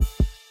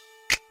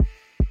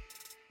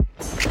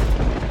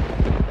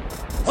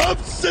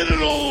Let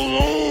it all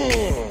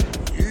on.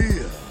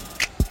 Yeah.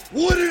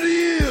 What it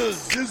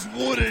is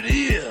what it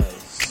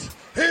is.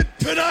 And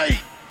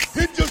tonight,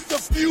 in just a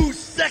few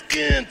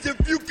seconds,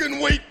 if you can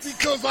wait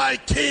because I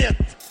can't.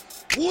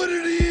 What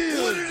it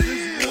is what it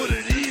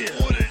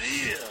is what it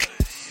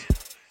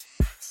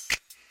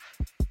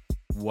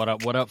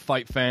is. What up,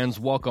 fight fans?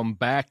 Welcome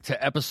back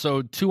to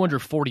episode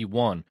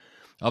 241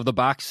 of the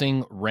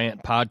Boxing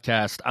Rant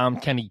Podcast. I'm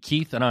Kenny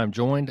Keith, and I'm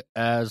joined,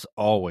 as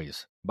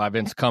always, by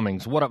Vince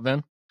Cummings. What up,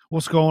 Vin?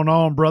 What's going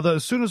on, brother?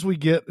 As soon as we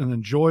get an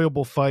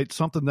enjoyable fight,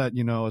 something that,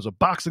 you know, as a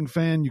boxing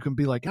fan, you can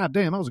be like, God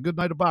damn, that was a good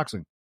night of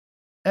boxing.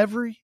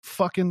 Every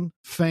fucking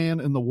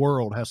fan in the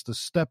world has to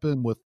step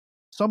in with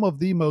some of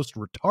the most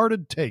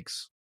retarded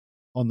takes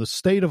on the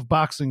state of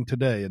boxing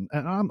today. And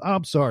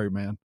I'm sorry,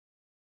 man.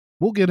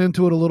 We'll get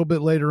into it a little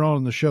bit later on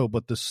in the show,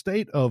 but the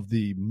state of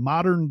the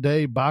modern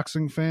day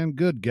boxing fan,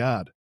 good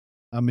God.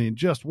 I mean,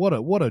 just what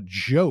a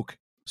joke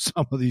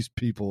some of these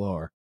people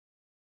are.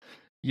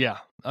 Yeah.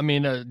 I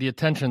mean, the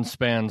attention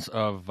spans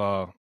of,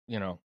 I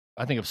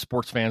think of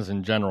sports fans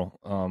in general,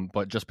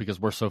 but just because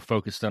we're so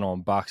focused in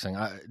on boxing,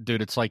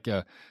 dude, it's like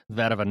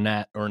that of a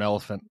gnat or an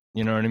elephant.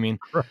 You know what I mean?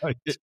 Right.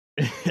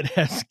 It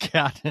has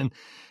gotten,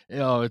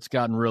 it's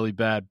gotten really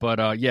bad. But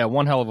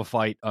one hell of a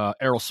fight.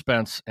 Errol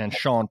Spence and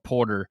Shawn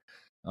Porter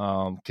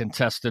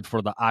contested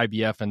for the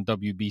IBF and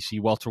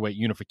WBC welterweight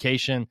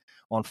unification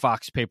on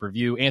Fox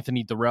pay-per-view.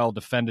 Anthony Dirrell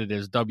defended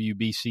his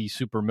WBC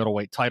super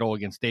middleweight title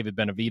against David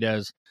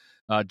Benavidez.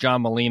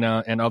 John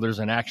Molina and others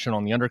in action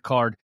on the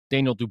undercard.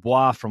 Daniel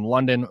Dubois from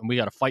London. We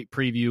got a fight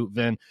preview.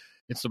 Then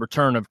it's the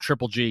return of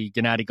Triple G,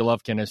 Gennadiy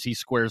Golovkin, as he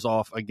squares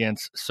off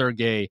against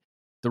Sergey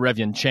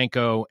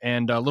Derevyanchenko.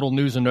 And little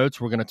news and notes.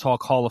 We're going to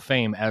talk Hall of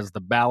Fame as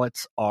the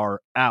ballots are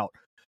out.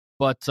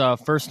 But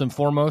first and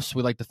foremost,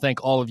 we'd like to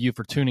thank all of you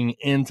for tuning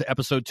in to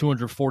episode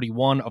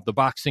 241 of the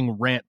Boxing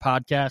Rant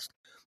Podcast.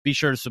 Be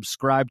sure to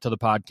subscribe to the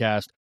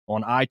podcast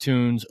on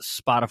iTunes,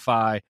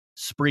 Spotify,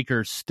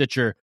 Spreaker,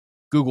 Stitcher,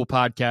 Google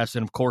Podcasts,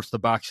 and, of course, the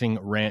Boxing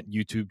Rant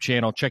YouTube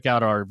channel. Check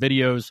out our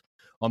videos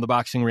on the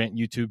Boxing Rant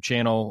YouTube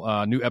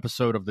channel. New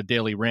episode of the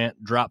Daily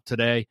Rant dropped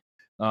today,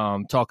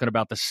 talking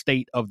about the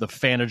state of the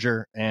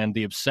fanager and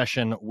the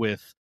obsession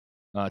with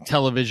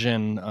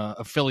television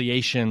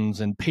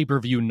affiliations and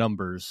pay-per-view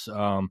numbers.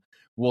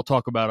 We'll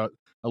talk about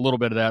a little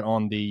bit of that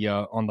on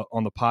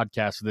the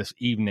podcast this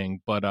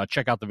evening. But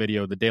check out the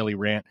video, the Daily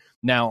Rant,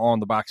 now on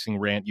the Boxing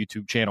Rant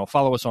YouTube channel.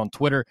 Follow us on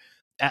Twitter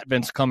at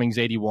Vince Cummings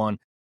 81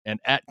 and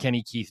at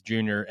Kenny Keith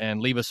Jr. and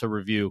leave us a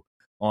review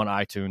on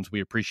iTunes. We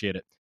appreciate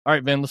it. All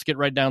right, Vin, let's get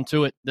right down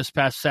to it. This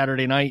past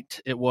Saturday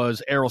night, it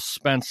was Errol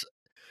Spence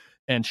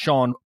and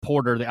Shawn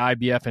Porter, the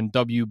IBF and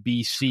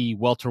WBC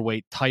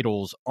welterweight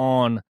titles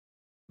on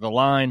the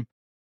line.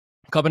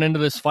 Coming into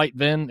this fight,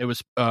 Vin, it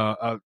was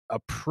a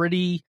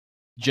pretty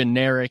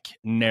generic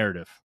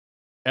narrative.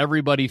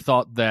 Everybody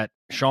thought that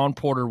Shawn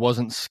Porter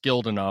wasn't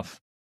skilled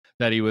enough,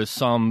 that he was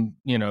some,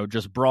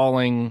 just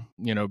brawling,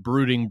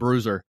 brooding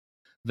bruiser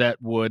that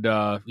would,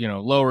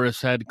 lower his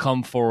head,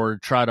 come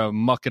forward, try to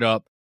muck it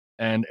up,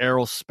 and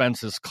Errol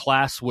Spence's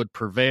class would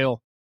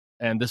prevail,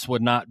 and this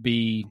would not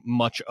be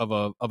much of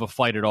a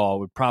fight at all. It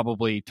would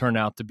probably turn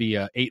out to be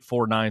a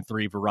 8-4,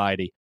 9-3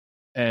 variety.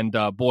 And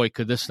boy,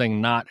 could this thing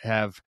not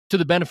have, to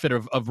the benefit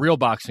of real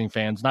boxing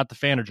fans, not the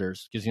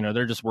fanagers, because,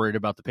 they're just worried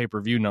about the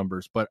pay-per-view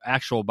numbers, but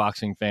actual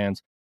boxing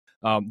fans,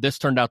 this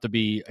turned out to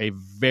be a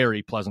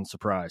very pleasant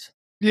surprise.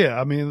 Yeah,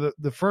 I mean,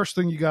 the first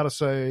thing you got to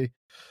say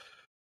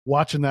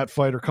watching that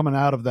fight or coming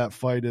out of that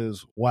fight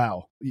is,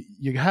 wow,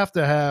 you have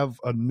to have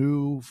a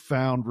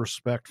newfound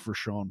respect for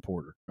Shawn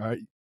Porter, right?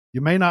 You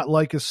may not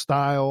like his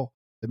style.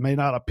 It may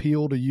not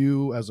appeal to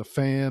you as a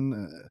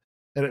fan.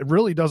 And it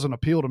really doesn't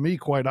appeal to me,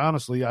 quite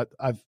honestly.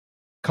 I've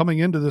coming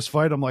into this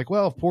fight, I'm like,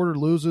 well, if Porter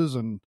loses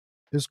and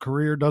his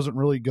career doesn't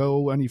really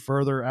go any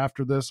further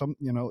after this,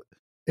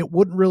 it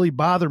wouldn't really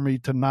bother me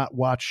to not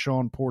watch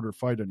Shawn Porter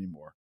fight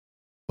anymore.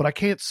 But I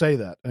can't say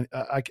that.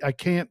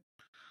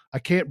 I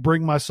can't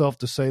bring myself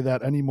to say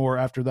that anymore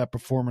after that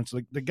performance.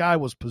 Like, the guy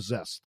was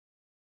possessed.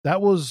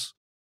 That was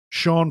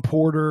Shawn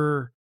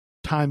Porter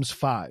times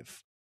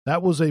 5.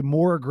 That was a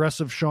more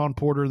aggressive Shawn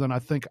Porter than I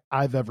think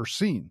I've ever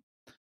seen.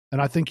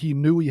 And I think he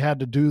knew he had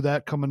to do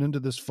that coming into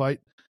this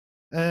fight.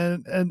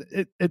 And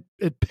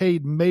it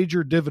paid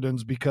major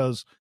dividends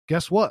because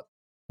guess what?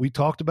 We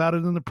talked about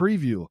it in the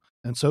preview,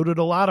 and so did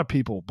a lot of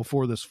people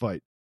before this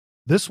fight.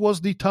 This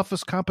was the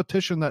toughest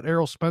competition that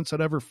Errol Spence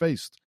had ever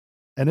faced.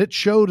 And it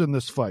showed in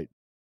this fight.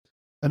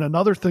 And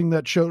another thing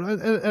that showed,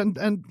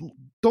 and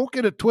don't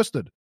get it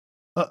twisted,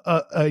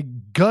 a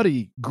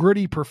gutty,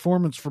 gritty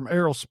performance from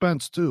Errol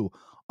Spence too.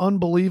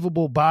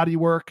 Unbelievable body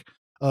work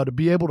to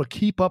be able to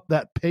keep up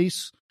that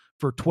pace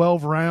for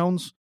 12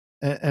 rounds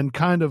and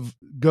kind of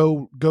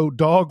go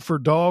dog for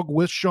dog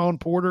with Shawn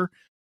Porter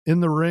in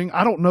the ring.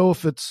 I don't know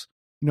if it's,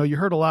 you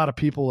heard a lot of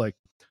people like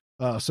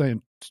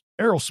saying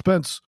Errol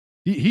Spence,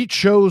 he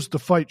chose to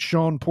fight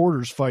Shawn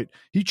Porter's fight.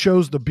 He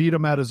chose to beat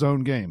him at his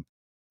own game.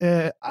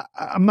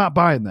 I'm not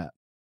buying that.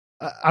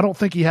 I don't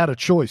think he had a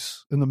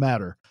choice in the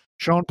matter.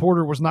 Shawn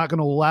Porter was not going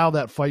to allow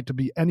that fight to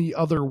be any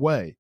other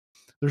way.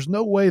 There's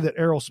no way that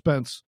Errol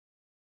Spence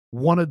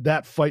wanted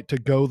that fight to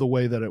go the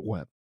way that it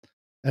went.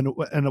 And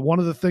one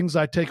of the things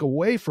I take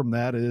away from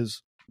that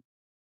is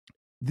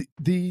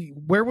the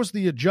where was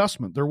the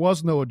adjustment? There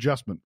was no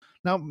adjustment.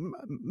 Now,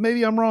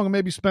 maybe I'm wrong, and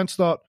maybe Spence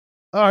thought,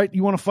 all right,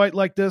 you want to fight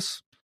like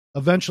this?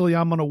 Eventually,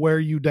 I'm going to wear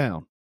you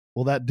down.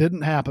 Well, that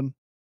didn't happen.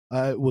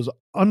 It was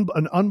an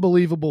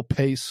unbelievable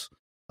pace,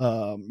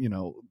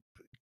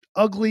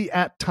 ugly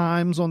at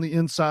times on the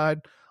inside,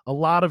 a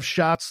lot of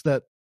shots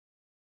that,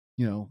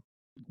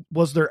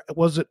 was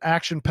it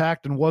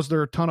action-packed, and was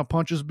there a ton of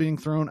punches being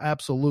thrown?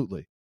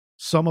 Absolutely.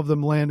 Some of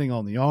them landing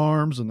on the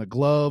arms and the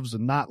gloves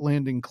and not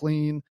landing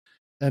clean.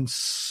 And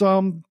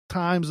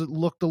sometimes it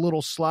looked a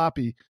little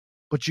sloppy,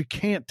 but you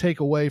can't take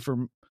away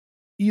from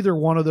either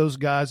one of those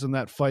guys in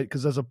that fight,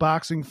 because as a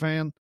boxing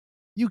fan,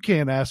 you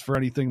can't ask for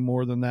anything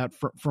more than that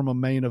from a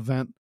main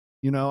event,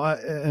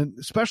 and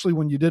especially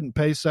when you didn't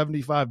pay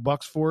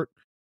 $75 for it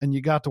and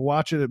you got to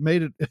watch it. It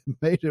made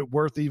it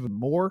worth even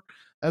more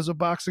as a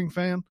boxing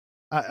fan.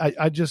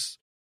 I just,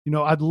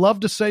 I'd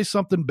love to say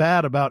something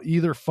bad about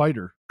either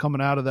fighter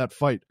coming out of that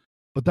fight,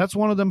 but that's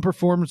one of them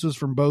performances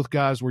from both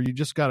guys where you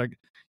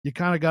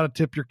kind of got to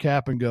tip your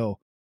cap and go,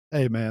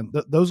 hey man,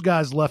 those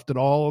guys left it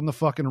all in the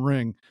fucking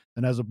ring.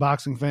 And as a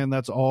boxing fan,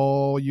 that's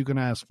all you can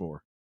ask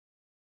for.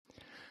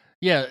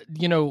 Yeah.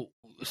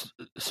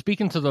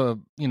 Speaking to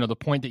the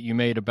point that you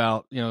made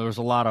about, there's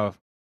a lot of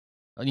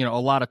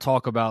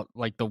talk about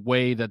like the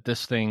way that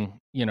this thing,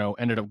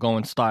 ended up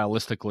going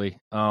stylistically.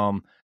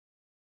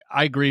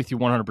 I agree with you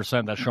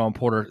 100% that Shawn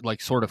Porter like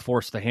sort of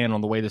forced the hand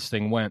on the way this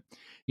thing went.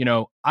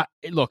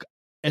 Look,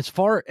 as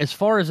far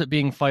as it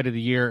being fight of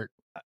the year,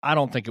 I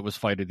don't think it was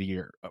fight of the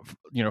year.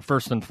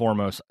 First and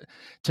foremost,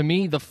 to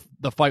me, the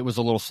fight was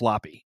a little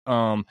sloppy.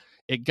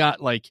 It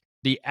got like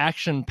the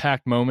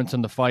action-packed moments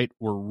in the fight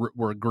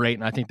were great,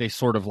 and I think they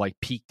sort of like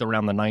peaked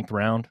around the 9th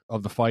round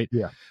of the fight.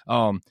 Yeah.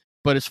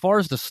 But as far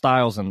as the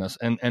styles in this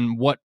and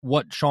what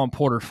Shawn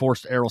Porter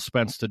forced Errol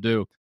Spence to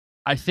do,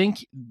 I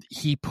think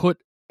he put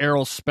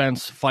Errol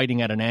Spence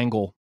fighting at an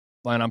angle,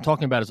 and I'm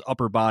talking about his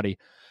upper body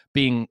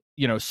being,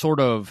 sort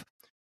of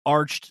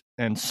arched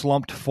and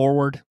slumped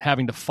forward,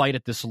 having to fight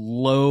at this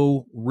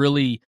low,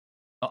 really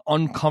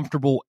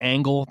uncomfortable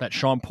angle that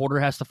Shawn Porter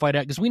has to fight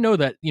at. Because we know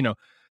that,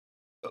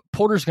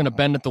 Porter's going to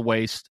bend at the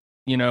waist.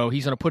 He's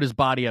going to put his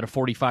body at a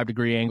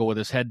 45-degree angle with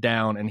his head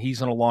down, and he's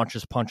going to launch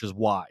his punches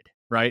wide,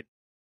 right?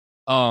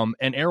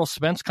 And Errol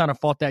Spence kind of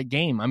fought that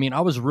game. I mean, I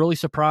was really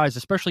surprised,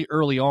 especially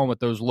early on with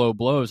those low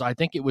blows. I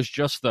think it was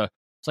just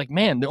it's like,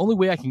 man, the only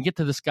way I can get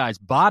to this guy's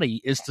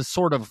body is to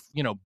sort of,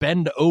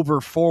 bend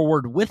over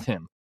forward with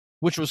him,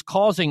 which was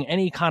causing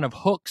any kind of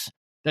hooks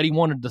that he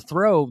wanted to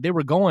throw. They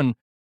were going,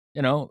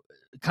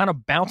 kind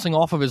of bouncing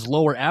off of his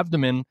lower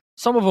abdomen.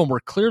 Some of them were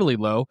clearly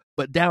low,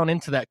 but down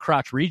into that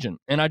crotch region.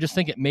 And I just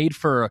think it made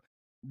for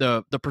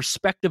the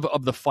perspective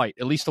of the fight,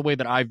 at least the way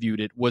that I viewed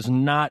it, was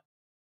not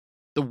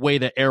the way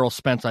that Errol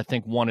Spence, I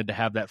think, wanted to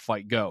have that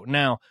fight go.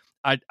 Now,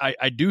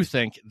 I do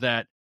think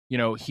that,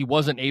 he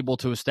wasn't able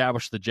to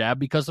establish the jab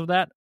because of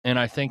that. And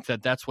I think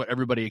that that's what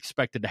everybody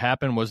expected to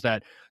happen, was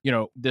that,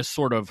 this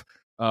sort of,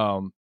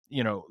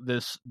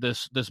 this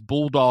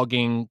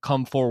bulldogging,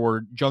 come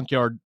forward,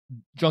 junkyard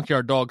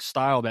dog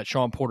style that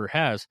Shawn Porter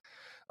has.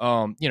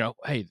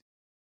 Hey,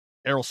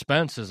 Errol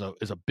Spence is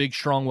a big,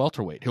 strong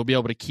welterweight. He'll be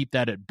able to keep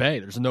that at bay.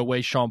 There's no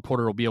way Shawn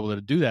Porter will be able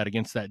to do that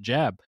against that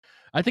jab.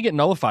 I think it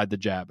nullified the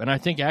jab. And I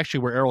think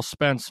actually where Errol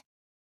Spence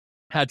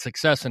had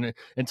success, and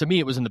to me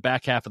it was in the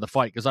back half of the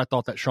fight, because I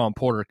thought that Shawn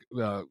Porter,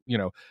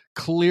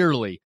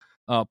 clearly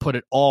put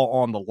it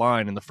all on the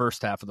line in the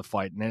first half of the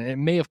fight. And it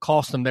may have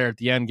cost him there at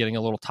the end, getting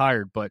a little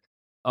tired. But,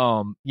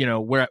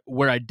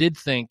 where I did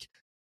think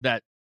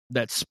that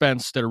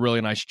Spence did a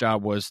really nice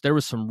job was there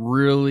was some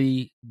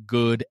really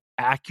good,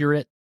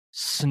 accurate,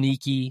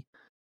 sneaky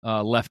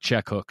left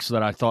check hooks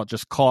that I thought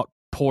just caught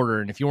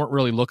Porter. And if you weren't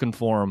really looking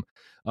for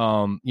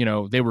them,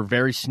 they were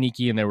very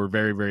sneaky and they were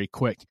very, very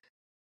quick.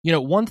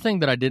 One thing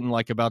that I didn't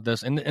like about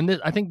this, and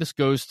I think this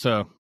goes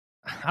to,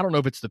 I don't know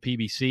if it's the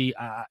PBC,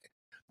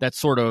 that's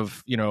sort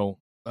of,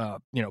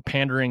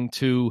 pandering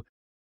to,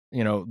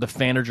 the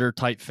Fanager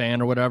type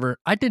fan or whatever.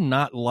 I did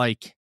not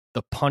like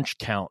the punch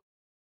count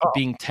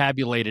being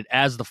tabulated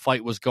as the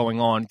fight was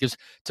going on, because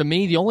to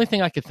me, the only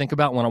thing I could think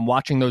about when I'm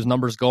watching those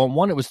numbers go,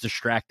 one, it was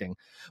distracting,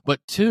 but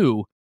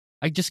two,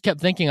 I just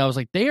kept thinking, I was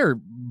like, they are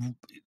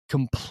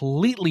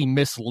completely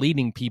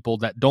misleading people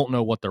that don't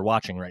know what they're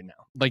watching right now.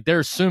 Like, they're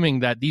assuming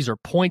that these are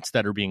points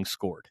that are being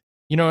scored.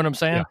 You know what I'm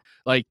saying? Yeah.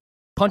 Like,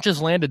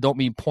 punches landed don't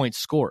mean points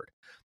scored,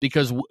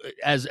 because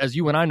as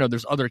you and I know,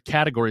 there's other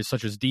categories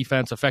such as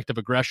defense, effective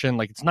aggression.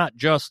 Like, it's not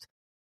just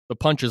the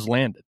punches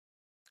landed.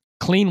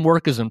 Clean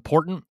work is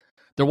important.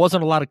 There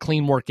wasn't a lot of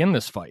clean work in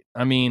this fight.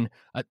 I mean,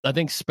 I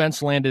think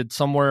Spence landed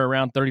somewhere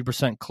around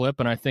 30% clip,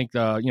 and I think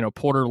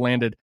Porter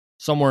landed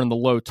somewhere in the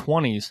low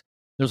 20s.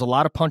 There's a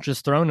lot of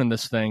punches thrown in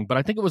this thing, but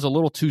I think it was a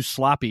little too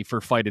sloppy for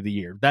fight of the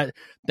year.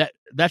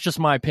 That's just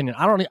my opinion.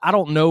 I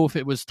don't know if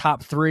it was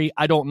top 3.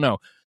 I don't know.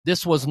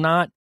 This was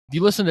not If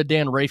you listen to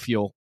Dan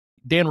Rafael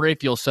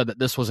said that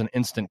this was an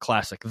instant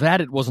classic. That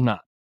it was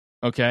not.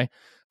 Okay?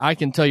 I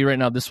can tell you right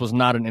now, this was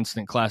not an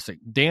instant classic.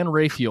 Dan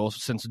Rafael,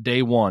 since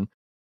day one,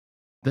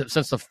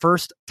 since the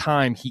first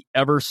time he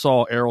ever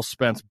saw Errol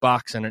Spence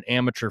box in an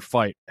amateur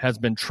fight, has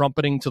been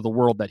trumpeting to the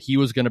world that he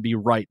was going to be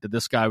right, that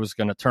this guy was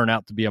going to turn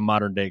out to be a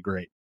modern-day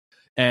great.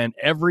 And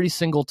every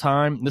single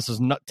time,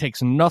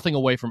 takes nothing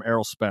away from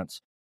Errol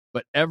Spence,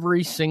 but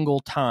every single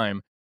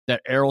time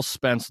that Errol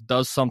Spence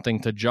does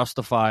something to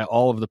justify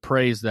all of the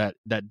praise that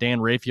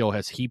Dan Rafael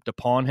has heaped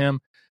upon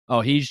him,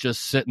 he's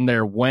just sitting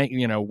there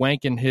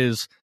wanking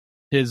his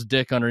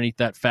dick underneath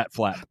that fat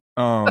flap.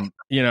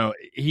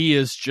 He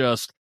is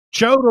just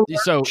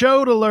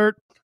chode alert.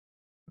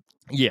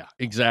 Yeah,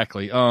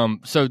 exactly.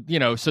 So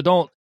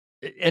don't,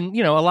 and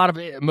a lot of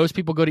most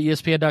people go to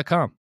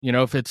ESPN.com.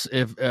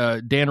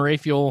 If Dan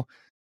Rafael,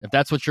 if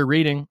that's what you're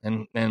reading,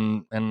 and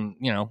it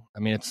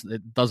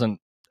doesn't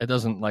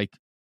like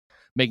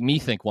make me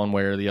think one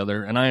way or the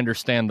other. And I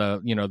understand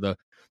the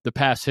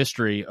past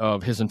history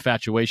of his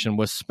infatuation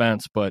with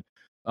Spence, but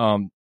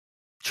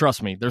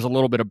trust me, there's a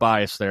little bit of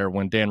bias there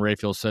when Dan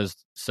Rafael says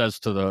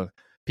to the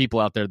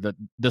people out there that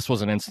this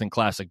was an instant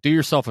classic. Do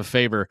yourself a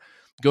favor,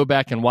 go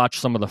back and watch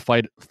some of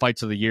the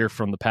fights of the year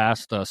from the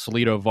past.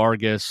 Salido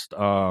Vargas,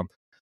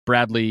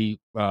 Bradley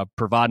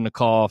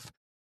Provodnikov,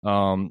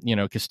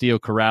 Castillo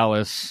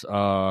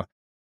Corrales,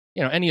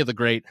 any of the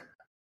great,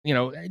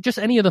 just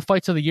any of the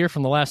fights of the year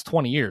from the last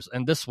 20 years.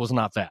 And this was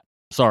not that.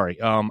 Sorry.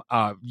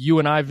 You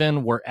and I,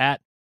 Vin, were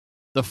at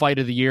the fight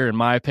of the year, in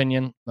my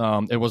opinion.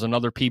 It was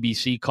another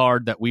PBC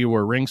card that we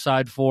were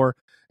ringside for,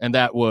 and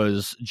that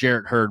was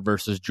Jarrett Hurd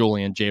versus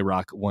Julian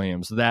J-Rock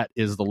Williams. That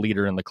is the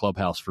leader in the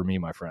clubhouse for me,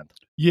 my friend.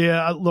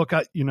 Yeah, look,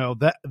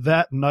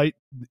 that night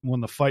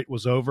when the fight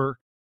was over,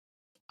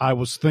 I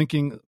was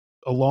thinking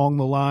along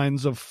the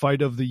lines of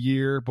fight of the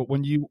year. But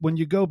when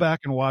you go back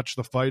and watch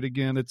the fight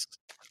again, it's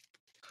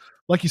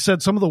like you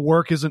said, some of the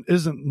work isn't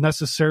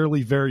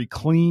necessarily very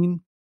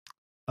clean.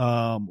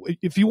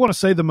 If you want to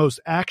say the most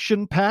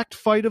action-packed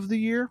fight of the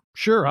year,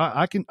 sure,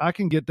 I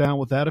can get down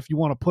with that. If you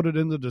want to put it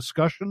in the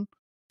discussion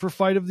for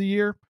fight of the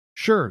year,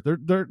 sure.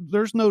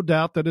 There's no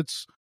doubt that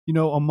it's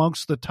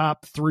amongst the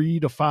top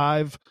 3 to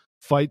 5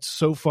 fights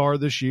so far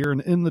this year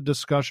and in the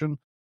discussion.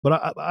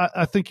 But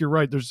I think you're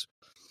right. There's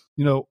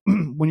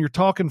when you're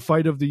talking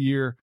fight of the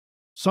year,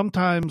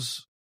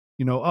 sometimes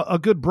a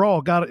good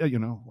brawl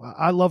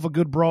I love a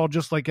good brawl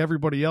just like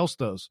everybody else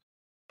does,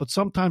 but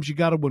sometimes you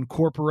got to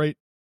incorporate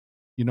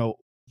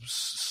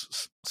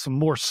some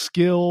more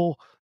skill,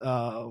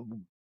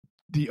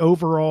 the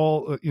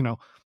overall,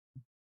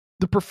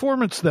 the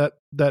performance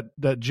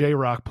that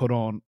J-Rock put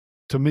on,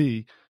 to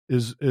me,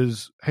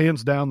 is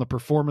hands down the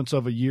performance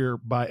of a year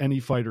by any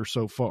fighter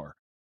so far.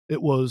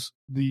 It was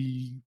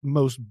the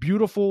most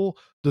beautiful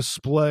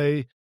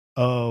display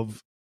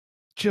of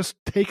just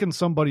taking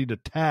somebody to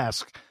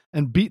task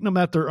and beating them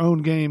at their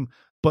own game,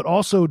 but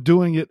also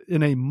doing it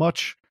in a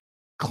much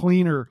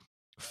cleaner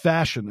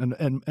fashion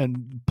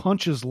and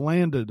punches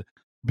landed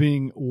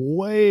being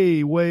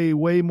way, way,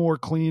 way more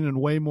clean and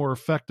way more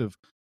effective,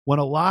 when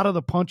a lot of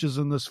the punches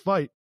in this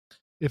fight,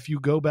 if you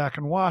go back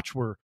and watch,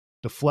 were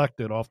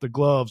deflected off the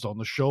gloves, on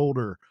the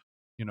shoulder,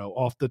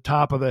 off the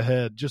top of the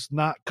head, just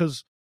not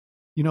because,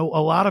 a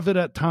lot of it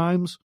at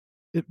times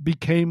it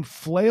became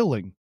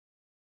flailing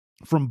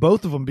from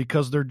both of them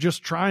because they're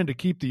just trying to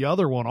keep the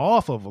other one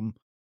off of them,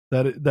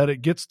 that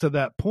it gets to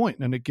that point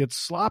and it gets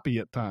sloppy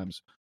at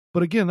times.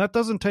 But again, that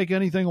doesn't take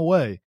anything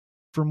away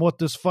from what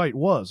this fight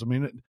was. I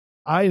mean,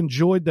 I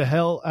enjoyed the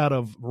hell out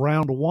of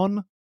round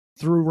 1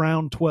 through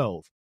round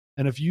 12.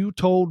 And if you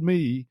told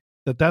me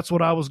that that's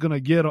what I was going to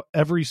get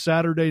every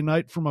Saturday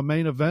night from a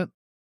main event,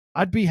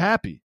 I'd be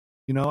happy.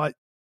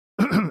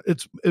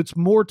 It's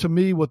more to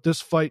me what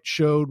this fight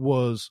showed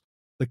was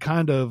the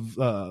kind of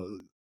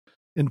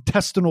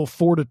intestinal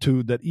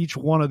fortitude that each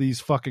one of these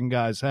fucking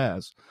guys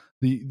has.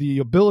 The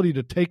ability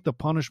to take the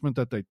punishment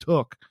that they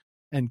took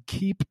and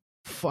keep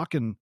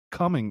fucking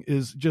coming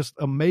is just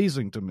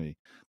amazing to me.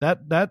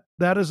 That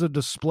is a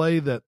display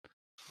that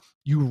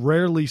you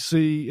rarely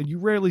see, and you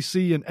rarely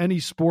see in any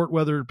sport,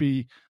 whether it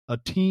be a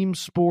team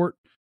sport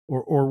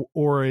or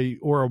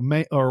a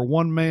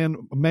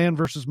man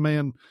versus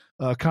man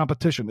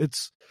competition.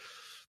 It's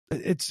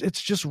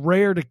just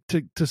rare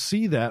to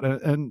see that,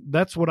 and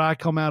that's what I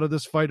come out of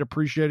this fight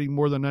appreciating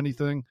more than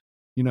anything.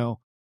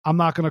 I'm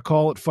not going to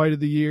call it fight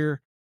of the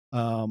year.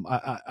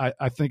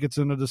 I think it's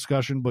in a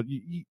discussion, but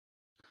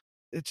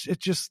it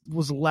just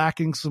was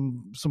lacking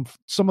some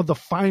of the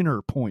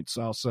finer points,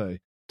 I'll say,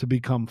 to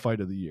become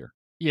fight of the year.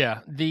 Yeah,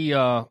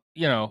 the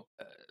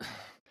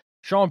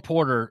Shawn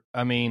Porter,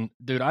 I mean,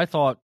 dude, I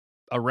thought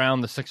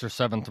around the 6th or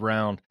 7th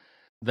round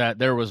that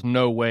there was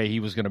no way he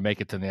was going to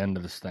make it to the end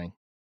of this thing.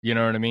 You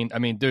know what I mean? I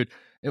mean, dude,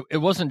 it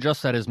wasn't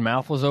just that his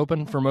mouth was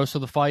open for most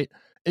of the fight.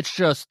 It's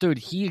just, dude,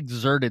 he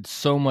exerted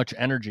so much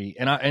energy.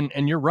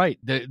 And you're right.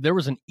 There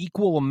was an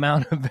equal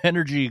amount of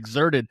energy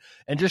exerted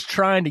and just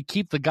trying to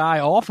keep the guy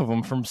off of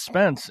him from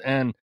Spence.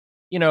 And,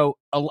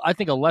 I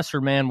think a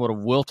lesser man would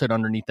have wilted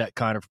underneath that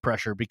kind of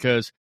pressure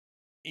because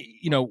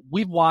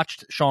we've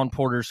watched Shawn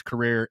Porter's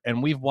career,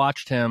 and we've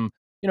watched him,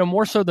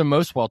 more so than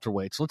most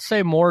welterweights. Let's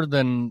say more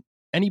than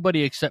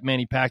anybody except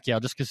Manny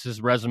Pacquiao, just because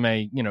his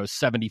resume, is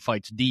 70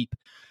 fights deep.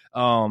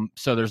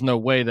 So there's no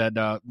way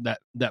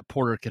that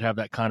Porter could have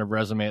that kind of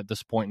resume at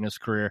this point in his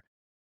career.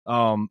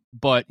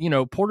 But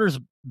Porter's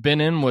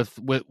been in with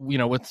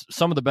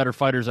some of the better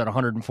fighters at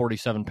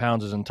 147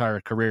 pounds his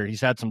entire career.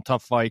 He's had some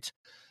tough fights.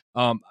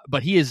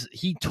 But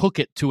he took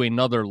it to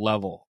another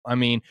level. I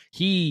mean,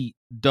 he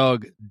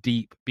dug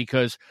deep,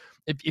 because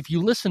if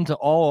you listen to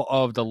all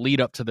of the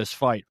lead up to this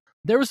fight,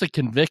 there was a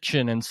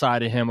conviction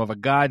inside of him of a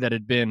guy that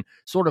had been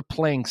sort of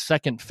playing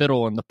second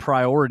fiddle in the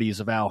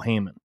priorities of Al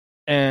Haymon.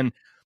 And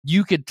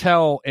you could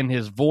tell in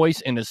his voice,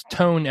 in his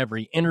tone,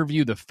 every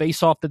interview, the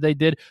face-off that they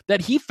did,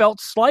 that he felt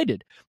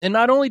slighted. And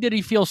not only did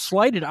he feel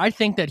slighted, I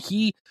think that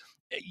he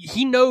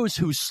knows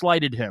who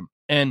slighted him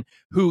and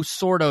who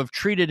sort of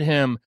treated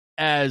him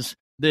as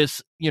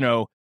this,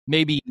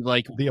 maybe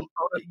like the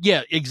opponent.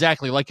 Yeah,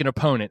 exactly, like an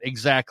opponent,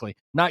 exactly.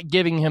 Not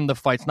giving him the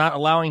fights, not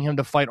allowing him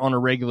to fight on a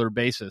regular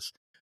basis.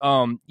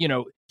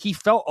 He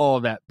felt all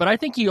of that. But I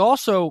think he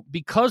also,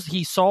 because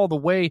he saw the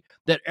way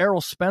that Errol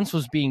Spence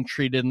was being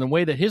treated and the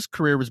way that his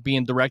career was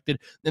being directed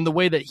and the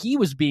way that he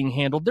was being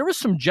handled, there was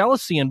some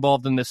jealousy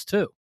involved in this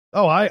too.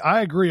 Oh,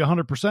 I agree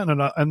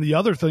 100%. And the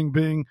other thing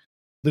being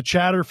the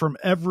chatter from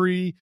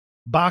every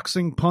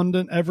boxing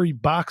pundit, every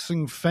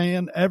boxing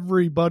fan,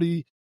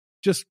 everybody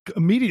just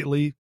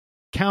immediately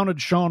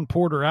counted Shawn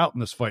Porter out in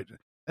this fight.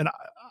 And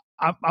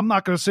I'm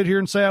not going to sit here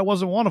and say I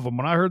wasn't one of them.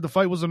 When I heard the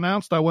fight was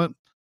announced, I went,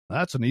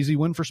 that's an easy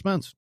win for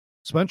Spence.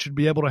 Spence should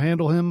be able to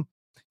handle him,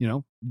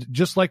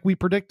 just like we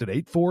predicted,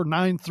 8-4,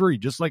 9-3,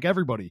 just like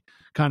everybody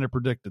kind of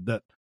predicted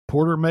that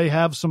Porter may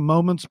have some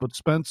moments, but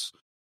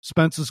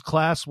Spence's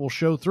class will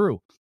show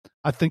through.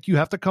 I think you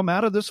have to come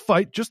out of this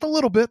fight just a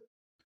little bit,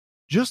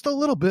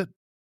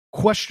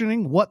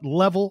 questioning what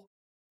level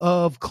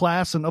of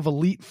class and of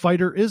elite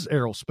fighter is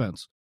Errol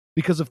Spence.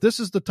 Because if this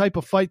is the type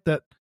of fight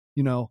that,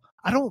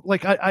 I don't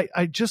like,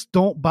 I just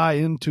don't buy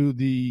into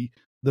the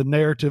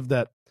narrative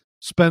that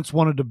Spence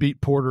wanted to beat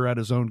Porter at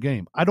his own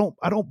game. I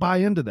don't buy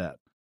into that.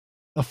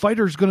 A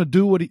fighter's going to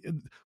do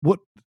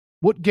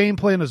what game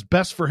plan is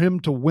best for him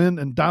to win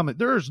and dominate.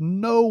 There is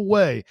no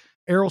way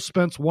Errol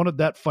Spence wanted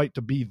that fight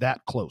to be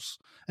that close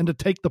and to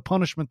take the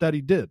punishment that he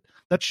did.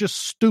 That's just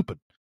stupid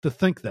to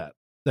think that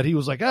he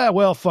was like,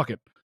 well, fuck it.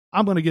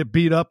 I'm going to get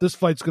beat up. This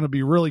fight's going to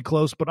be really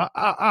close, but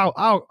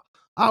I'll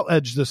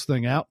edge this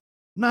thing out.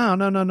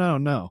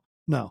 No.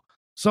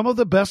 Some of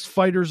the best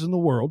fighters in the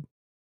world,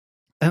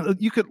 and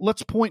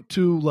let's point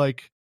to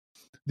like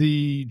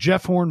the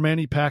Jeff Horn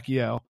Manny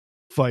Pacquiao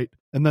fight,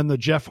 and then the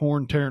Jeff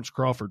Horn Terrence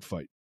Crawford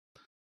fight.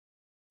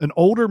 An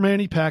older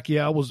Manny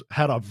Pacquiao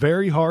had a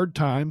very hard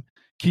time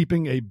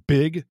keeping a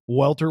big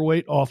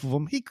welterweight off of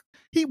him.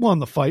 He won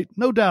the fight,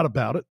 no doubt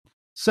about it.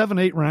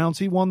 7-8 rounds,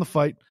 he won the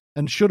fight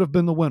and should have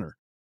been the winner.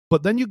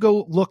 But then you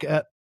go look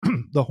at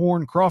the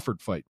Horn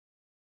Crawford fight,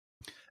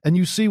 and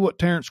you see what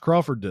Terrence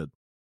Crawford did.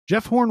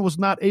 Jeff Horn was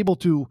not able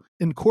to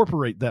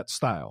incorporate that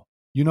style.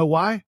 You know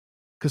why?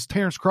 Because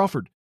Terrence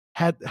Crawford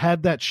had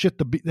that shit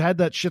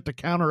to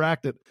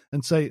counteract it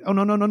and say, oh,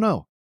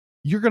 no.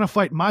 You're going to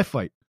fight my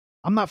fight.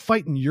 I'm not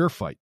fighting your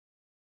fight.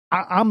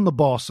 I'm the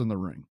boss in the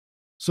ring.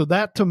 So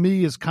that to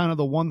me is kind of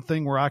the one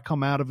thing where I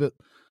come out of it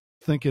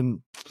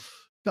thinking,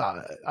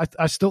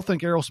 I still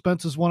think Errol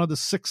Spence is one of the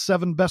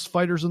 6-7 best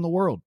fighters in the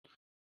world.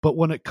 But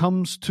when it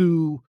comes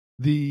to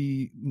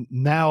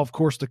now, of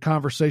course, the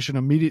conversation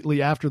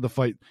immediately after the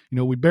fight,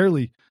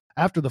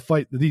 after the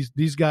fight,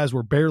 these guys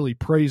were barely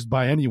praised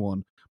by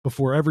anyone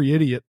before every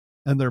idiot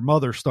and their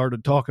mother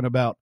started talking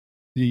about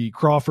the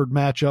Crawford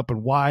matchup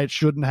and why it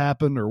shouldn't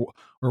happen or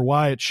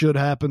why it should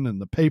happen,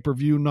 and the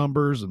pay-per-view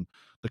numbers and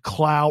the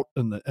clout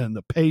and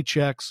the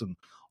paychecks and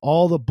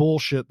all the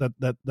bullshit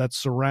that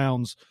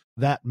surrounds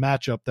that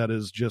matchup. That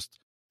is just,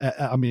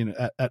 at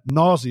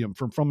nauseum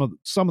from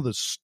some of the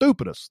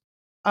stupidest,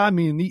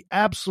 the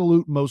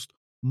absolute most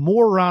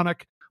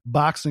moronic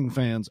boxing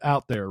fans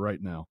out there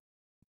right now.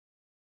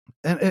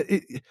 And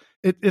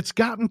it's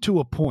gotten to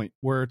a point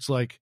where it's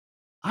like,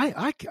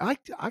 I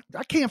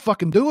can't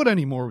fucking do it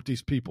anymore with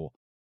these people.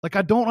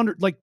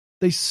 Like,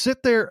 they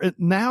sit there and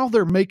now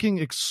they're making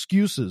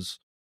excuses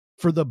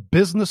for the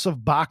business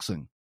of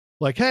boxing.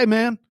 Like, hey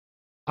man,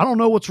 I don't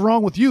know what's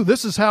wrong with you.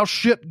 This is how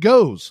shit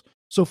goes.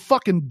 So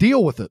fucking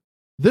deal with it.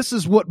 This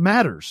is what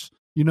matters.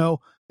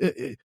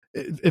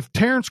 If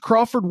Terrence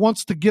Crawford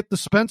wants to get the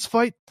Spence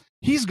fight,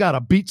 he's got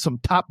to beat some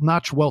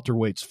top-notch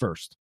welterweights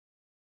first.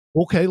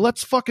 Okay,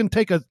 let's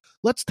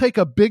take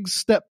a big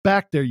step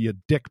back there, you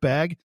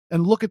dickbag,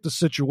 and look at the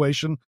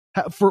situation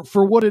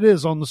for what it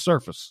is on the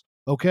surface.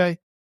 Okay?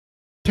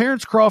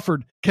 Terrence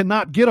Crawford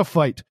cannot get a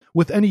fight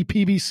with any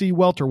PBC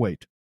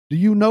welterweight. Do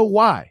you know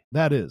why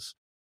that is?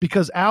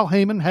 Because Al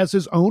Haymon has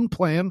his own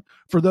plan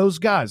for those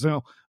guys.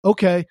 Now,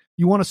 okay,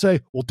 you want to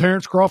say, well,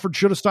 Terrence Crawford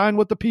should have signed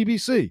with the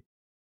PBC.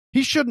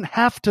 He shouldn't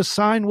have to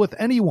sign with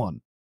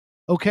anyone.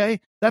 Okay?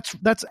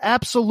 That's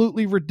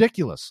absolutely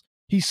ridiculous.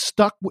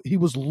 He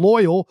was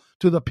loyal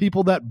to the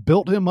people that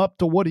built him up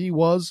to what he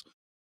was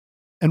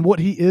and what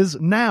he is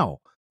now,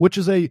 which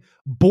is a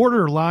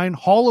borderline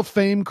Hall of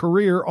Fame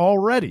career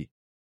already,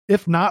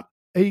 if not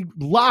a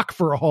lock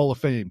for a Hall of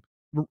Fame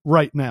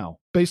right now,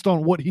 based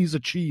on what he's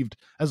achieved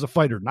as a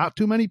fighter. Not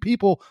too many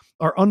people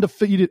are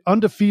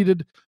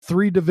undefeated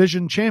 3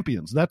 division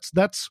champions.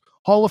 That's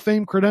Hall of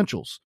Fame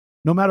credentials.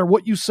 No matter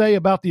what you say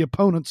about the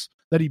opponents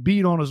that he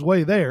beat on his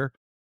way there,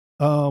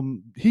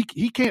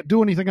 he can't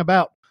do anything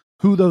about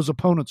who those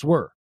opponents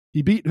were.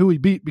 He beat who he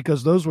beat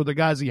because those were the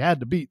guys he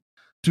had to beat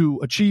to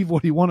achieve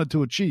what he wanted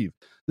to achieve.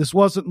 This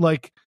wasn't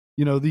like,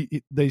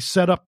 they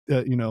set up,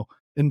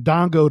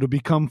 Ndongo to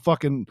become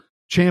fucking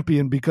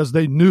champion because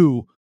they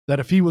knew that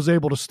if he was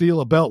able to steal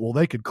a belt, well,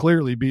 they could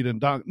clearly beat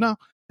Ndongo. No,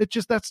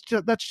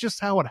 that's just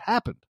how it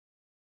happened.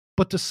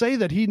 But to say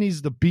that he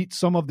needs to beat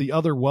some of the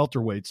other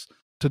welterweights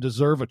to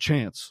deserve a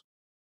chance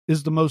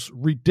is the most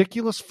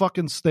ridiculous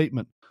fucking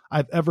statement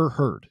I've ever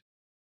heard.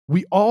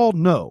 We all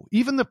know,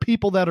 even the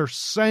people that are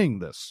saying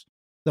this,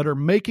 that are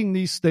making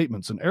these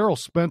statements, and Errol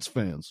Spence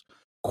fans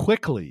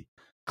quickly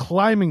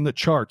climbing the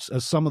charts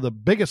as some of the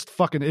biggest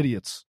fucking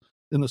idiots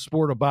in the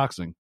sport of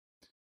boxing.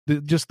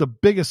 Just the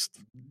biggest,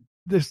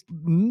 there's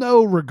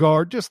no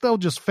regard. They'll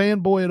just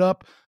fanboy it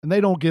up, and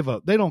they don't give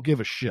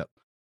a shit.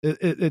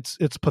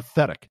 It's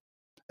pathetic.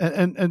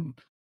 And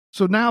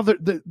so now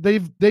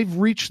they've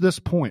reached this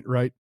point,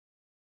 right?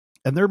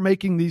 And they're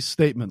making these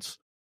statements,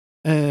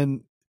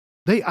 and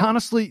they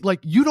honestly, like,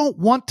 you don't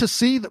want to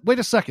see that. Wait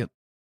a second.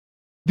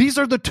 These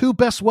are the 2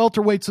 best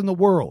welterweights in the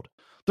world.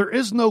 There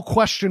is no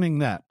questioning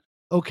that.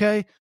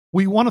 Okay.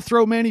 We want to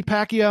throw Manny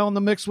Pacquiao in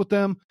the mix with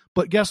them,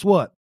 but guess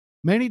what?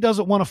 Manny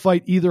doesn't want to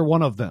fight either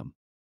one of them.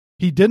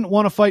 He didn't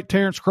want to fight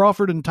Terrence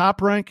Crawford in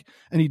Top Rank,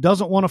 and he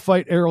doesn't want to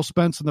fight Errol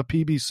Spence in the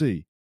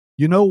PBC.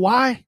 You know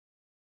why?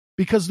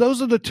 Because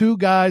those are the 2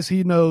 guys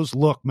he knows,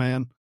 look,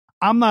 man,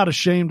 I'm not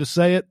ashamed to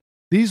say it.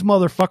 These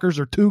motherfuckers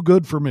are too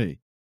good for me,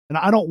 and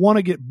I don't want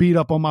to get beat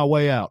up on my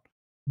way out.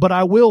 But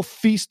I will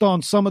feast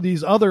on some of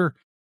these other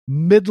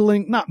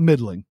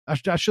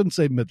I shouldn't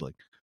say middling.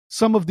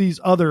 Some of these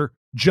other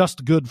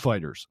just good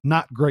fighters,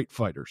 not great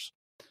fighters.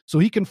 So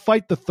he can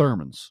fight the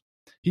Thurmans.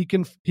 He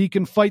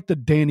can fight the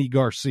Danny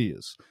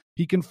Garcias.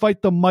 He can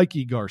fight the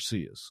Mikey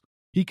Garcias.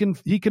 He can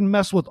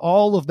mess with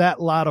all of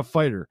that lot of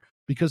fighter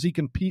because he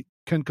can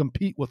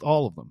compete with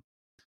all of them.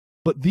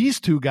 But these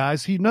 2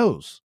 guys, he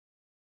knows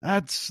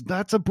that's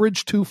a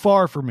bridge too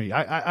far for me.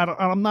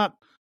 I'm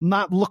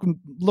not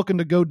looking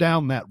to go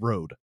down that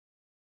road.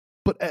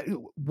 But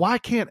why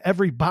can't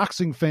every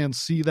boxing fan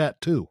see that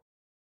too?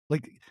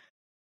 Like,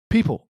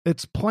 people,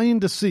 it's plain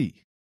to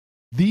see.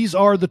 These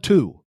are the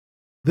 2.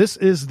 This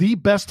is the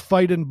best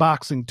fight in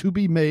boxing to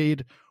be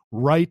made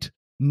right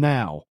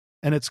now.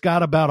 And it's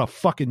got about a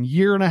fucking 1.5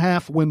 year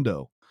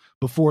window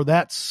before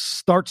that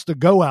starts to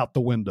go out the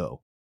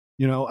window.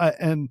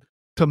 And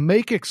to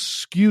make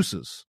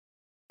excuses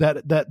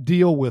that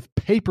deal with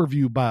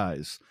pay-per-view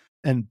buys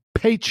and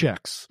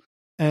paychecks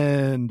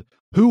and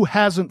who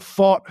hasn't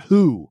fought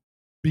who,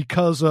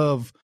 because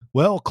of,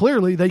 well,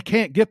 clearly they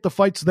can't get the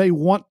fights they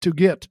want to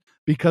get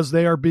because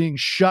they are being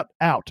shut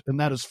out. And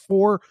that is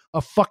for a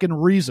fucking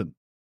reason.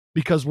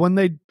 Because when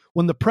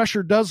the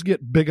pressure does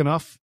get big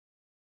enough,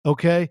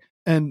 okay,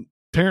 and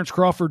Terrence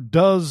Crawford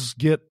does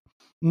get,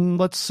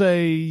 let's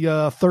say,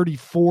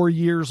 34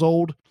 years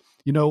old,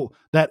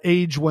 that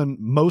age when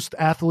most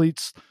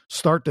athletes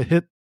start to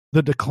hit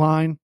the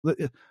decline.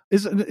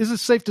 Is it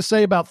safe to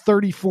say about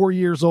 34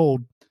 years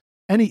old,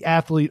 any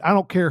athlete, I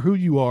don't care who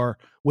you are,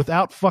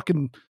 without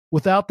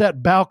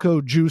that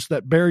Balco juice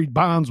that Barry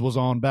Bonds was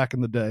on back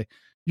in the day,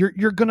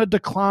 you're going to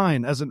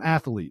decline as an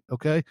athlete,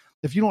 okay?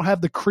 If you don't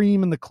have the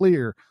cream and the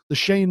clear, the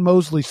Shane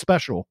Mosley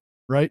special,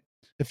 right?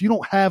 If you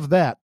don't have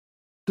that,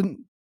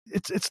 then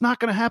it's not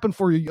going to happen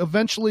for you.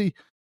 Eventually,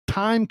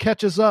 time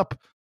catches up.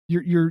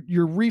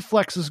 Your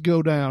reflexes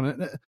go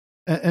down,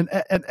 and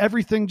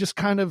everything just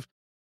kind of.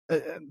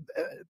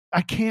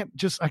 I can't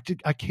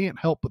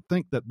help but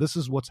think that this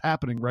is what's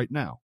happening right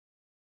now.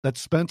 That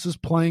Spence is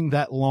playing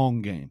that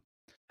long game,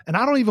 and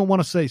I don't even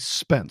want to say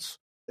Spence.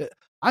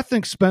 I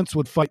think Spence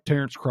would fight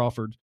Terrence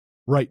Crawford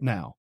right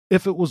now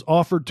if it was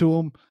offered to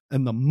him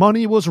and the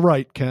money was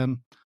right. Ken,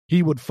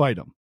 he would fight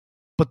him.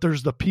 But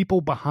there's the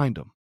people behind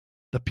him,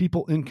 the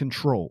people in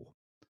control.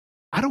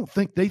 I don't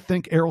think they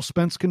think Errol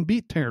Spence can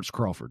beat Terrence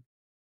Crawford,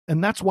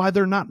 and that's why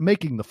they're not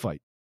making the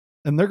fight.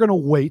 And they're going to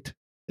wait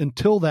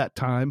until that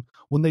time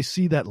when they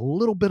see that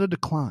little bit of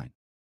decline.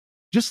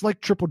 Just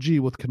like Triple G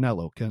with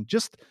Canelo, Ken.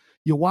 Just,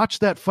 you watch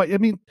that fight. I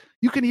mean,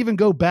 you can even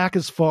go back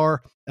as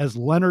far as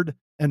Leonard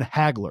and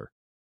Hagler.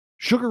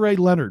 Sugar Ray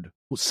Leonard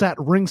sat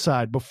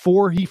ringside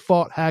before he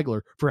fought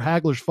Hagler for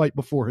Hagler's fight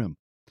before him.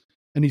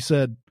 And he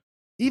said,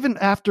 even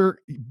after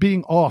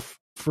being off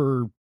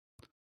for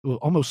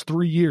almost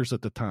 3 years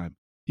at the time,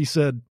 he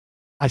said,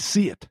 I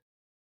see it.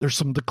 There's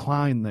some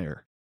decline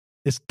there.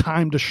 It's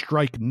time to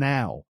strike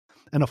now.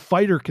 And a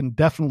fighter can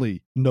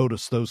definitely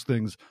notice those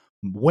things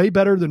way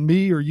better than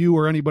me or you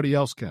or anybody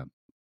else can.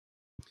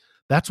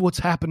 That's what's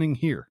happening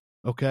here.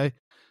 Okay.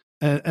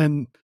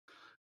 And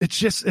it's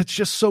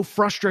just so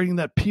frustrating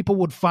that people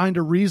would find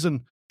a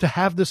reason to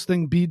have this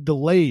thing be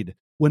delayed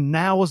when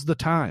now is the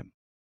time.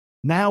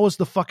 Now is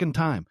the fucking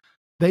time.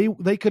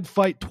 They could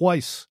fight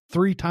twice,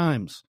 3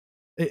 times.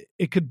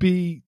 It could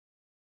be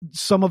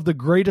some of the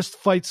greatest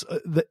fights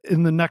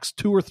in the next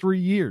 2 or 3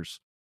 years.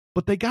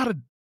 But they gotta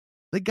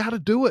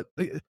do it.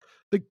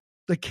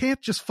 They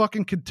can't just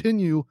fucking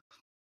continue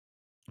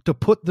to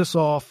put this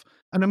off.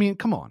 And I mean,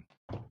 come on,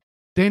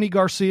 Danny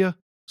Garcia.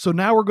 So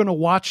now we're going to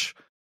watch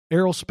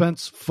Errol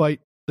Spence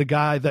fight the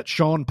guy that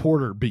Shawn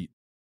Porter beat.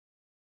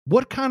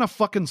 What kind of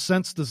fucking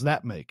sense does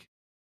that make?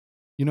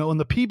 You know, and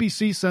the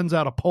PBC sends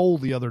out a poll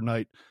the other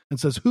night and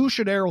says, who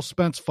should Errol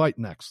Spence fight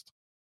next?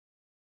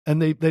 And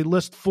they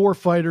list 4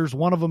 fighters,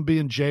 one of them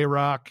being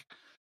J-Rock,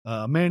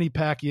 Manny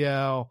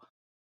Pacquiao,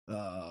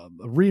 a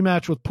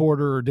rematch with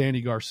Porter or Danny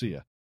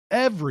Garcia.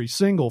 Every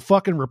single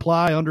fucking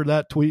reply under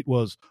that tweet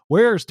was,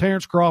 where's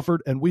Terrence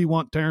Crawford? And we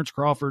want Terrence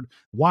Crawford.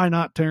 Why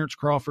not Terrence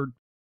Crawford?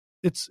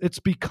 It's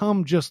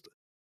become just,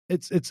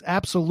 it's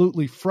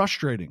absolutely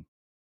frustrating.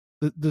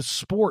 The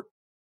sport,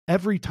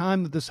 every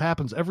time that this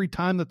happens, every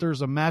time that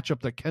there's a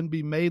matchup that can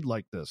be made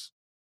like this,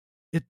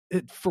 it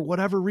for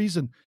whatever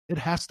reason, it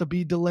has to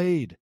be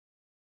delayed.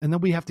 And then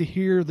we have to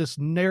hear this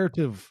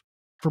narrative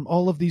from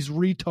all of these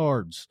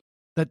retards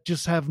that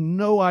just have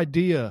no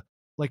idea.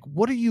 Like,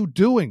 what are you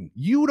doing?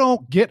 You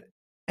don't get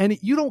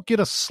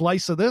a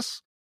slice of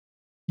this.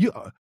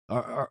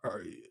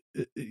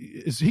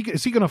 Is he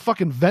going to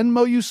fucking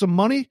Venmo you some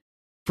money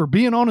for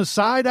being on his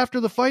side after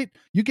the fight?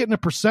 You getting a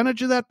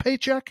percentage of that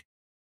paycheck?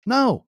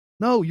 No,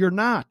 you're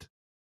not.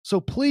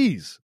 So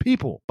please,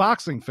 people,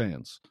 boxing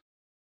fans,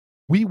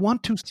 we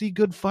want to see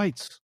good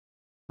fights.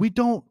 We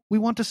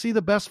want to see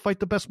the best fight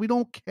the best. We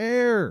don't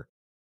care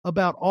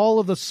about all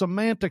of the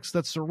semantics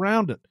that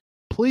surround it.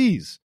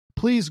 Please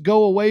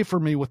go away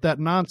from me with that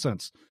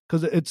nonsense.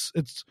 Cause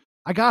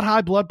I got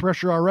high blood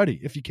pressure already,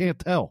 if you can't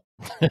tell.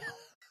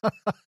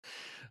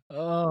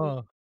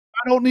 Oh,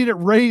 I don't need it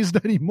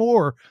raised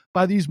anymore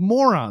by these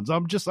morons.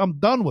 I'm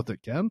done with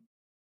it, Ken.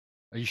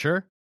 are you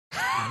sure?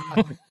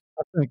 I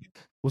think.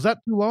 Was that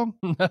too long?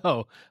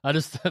 No, I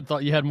just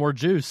thought you had more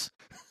juice.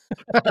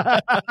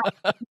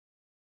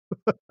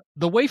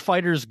 The way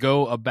fighters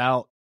go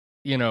about,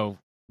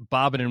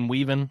 bobbing and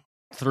weaving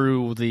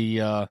through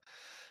the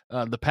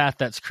path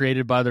that's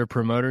created by their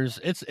promoters,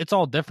 it's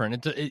all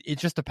different. It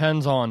just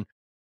depends on,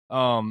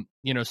 some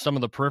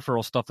of the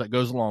peripheral stuff that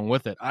goes along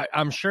with it.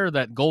 I'm sure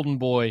that Golden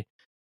Boy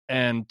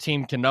and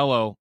Team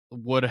Canelo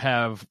would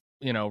have,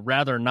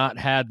 rather not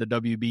had the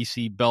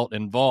WBC belt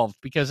involved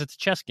because it's a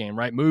chess game,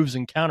 right? Moves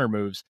and counter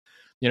moves.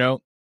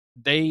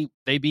 They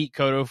beat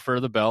Cotto for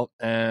the belt,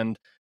 and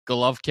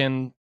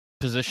Golovkin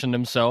positioned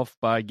himself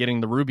by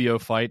getting the Rubio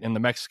fight and the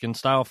Mexican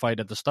style fight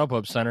at the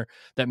StubHub Center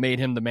that made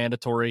him the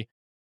mandatory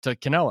to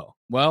Canelo.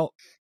 Well,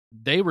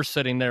 they were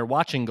sitting there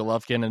watching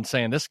Golovkin and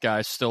saying, this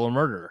guy's still a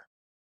murderer.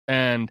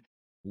 And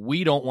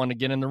we don't want to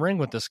get in the ring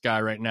with this guy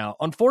right now.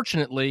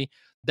 Unfortunately,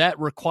 that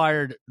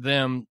required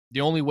them,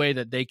 the only way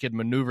that they could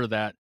maneuver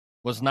that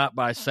was not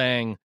by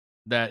saying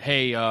that,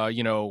 hey,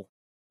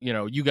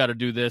 you got to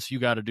do this, you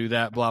got to do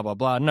that, blah, blah,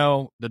 blah.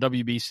 No, the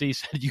WBC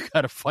said you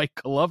got to fight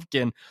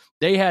Golovkin.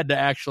 They had to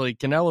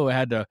Canelo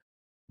had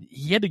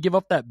to give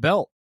up that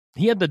belt.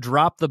 He had to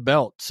drop the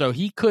belt, so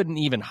he couldn't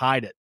even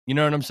hide it. You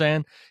know what I'm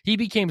saying? He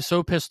became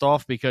so pissed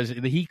off because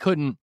he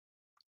couldn't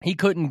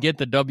get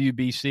the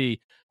WBC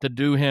to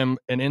do him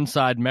an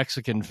inside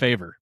Mexican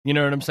favor. You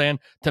know what I'm saying?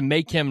 To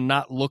make him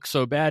not look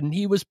so bad. And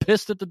he was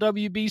pissed at the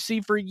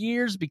WBC for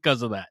years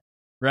because of that,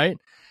 right?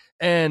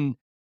 And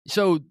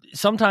so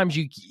sometimes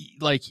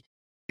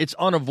it's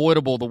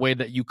unavoidable the way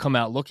that you come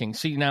out looking.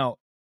 See, now,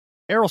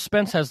 Errol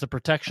Spence has the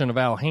protection of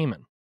Al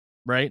Heyman,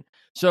 right?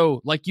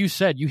 So, like you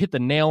said, you hit the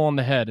nail on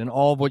the head in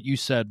all of what you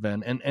said,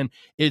 Ben, and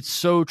it's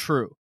so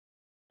true.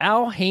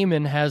 Al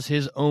Heyman has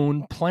his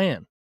own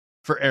plan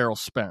for Errol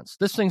Spence.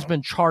 This thing's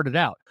been charted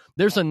out.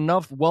 There's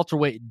enough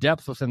welterweight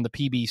depth within the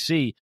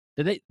PBC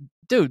that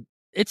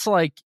it's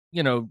like,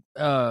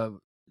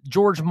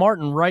 George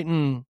Martin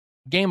writing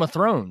Game of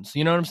Thrones.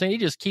 You know what I'm saying? You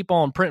just keep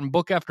on printing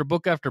book after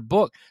book after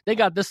book. They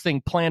got this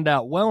thing planned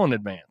out well in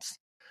advance.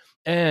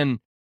 And,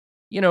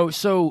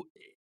 so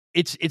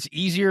it's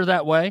easier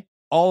that way.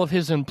 All of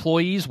his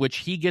employees, which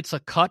he gets a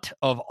cut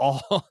of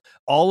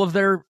all of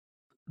their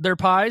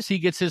pies. He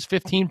gets his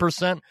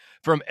 15%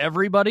 from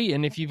everybody.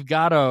 And if you've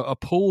got a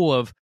pool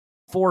of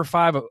 4 or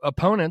 5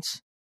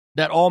 opponents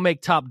that all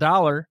make top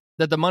dollar,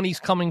 that the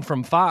money's coming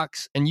from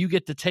Fox and you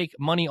get to take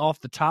money off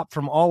the top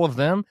from all of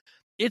them,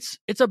 it's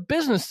a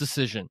business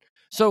decision.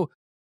 So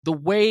the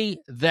way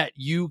that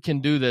you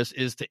can do this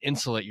is to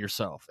insulate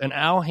yourself. And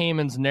Al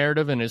Heyman's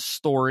narrative and his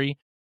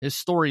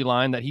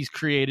storyline that he's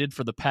created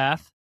for the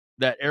path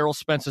that Errol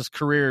Spence's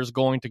career is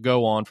going to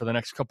go on for the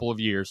next couple of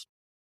years,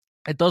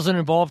 it doesn't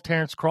involve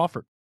Terrence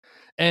Crawford.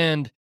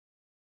 And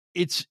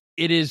it's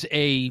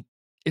a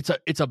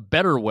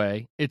better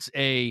way. It's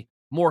a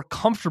more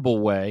comfortable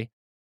way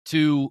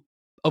to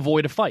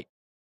avoid a fight.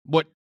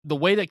 What the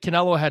way that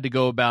Canelo had to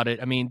go about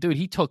it, I mean, dude,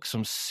 he took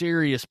some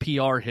serious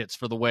PR hits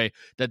for the way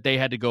that they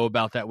had to go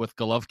about that with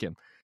Golovkin.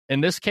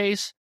 In this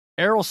case,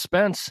 Errol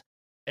Spence,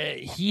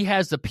 he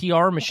has the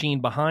PR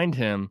machine behind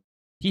him.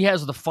 He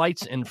has the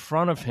fights in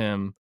front of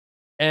him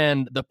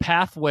and the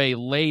pathway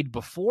laid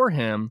before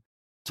him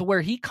to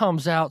where he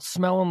comes out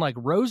smelling like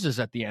roses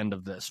at the end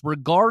of this,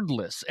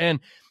 regardless. And,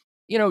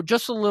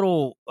 just a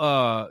little,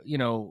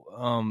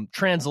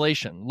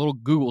 translation, little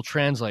Google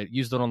Translate,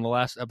 used it on the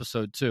last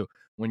episode too.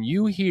 When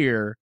you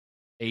hear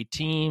a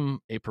team,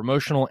 a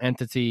promotional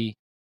entity,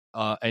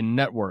 a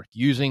network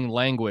using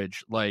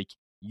language like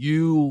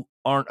you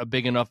aren't a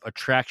big enough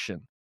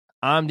attraction,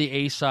 I'm the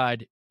A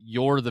side,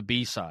 you're the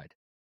B side,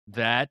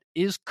 that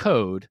is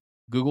code,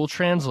 Google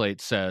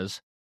Translate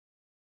says,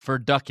 for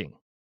ducking,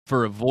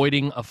 for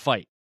avoiding a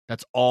fight.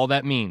 That's all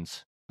that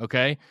means,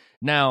 okay?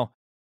 Now,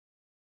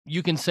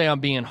 you can say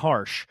I'm being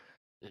harsh.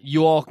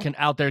 You all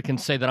out there can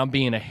say that I'm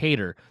being a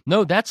hater.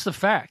 No, that's the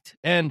fact.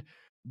 And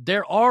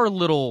there are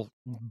little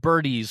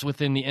birdies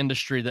within the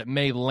industry that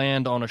may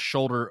land on a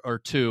shoulder or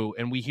two,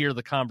 and we hear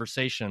the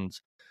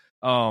conversations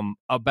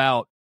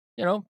about,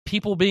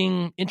 people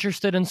being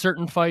interested in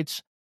certain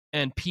fights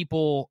and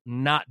people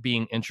not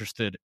being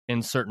interested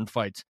in certain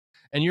fights.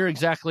 And you're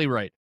exactly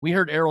right. We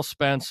heard Errol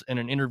Spence in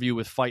an interview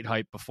with Fight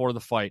Hype before the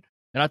fight,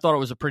 and I thought it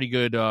was a pretty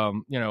good,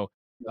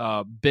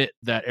 bit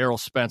that Errol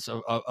Spence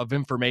of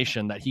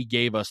information that he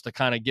gave us to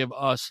kind of give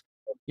us,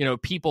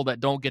 people that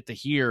don't get to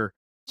hear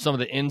some of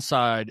the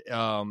inside,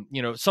 some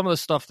of the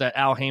stuff that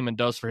Al Heyman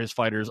does for his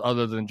fighters,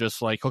 other than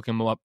just like hooking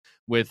them up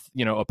with,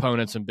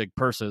 opponents and big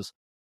purses.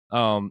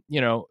 How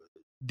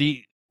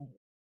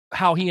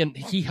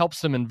he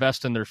helps them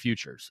invest in their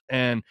futures.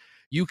 And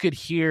you could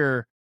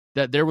hear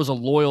that there was a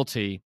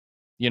loyalty,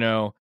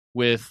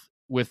 with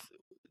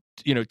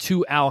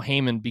to Al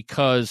Heyman,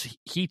 because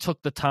he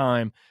took the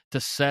time to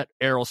set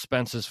Errol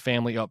Spence's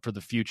family up for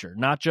the future.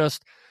 Not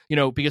just,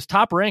 because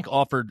Top Rank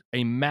offered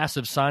a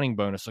massive signing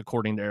bonus,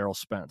 according to Errol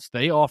Spence.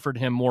 They offered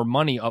him more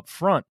money up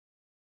front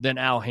than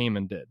Al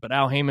Heyman did. But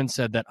Al Heyman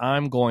said that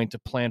I'm going to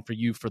plan for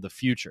you for the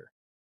future.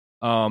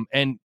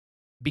 And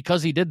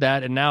because he did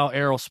that, and now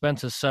Errol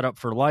Spence is set up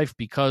for life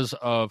because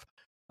of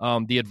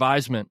the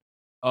advisement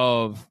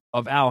of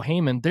Al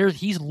Heyman,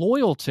 he's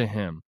loyal to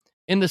him.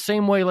 In the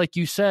same way, like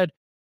you said,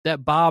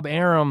 that Bob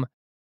Arum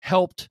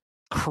helped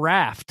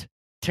craft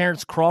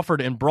Terrence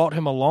Crawford and brought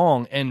him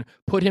along and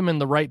put him in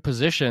the right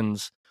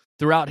positions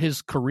throughout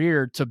his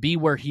career to be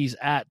where he's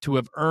at, to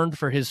have earned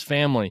for his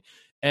family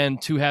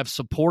and to have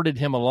supported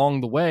him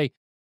along the way.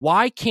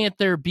 Why can't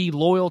there be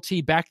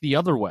loyalty back the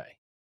other way?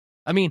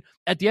 I mean,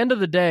 at the end of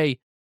the day,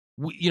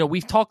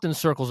 we've talked in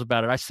circles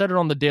about it. I said it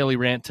on the Daily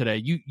Rant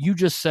today. You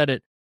just said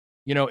it,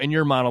 in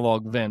your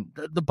monologue, Vin.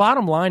 The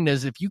bottom line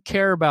is, if you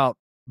care about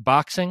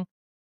boxing,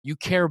 you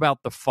care about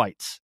the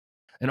fights.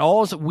 And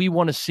all that we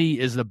want to see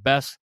is the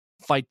best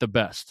fight the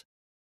best.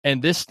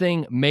 And this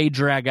thing may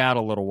drag out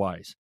a little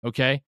wise,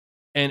 okay?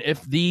 And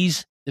if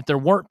there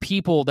weren't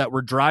people that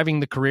were driving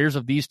the careers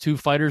of these two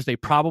fighters, they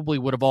probably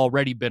would have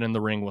already been in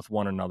the ring with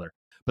one another.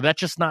 But that's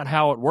just not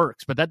how it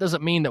works. But that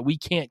doesn't mean that we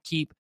can't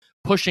keep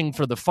pushing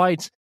for the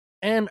fights.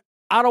 And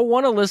I don't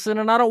want to listen,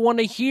 and I don't want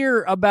to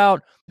hear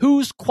about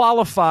who's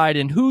qualified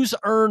and who's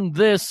earned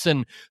this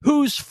and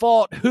who's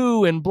fought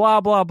who and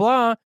blah, blah,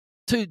 blah,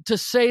 to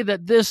say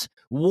that this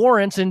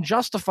warrants and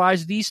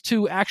justifies these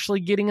two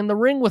actually getting in the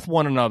ring with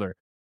one another.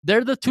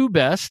 They're the two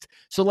best,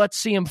 so let's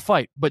see them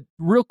fight. But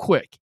real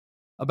quick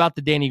about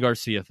the Danny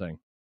Garcia thing.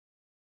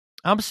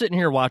 I'm sitting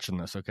here watching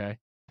this, okay?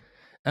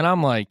 And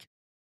I'm like,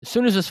 as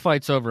soon as this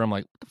fight's over, I'm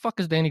like, what the fuck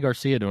is Danny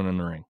Garcia doing in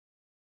the ring?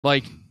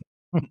 Like,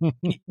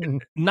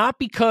 not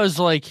because,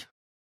 like,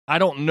 I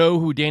don't know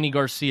who Danny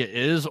Garcia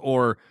is,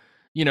 or,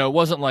 it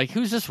wasn't like,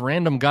 who's this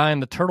random guy in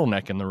the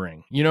turtleneck in the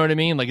ring? You know what I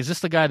mean? Like, is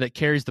this the guy that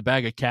carries the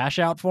bag of cash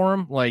out for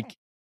him? Like,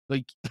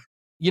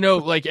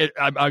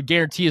 I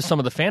guarantee you some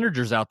of the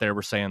fanagers out there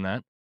were saying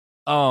that.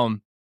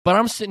 But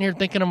I'm sitting here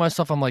thinking to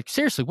myself, I'm like,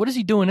 seriously, what is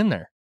he doing in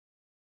there?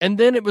 And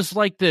then it was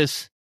like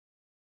this,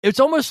 it's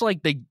almost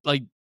like they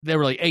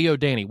were like, hey, yo,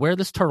 Danny, wear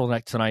this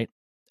turtleneck tonight,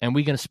 and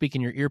we're going to speak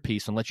in your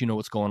earpiece and let you know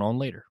what's going on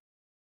later.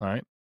 All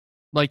right?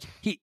 Like,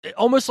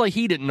 almost like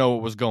he didn't know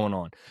what was going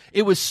on.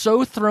 It was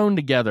so thrown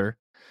together,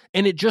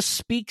 and it just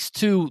speaks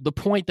to the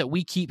point that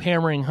we keep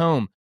hammering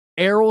home.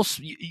 Errol,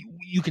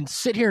 you can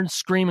sit here and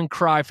scream and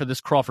cry for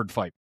this Crawford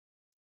fight.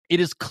 It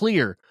is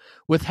clear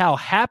with how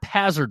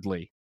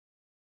haphazardly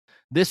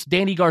this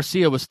Danny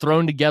Garcia was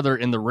thrown together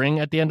in the ring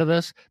at the end of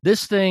this.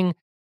 This thing,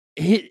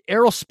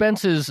 Errol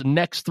Spence's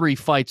next 3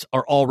 fights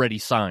are already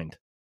signed.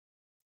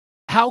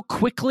 How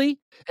quickly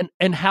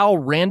and how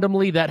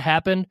randomly that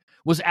happened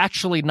was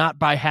actually not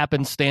by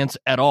happenstance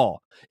at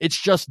all. It's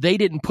just they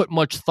didn't put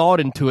much thought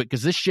into it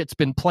because this shit's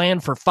been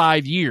planned for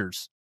 5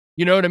 years.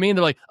 You know what I mean?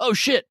 They're like, oh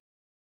shit.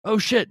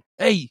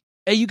 Hey,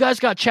 you guys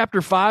got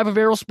chapter 5 of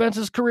Errol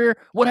Spence's career?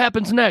 What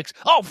happens next?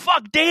 Oh,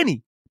 fuck,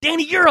 Danny.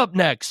 Danny, you're up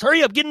next.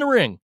 Hurry up, get in the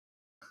ring.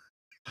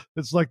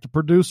 It's like the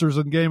producers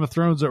in Game of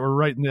Thrones that were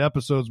writing the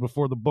episodes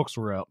before the books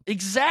were out.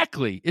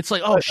 Exactly. It's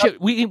like, oh shit,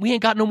 we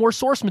ain't got no more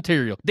source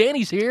material.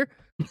 Danny's here.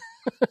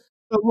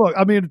 Look,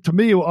 I mean, to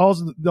me,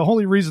 the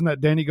only reason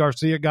that Danny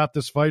Garcia got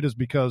this fight is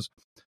because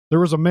there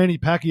was a Manny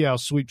Pacquiao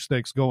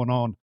sweepstakes going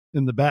on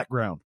in the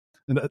background,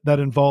 and that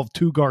involved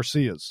two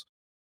Garcias.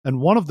 And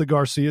one of the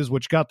Garcias,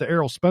 which got the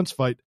Errol Spence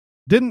fight,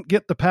 didn't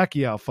get the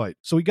Pacquiao fight.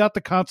 So he got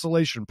the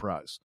consolation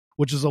prize,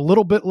 which is a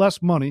little bit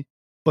less money,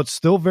 but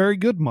still very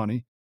good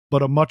money,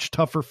 but a much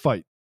tougher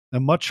fight, a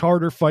much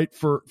harder fight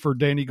for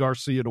Danny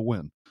Garcia to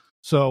win.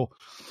 So,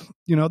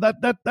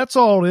 that's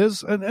all it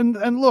is.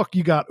 And look,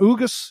 you got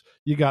Ugas,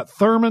 you got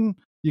Thurman,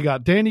 you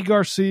got Danny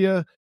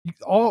Garcia.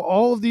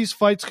 All of these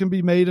fights can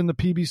be made in the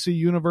PBC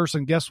universe.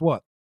 And guess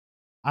what?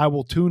 I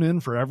will tune in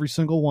for every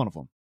single one of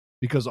them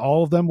because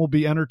all of them will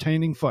be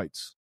entertaining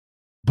fights.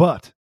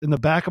 But in the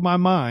back of my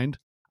mind,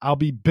 I'll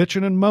be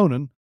bitching and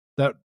moaning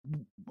that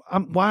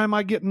why am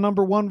I getting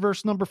number 1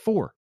 versus number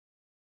 4?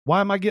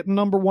 Why am I getting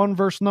number 1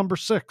 versus number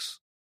 6?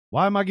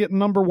 Why am I getting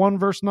number 1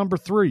 versus number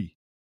 3?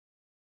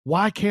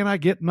 Why can't I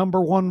get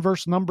number 1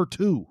 versus number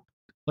 2?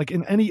 Like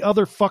in any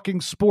other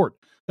fucking sport.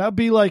 That'd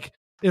be like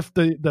if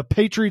the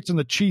Patriots and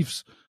the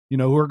Chiefs,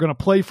 who are going to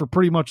play for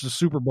pretty much the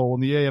Super Bowl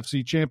in the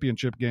AFC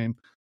Championship game,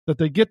 that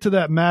they get to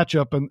that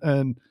matchup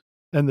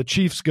and the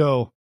Chiefs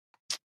go,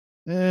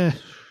 not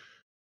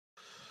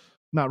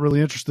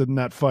really interested in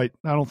that fight.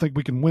 I don't think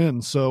we can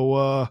win.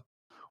 So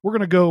we're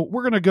gonna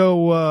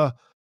go.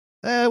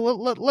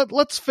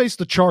 Let's face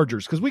the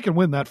Chargers because we can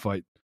win that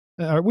fight.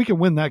 We can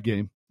win that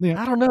game. Yeah.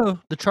 I don't know.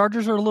 The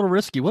Chargers are a little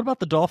risky. What about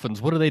the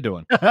Dolphins? What are they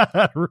doing?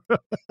 I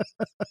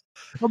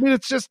mean,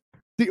 it's just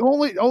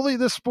only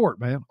this sport,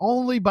 man.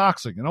 Only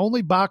boxing and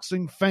only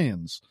boxing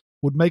fans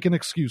would make an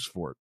excuse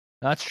for it.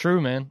 That's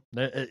true, man.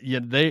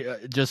 They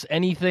just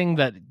anything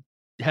that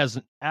has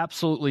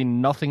absolutely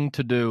nothing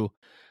to do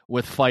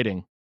with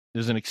fighting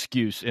is an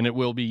excuse, and it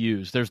will be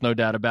used. There's no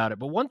doubt about it.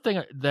 But one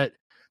thing that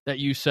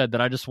you said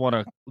that I just want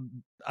to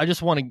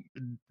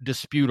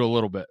dispute a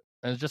little bit,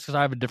 and it's just because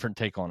I have a different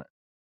take on it.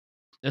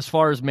 As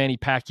far as Manny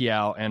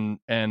Pacquiao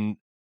and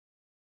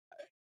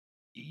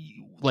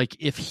like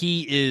if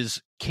he is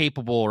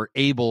capable or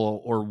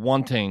able or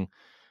wanting,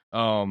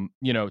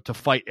 to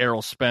fight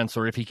Errol Spence,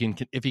 or if he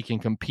can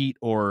compete,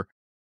 or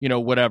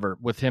whatever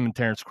with him and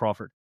Terrence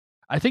Crawford.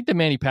 I think the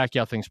Manny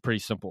Pacquiao thing's pretty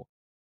simple.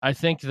 I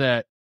think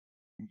that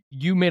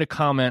you made a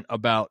comment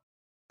about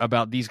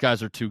these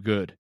guys are too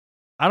good.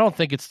 I don't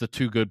think it's the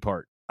too good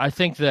part. I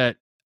think that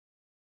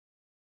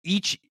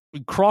each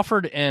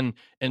Crawford and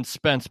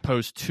Spence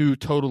pose two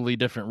totally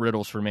different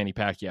riddles for Manny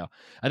Pacquiao.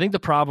 I think the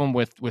problem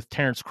with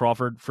Terrence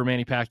Crawford for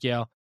Manny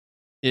Pacquiao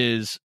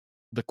is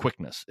the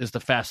quickness, is the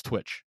fast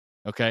twitch.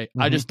 Okay.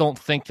 Mm-hmm. I just don't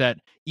think that,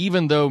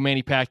 even though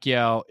Manny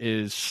Pacquiao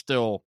is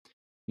still,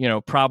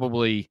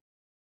 probably,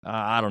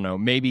 I don't know,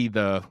 maybe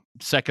the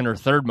second or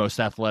third most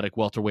athletic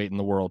welterweight in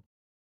the world.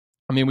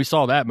 I mean, we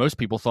saw that. Most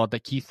people thought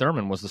that Keith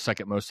Thurman was the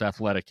second most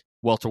athletic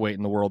welterweight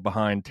in the world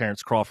behind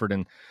Terrence Crawford.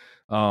 And,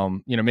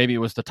 maybe it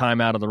was the time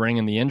out of the ring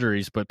and the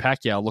injuries, but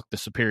Pacquiao looked the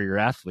superior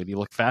athlete. He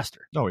looked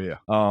faster. Oh, yeah.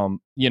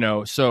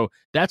 So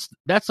that's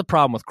the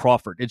problem with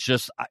Crawford. It's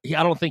just, I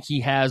don't think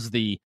he has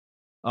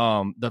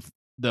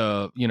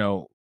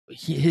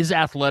his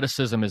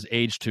athleticism has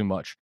aged too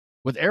much.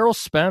 With Errol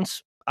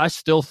Spence, I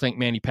still think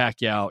Manny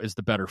Pacquiao is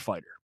the better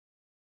fighter.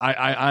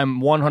 I'm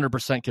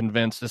 100%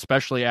 convinced,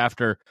 especially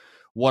after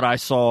what I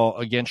saw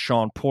against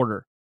Shawn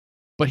Porter.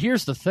 But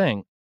here's the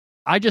thing.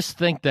 I just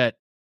think that,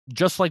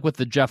 just like with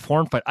the Jeff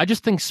Horn fight, I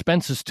just think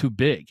Spence is too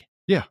big.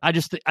 Yeah. I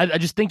just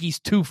think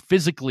he's too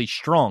physically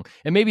strong.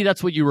 And maybe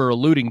that's what you were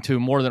alluding to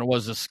more than it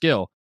was a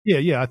skill.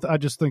 Yeah. I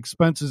just think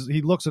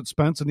he looks at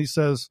Spence and he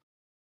says,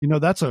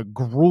 that's a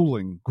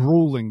grueling,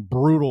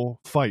 brutal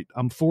fight.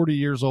 I'm 40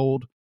 years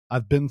old.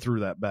 I've been through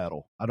that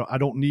battle. I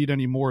don't need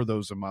any more of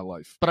those in my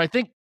life. But I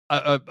think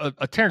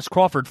a Terrence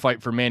Crawford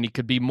fight for Manny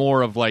could be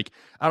more of like,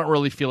 I don't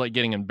really feel like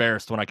getting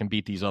embarrassed when I can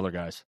beat these other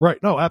guys.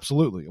 Right. No,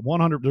 absolutely.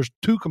 100. There's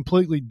two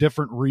completely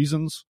different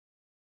reasons.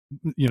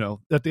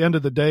 At the end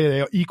of the day,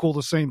 they equal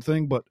the same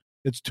thing, but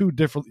it's two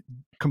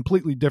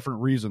completely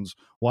different reasons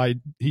why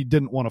he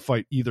didn't want to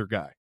fight either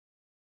guy.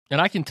 And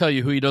I can tell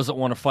you who he doesn't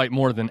want to fight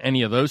more than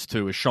any of those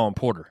two is Shawn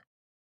Porter.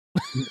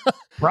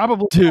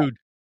 Probably. Dude,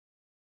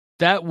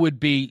 that would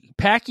be,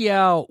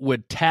 Pacquiao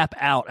would tap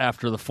out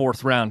after the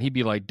fourth round. He'd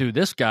be like, dude,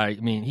 this guy, I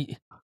mean,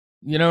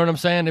 you know what I'm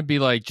saying? It'd be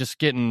like just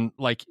getting,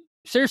 like,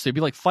 seriously, it'd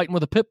be like fighting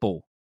with a pit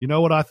bull. You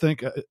know what I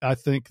think? I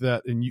think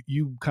that, and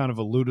you kind of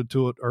alluded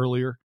to it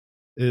earlier,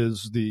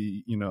 is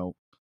the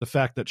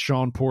fact that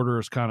Shawn Porter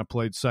has kind of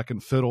played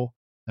second fiddle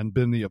and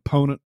been the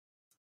opponent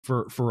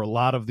for a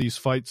lot of these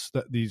fights,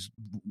 that these,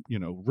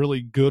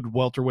 really good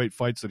welterweight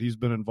fights that he's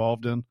been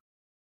involved in.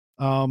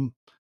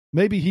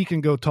 Maybe he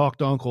can go talk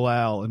to Uncle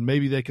Al, and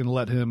maybe they can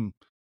let him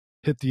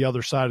hit the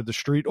other side of the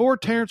street, or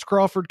Terrence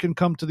Crawford can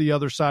come to the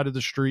other side of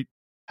the street,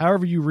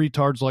 however you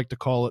retards like to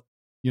call it,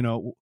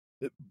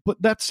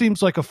 but that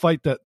seems like a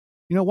fight that,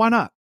 why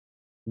not?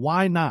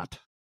 Why not?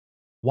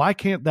 Why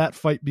can't that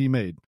fight be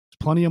made?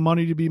 plenty of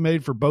money to be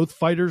made for both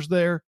fighters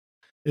there.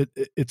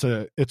 It's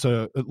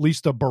at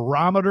least a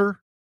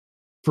barometer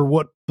for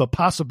what the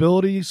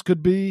possibilities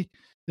could be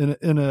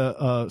in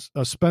a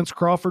Spence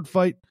Crawford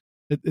fight.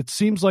 It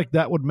seems like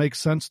that would make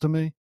sense to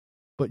me.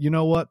 But you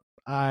know what?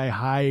 I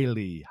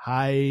highly,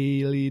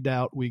 highly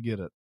doubt we get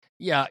it.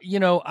 Yeah,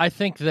 I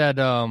think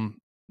that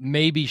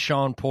maybe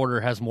Shawn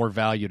Porter has more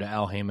value to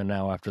Al Heyman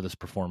now after this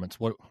performance.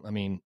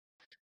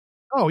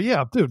 Oh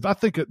yeah, dude. I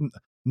think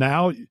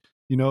now,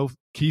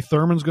 Keith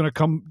Thurman's going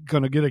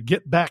to get a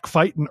get back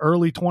fight in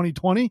early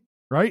 2020,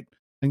 right?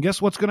 And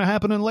guess what's going to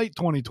happen in late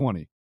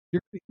 2020?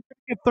 You're going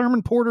to get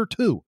Thurman Porter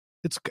too.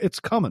 It's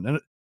coming, and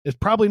it's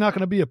probably not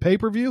going to be a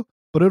pay-per-view,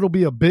 but it'll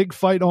be a big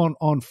fight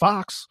on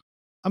Fox.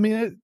 I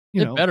mean,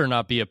 it better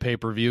not be a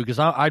pay-per-view, because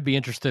I'd be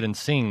interested in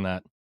seeing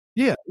that.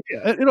 Yeah,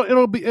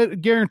 it'll be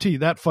guaranteed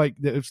that fight.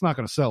 It's not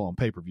going to sell on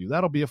pay-per-view.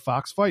 That'll be a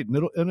Fox fight,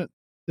 and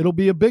it'll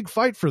be a big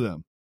fight for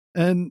them.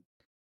 And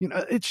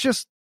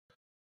it's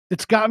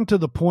gotten to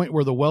the point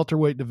where the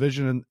welterweight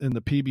division in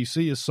the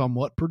PBC is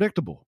somewhat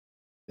predictable.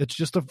 It's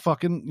just a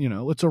fucking,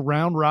 it's a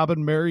round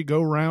robin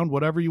merry-go-round,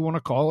 whatever you want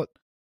to call it.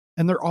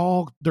 And they're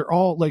all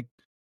like,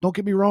 don't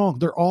get me wrong,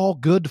 they're all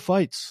good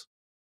fights.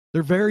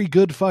 They're very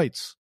good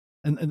fights,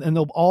 and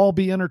they'll all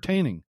be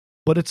entertaining.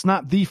 But it's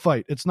not the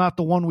fight. It's not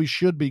the one we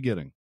should be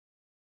getting.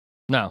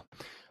 No.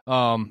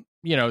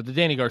 The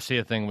Danny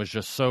Garcia thing was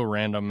just so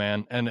random,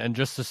 man. And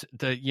just just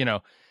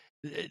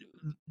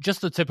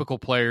the typical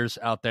players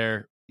out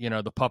there,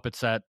 the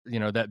puppets that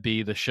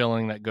be the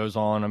shilling that goes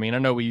on. I mean, I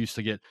know we used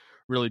to get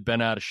really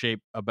bent out of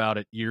shape about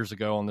it years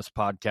ago on this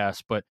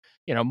podcast, but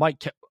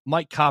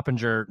Mike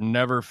Coppinger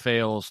never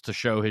fails to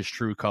show his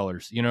true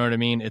colors. You know what I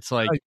mean? It's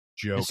like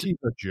he's a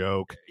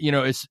joke.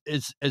 It's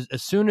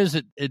as soon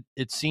as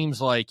it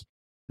seems like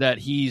that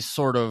he's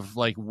sort of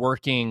like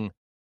working,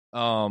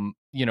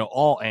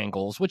 all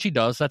angles, which he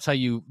does. That's how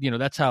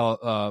that's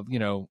how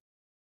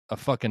a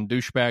fucking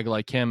douchebag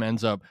like him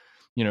ends up,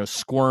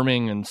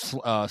 squirming and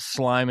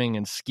sliming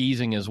and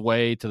skeezing his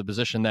way to the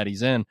position that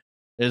he's in,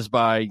 is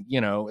by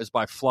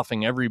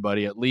fluffing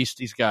everybody. At least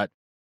he's got,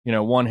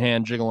 one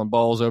hand jiggling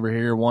balls over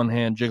here, one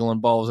hand jiggling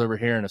balls over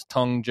here, and his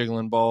tongue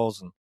jiggling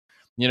balls, and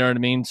you know what I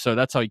mean? So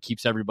that's how he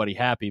keeps everybody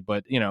happy.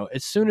 But,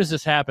 as soon as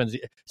this happens,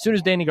 as soon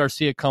as Danny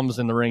Garcia comes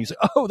in the ring, he's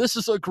like, oh, this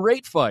is a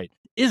great fight.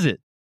 Is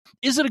it?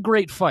 Is it a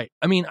great fight?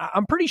 I mean,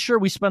 I'm pretty sure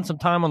we spent some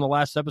time on the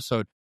last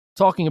episode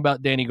talking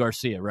about Danny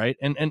Garcia, right?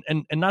 And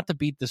not to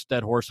beat this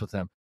dead horse with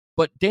him,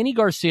 but Danny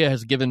Garcia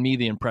has given me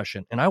the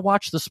impression, and I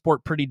watch the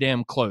sport pretty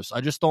damn close.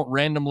 I just don't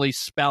randomly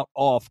spout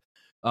off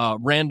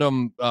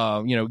random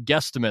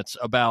guesstimates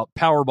about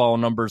Powerball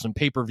numbers and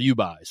pay-per-view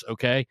buys,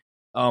 okay?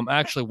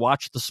 Actually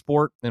watch the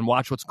sport and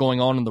watch what's going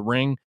on in the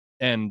ring,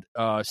 and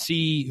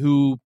see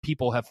who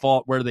people have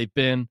fought, where they've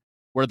been,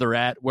 where they're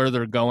at, where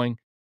they're going.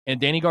 And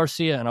Danny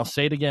Garcia, and I'll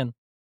say it again,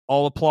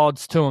 all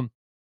applauds to him.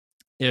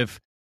 If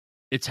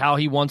it's how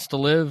he wants to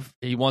live,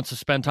 he wants to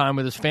spend time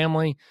with his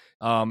family,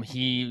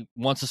 he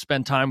wants to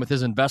spend time with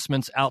his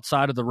investments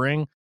outside of the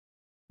ring,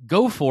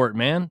 go for it,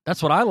 man.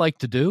 That's what I like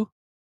to do.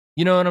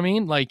 You know what I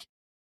mean? Like,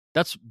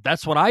 that's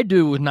what I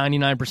do with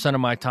 99%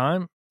 of my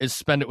time, is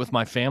spend it with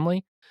my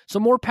family. So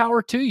more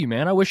power to you,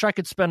 man. I wish I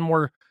could spend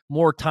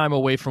more time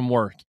away from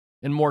work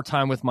and more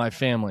time with my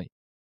family,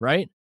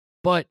 right?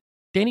 But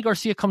Danny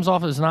Garcia comes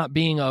off as not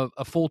being a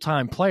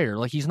full-time player.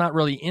 Like, he's not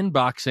really in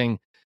boxing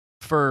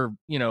for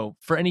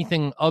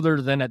anything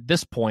other than, at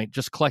this point,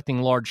 just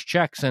collecting large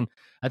checks. And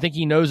I think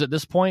he knows at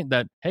this point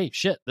that, hey,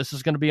 shit, this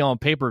is going to be on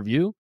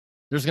pay-per-view.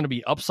 There's going to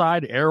be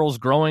upside. Errol's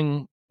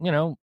growing,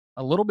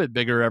 a little bit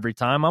bigger every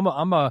time.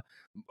 I'm a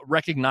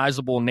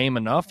recognizable name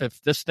enough.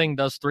 If this thing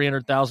does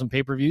 300,000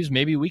 pay-per-views,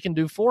 maybe we can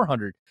do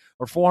 400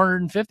 or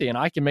 450, and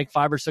I can make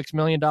 $5 or $6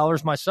 million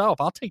myself.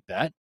 I'll take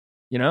that,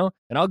 and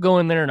I'll go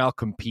in there and I'll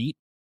compete.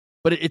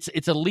 But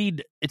it's a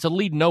lead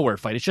nowhere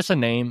fight. It's just a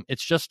name.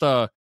 It's just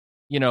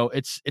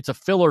it's a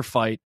filler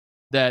fight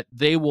that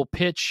they will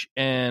pitch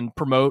and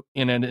promote,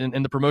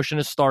 and the promotion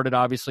has started,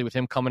 obviously, with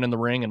him coming in the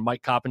ring and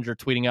Mike Coppinger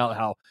tweeting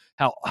out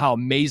how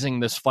amazing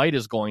this fight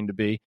is going to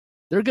be.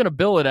 They're going to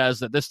bill it as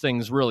that this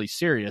thing's really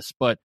serious,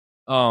 but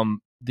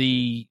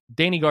the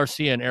Danny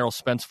Garcia and Errol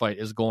Spence fight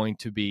is going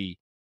to be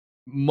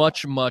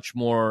much, much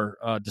more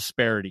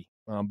disparity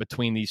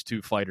between these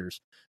two fighters,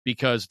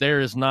 because there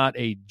is not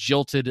a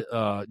jilted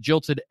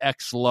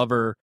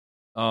ex-lover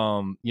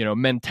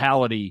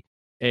mentality,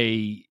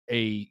 a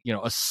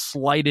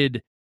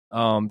slighted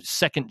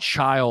second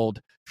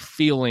child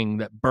feeling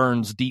that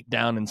burns deep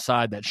down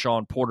inside that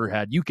Shawn Porter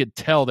had. You could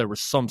tell there was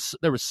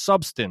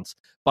substance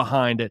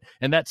behind it,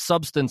 and that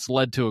substance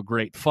led to a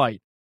great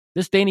fight.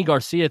 This Danny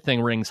Garcia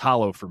thing rings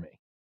hollow for me.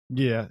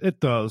 Yeah,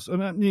 it does.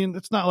 And I mean,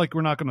 it's not like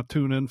we're not going to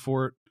tune in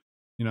for it.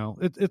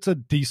 It's a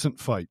decent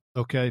fight,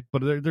 okay?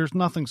 But there's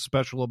nothing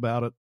special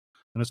about it,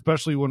 and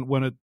especially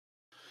when it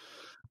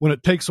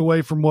takes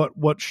away from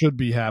what should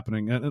be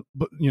happening.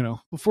 But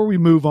before we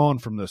move on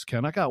from this,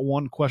 Ken, I got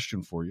one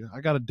question for you.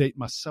 I got to date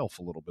myself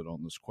a little bit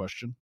on this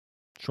question.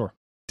 Sure.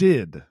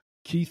 Did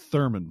Keith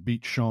Thurman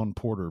beat Shawn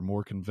Porter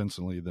more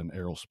convincingly than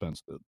Errol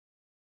Spence did?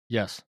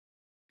 Yes.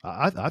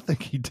 I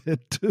think he did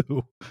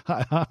too.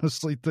 I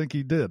honestly think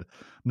he did.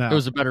 Now It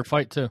was a better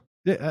fight too.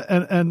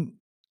 yeah, and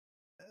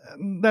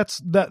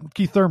that's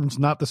Keith Thurman's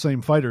not the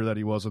same fighter that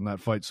he was in that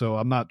fight. So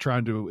I'm not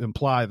trying to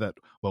imply that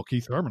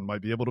Keith Thurman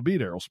might be able to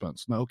beat Errol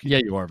Spence. No, Yeah,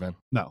 you are, Vin.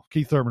 No,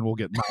 Keith Thurman will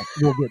get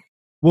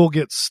will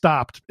get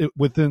stopped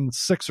within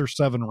 6 or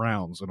 7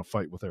 rounds in a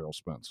fight with Errol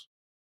Spence.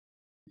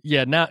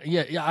 Yeah,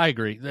 I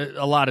agree.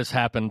 A lot has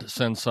happened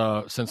since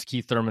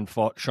Keith Thurman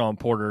fought Shawn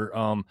Porter.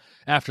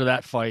 After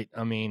that fight,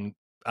 I mean,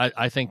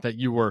 I think that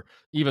you were,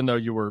 even though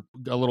you were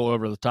a little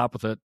over the top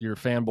with it, you're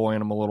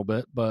fanboying him a little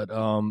bit, but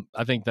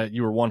I think that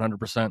you were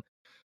 100%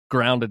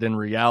 grounded in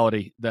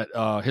reality.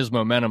 That his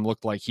momentum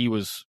looked like he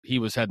was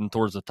heading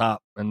towards the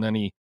top, and then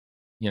he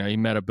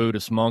met a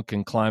Buddhist monk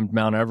and climbed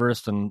Mount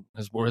Everest, and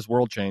his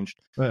world changed.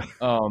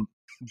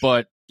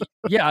 But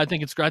yeah, I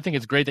think it's great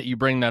that you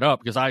bring that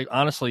up, because I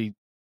honestly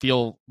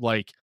feel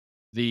like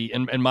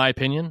in my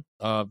opinion,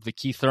 the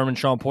Keith Thurman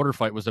Shawn Porter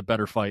fight was a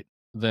better fight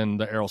than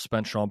the Errol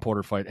Spence Shawn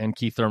Porter fight, and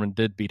Keith Thurman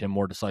did beat him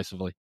more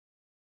decisively.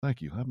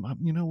 Thank you.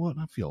 You know what?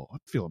 I'm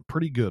feeling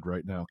pretty good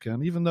right now,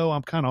 Ken. Even though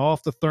I'm kind of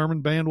off the Thurman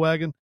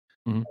bandwagon,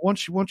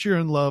 once you're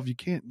in love, you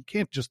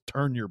can't just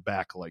turn your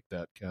back like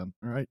that, Ken.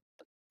 All right.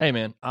 Hey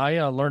man, I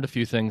learned a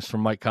few things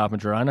from Mike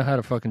Coppinger. I know how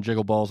to fucking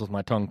jiggle balls with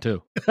my tongue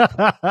too.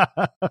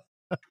 A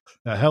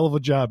hell of a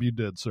job you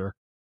did, sir.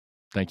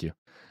 Thank you.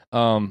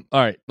 All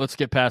right, let's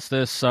get past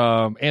this.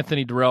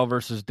 Anthony Durrell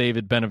versus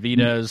David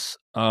Benavidez.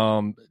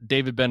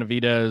 David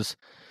Benavidez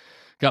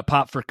got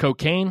popped for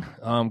cocaine,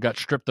 got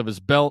stripped of his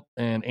belt,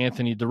 and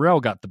Anthony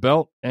Durrell got the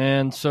belt.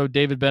 And so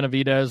David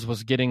Benavidez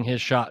was getting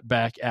his shot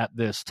back at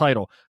this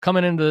title.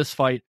 Coming into this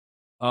fight,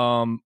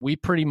 we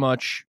pretty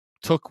much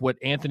took what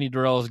Anthony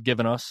Durrell has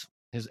given us,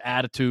 his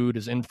attitude,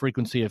 his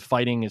infrequency of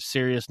fighting, his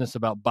seriousness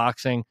about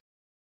boxing,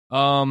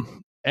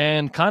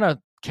 and kind of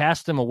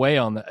cast him away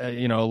on the,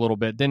 a little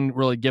bit. Didn't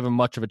really give him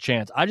much of a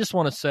chance. I just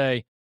want to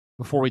say,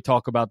 before we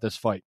talk about this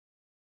fight,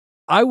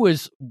 I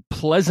was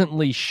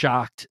pleasantly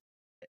shocked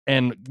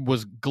and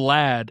was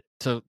glad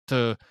to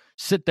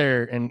sit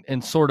there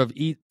and sort of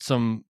eat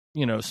some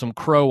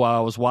crow while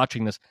I was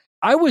watching this.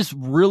 I was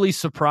really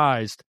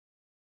surprised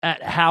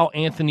at how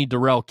Anthony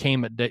Durrell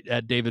came at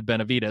David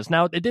Benavidez.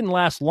 Now, it didn't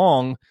last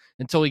long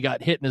until he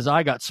got hit and his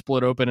eye got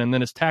split open, and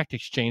then his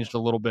tactics changed a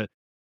little bit.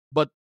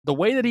 But the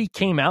way that he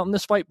came out in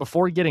this fight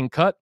before getting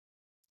cut,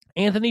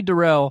 Anthony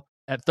Durrell,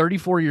 at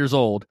 34 years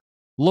old,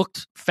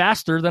 looked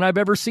faster than I've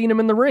ever seen him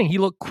in the ring. He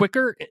looked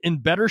quicker, in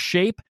better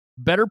shape,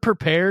 better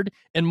prepared,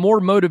 and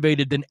more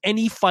motivated than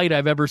any fight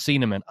I've ever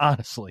seen him in,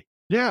 honestly.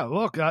 Yeah,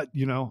 look,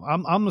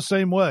 I'm the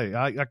same way.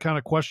 I kind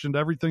of questioned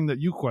everything that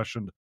you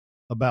questioned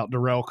about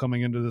Durrell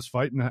coming into this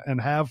fight,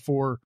 and have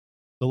for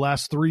the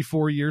last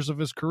 3-4 years of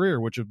his career,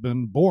 which have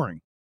been boring.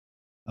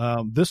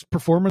 This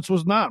performance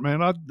was not,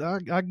 man.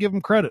 I give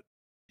him credit.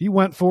 He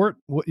went for it.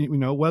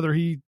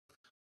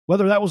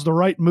 Whether that was the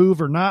right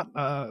move or not,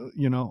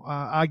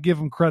 I give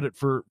him credit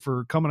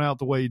for coming out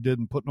the way he did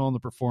and putting on the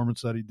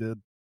performance that he did.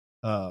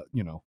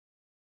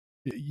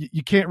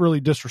 You can't really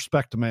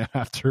disrespect a man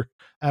after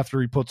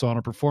he puts on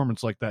a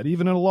performance like that,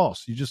 even in a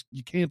loss.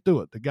 You can't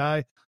do it. The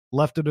guy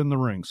left it in the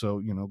ring.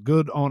 So,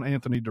 good on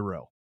Anthony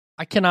Durrell.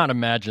 I cannot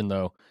imagine,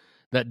 though,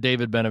 that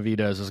David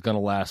Benavidez is going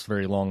to last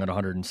very long at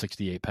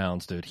 168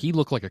 pounds, dude. He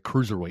looked like a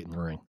cruiserweight in the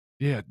ring.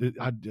 Yeah,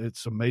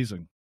 it's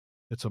amazing.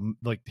 It's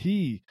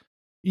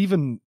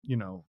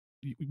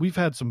we've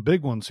had some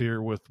big ones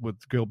here with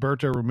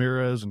Gilberto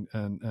Ramirez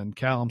and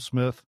Callum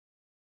Smith.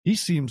 He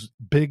seems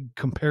big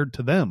compared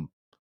to them.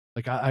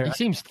 He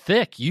seems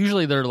thick.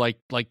 Usually they're like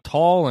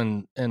tall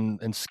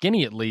and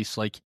skinny, at least.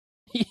 Like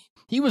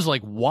he was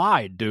like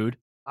wide, dude.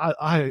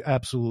 I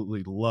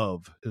absolutely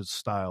love his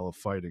style of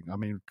fighting. I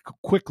mean,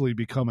 quickly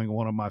becoming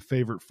one of my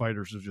favorite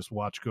fighters to just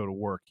watch go to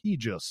work. He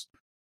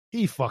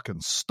fucking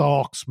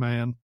stalks,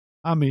 man.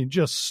 I mean,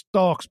 just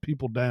stalks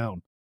people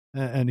down,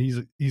 and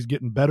he's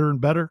getting better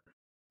and better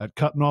at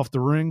cutting off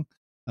the ring.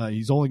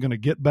 He's only going to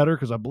get better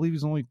because I believe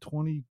he's only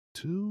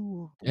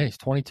 22. Yeah, he's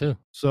 22.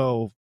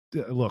 So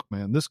look,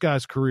 man, this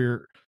guy's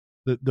career,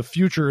 the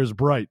future is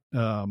bright.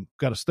 Got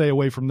to stay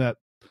away from that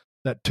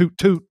toot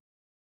toot,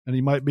 and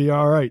he might be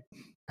all right.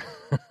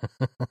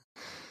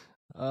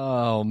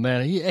 Oh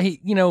man, he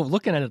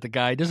looking at it, the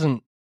guy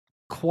doesn't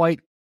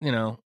quite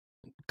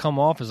come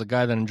off as a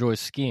guy that enjoys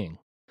skiing.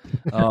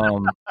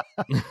 But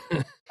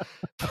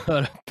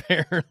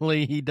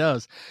apparently he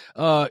does.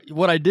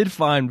 What I did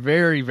find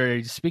very,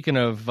 very, speaking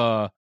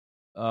of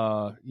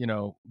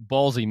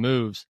ballsy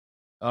moves,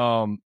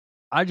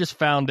 I just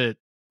found it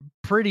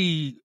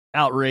pretty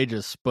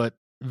outrageous, but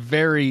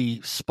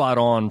very spot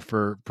on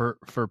for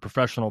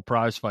professional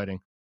prize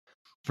fighting,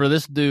 for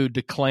this dude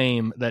to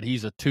claim that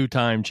he's a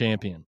 2-time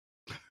champion,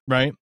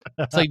 right?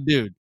 It's like,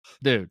 dude,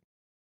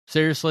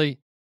 seriously,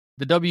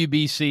 the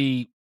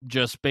WBC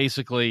just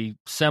basically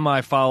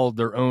semi-followed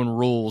their own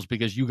rules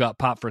because you got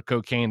popped for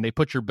cocaine. They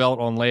put your belt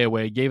on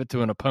layaway, gave it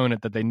to an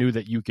opponent that they knew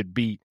that you could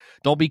beat.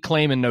 Don't be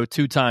claiming no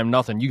 2-time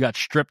nothing. You got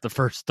stripped the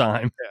first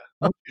time.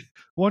 Yeah.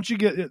 Once you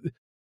get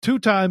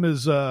two-time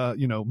is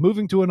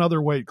moving to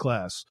another weight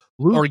class,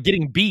 or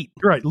getting beat.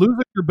 Right,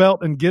 losing your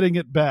belt and getting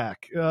it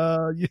back.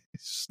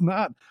 It's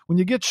not when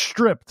you get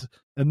stripped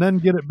and then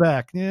get it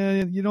back.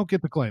 Yeah, you don't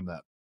get to claim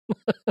that.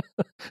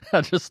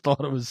 I just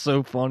thought it was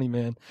so funny,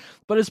 man.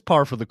 But it's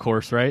par for the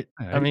course, right?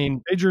 Yeah, I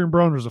mean, Adrian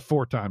Broner's a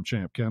 4-time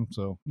champ, Ken.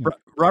 So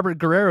Robert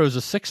Guerrero is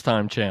a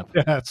 6-time champ.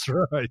 Yeah, that's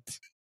right.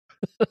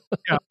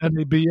 Yeah, and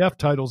the BF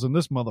titles in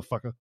this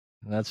motherfucker.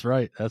 That's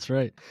right.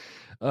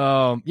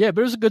 But it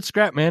was a good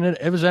scrap, man.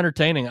 It was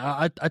entertaining.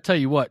 I tell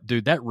you what,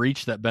 dude, that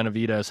reach that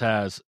Benavidez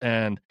has,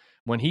 and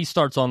when he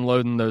starts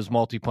unloading those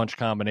multi-punch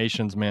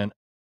combinations, man,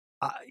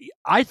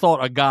 I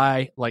thought a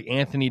guy like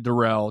Anthony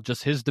Durrell,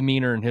 just his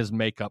demeanor and his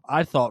makeup,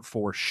 I thought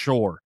for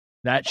sure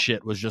that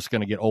shit was just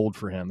going to get old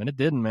for him, and it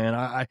didn't,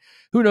 man.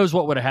 Who knows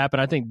what would have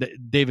happened? I think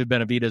David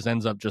Benavidez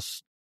ends up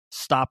just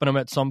stopping him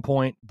at some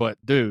point, but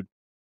dude,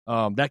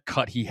 that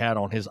cut he had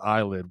on his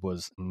eyelid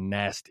was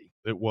nasty.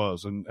 It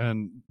was,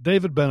 and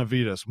David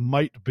Benavidez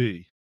might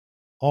be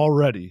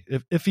already,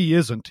 if he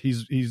isn't,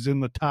 he's in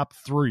the top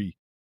 3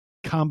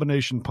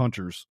 combination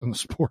punchers in the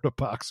sport of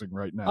boxing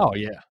right now. Oh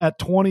yeah, at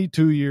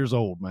 22 years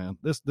old, man,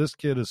 this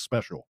kid is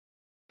special.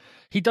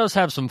 He does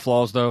have some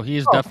flaws, though. He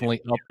is definitely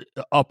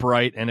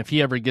upright, and if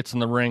he ever gets in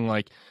the ring,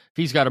 like if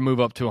he's got to move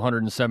up to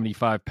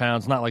 175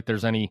 pounds, not like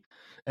there's any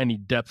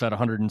depth at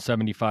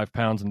 175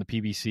 pounds in the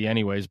PBC,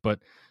 anyways. But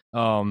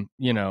I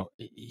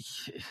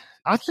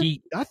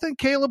think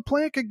Caleb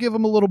Plant could give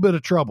him a little bit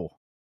of trouble.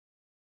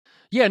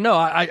 Yeah, no,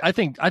 I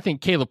think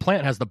Caleb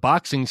Plant has the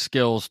boxing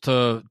skills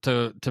to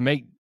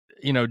make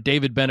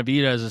David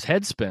Benavidez's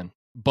head spin.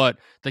 But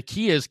the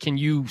key is, can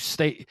you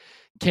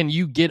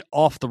get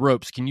off the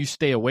ropes? Can you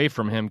stay away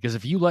from him? Because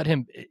if you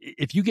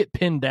get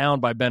pinned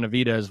down by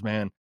Benavidez,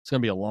 man, it's gonna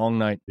be a long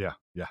night. Yeah.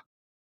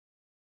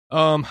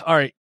 All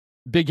right,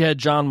 big head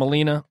John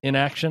Molina in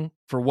action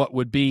for what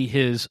would be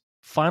his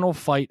final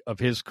fight of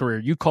his career.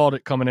 You called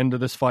it coming into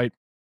this fight.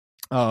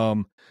 I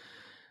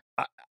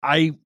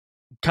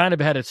kind of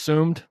had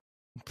assumed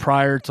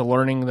prior to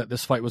learning that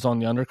this fight was on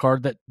the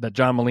undercard that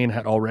John Molina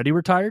had already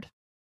retired.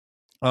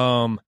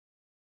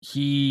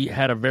 He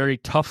had a very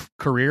tough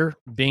career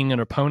being an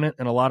opponent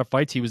in a lot of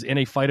fights. He was in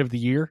a fight of the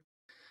year.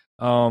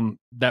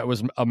 That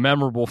was a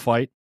memorable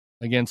fight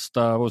against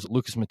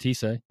Lucas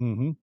Matisse.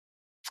 Mm-hmm.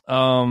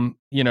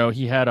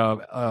 He had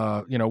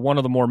one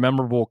of the more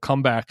memorable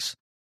comebacks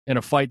in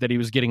a fight that he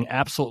was getting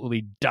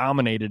absolutely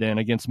dominated in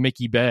against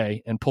Mickey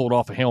Bay and pulled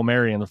off a Hail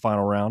Mary in the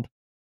final round.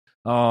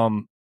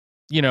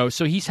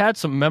 So he's had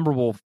some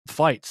memorable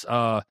fights.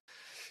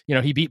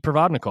 He beat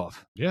Provodnikov.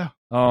 Yeah.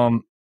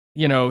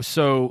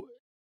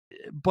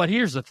 But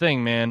here's the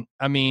thing, man.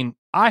 I mean,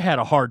 I had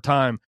a hard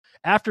time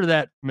after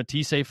that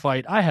Matisse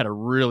fight. I had a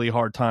really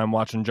hard time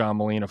watching John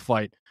Molina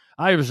fight.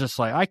 I was just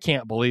like, I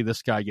can't believe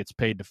this guy gets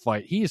paid to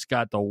fight. He's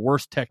got the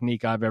worst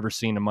technique I've ever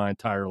seen in my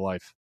entire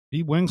life.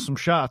 He wings some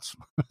shots.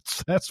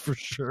 That's for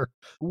sure.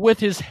 With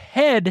his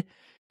head,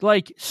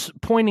 like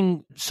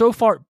pointing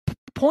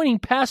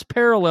past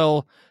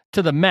parallel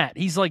to the mat.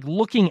 He's like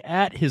looking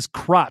at his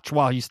crotch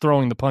while he's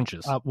throwing the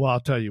punches. Well, I'll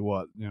tell you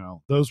what,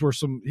 those were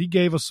he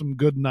gave us some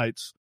good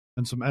nights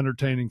and some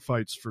entertaining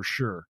fights for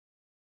sure.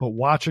 But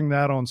watching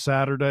that on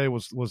Saturday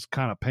was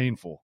kind of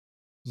painful.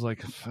 It was like,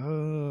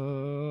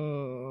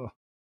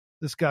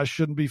 this guy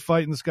shouldn't be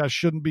fighting. This guy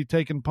shouldn't be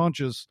taking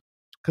punches,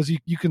 because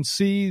you can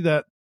see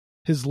that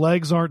his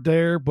legs aren't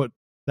there, but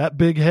that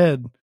big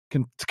head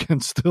can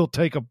still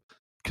take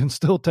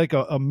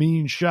a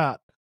mean shot.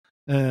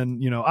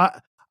 And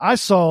I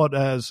saw it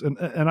as,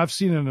 and I've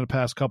seen it in the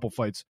past couple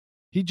fights,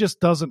 he just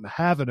doesn't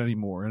have it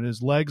anymore, and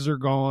his legs are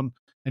gone,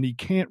 and he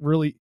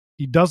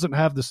doesn't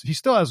have this. He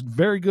still has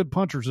very good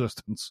punch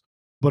resistance,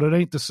 but it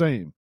ain't the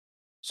same.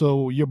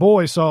 So your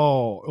boy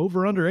saw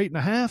over under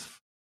 8.5,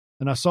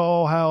 and I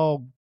saw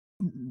how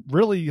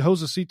really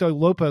Josecito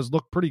Lopez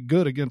looked pretty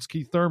good against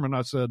Keith Thurman.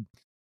 I said,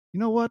 you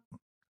know what?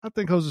 I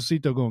think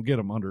Josecito going to get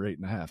him under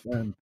 8.5,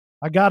 and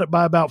I got it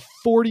by about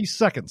 40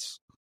 seconds.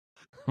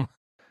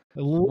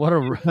 What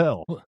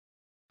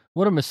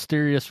a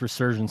mysterious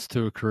resurgence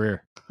to a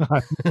career.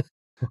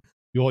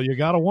 Well, you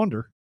got to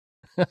wonder.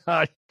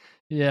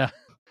 Yeah.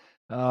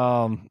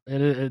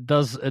 It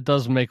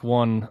does make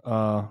one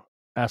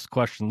ask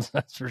questions,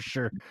 that's for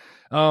sure.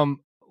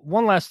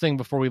 One last thing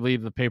before we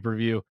leave the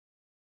pay-per-view.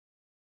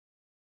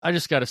 I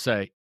just got to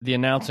say, the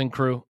announcing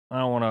crew, I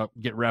don't want to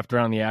get wrapped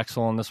around the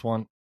axle on this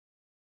one.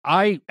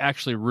 I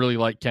actually really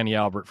like Kenny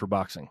Albert for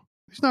boxing.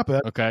 He's not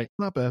bad. Okay.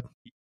 Not bad.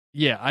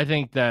 Yeah, I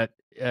think that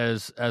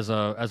as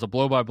a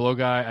blow-by-blow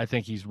guy, I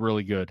think he's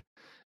really good.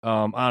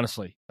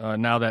 Honestly,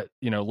 now that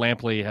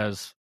Lampley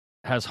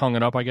has hung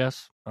it up, I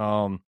guess.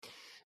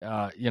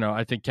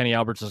 I think Kenny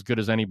Albert's as good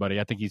as anybody.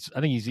 I think he's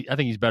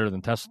better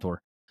than Tessitore.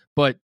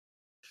 But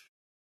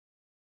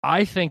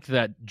I think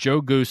that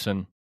Joe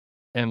Goosen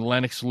and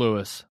Lennox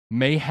Lewis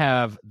may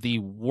have the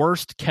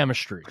worst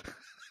chemistry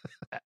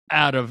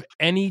out of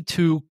any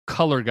two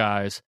color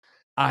guys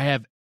I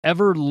have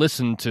ever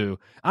listened to.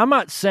 I'm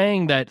not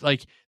saying that,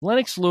 like,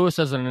 Lennox Lewis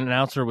as an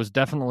announcer was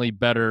definitely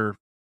better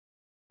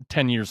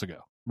 10 years ago.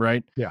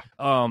 right? Yeah.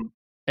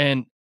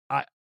 And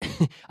I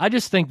I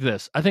just think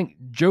this. I think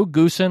Joe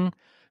Goosen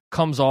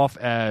comes off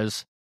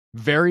as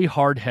very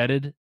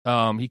hard-headed.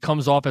 He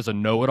comes off as a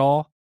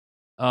know-it-all.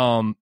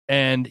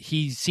 And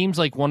he seems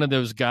like one of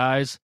those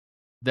guys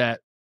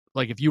that,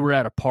 like, if you were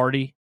at a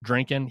party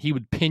drinking, he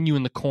would pin you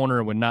in the corner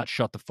and would not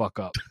shut the fuck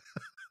up.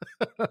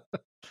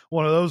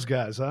 One of those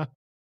guys, huh?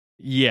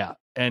 Yeah.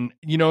 And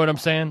you know what I'm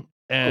saying?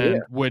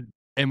 And would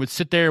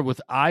sit there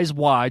with eyes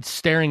wide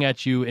staring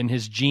at you in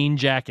his jean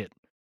jacket.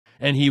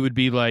 And he would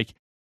be like,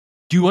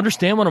 "Do you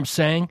understand what I'm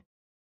saying?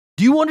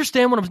 Do you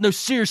understand what I'm No,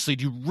 seriously,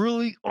 do you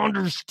really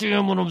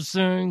understand what I'm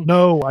saying?"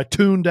 No, I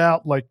tuned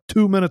out like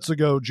 2 minutes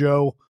ago,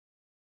 Joe.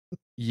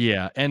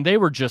 Yeah, and they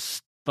were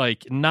just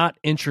like not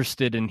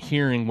interested in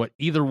hearing what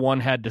either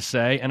one had to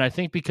say. And I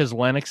think because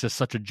Lennox is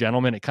such a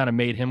gentleman, it kind of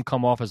made him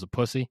come off as a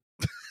pussy.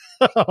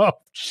 Oh,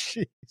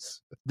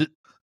 jeez.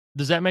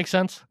 Does that make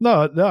sense?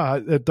 No,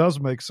 it does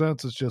make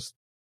sense. It's just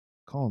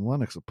calling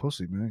Lennox a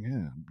pussy, man.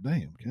 Yeah,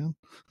 damn, Ken.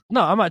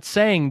 No, I'm not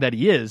saying that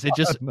he is. It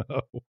just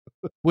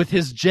with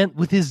his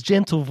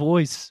gentle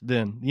voice.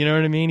 Then you know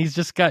what I mean. He's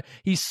just got.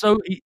 He's so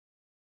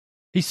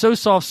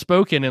soft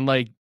spoken and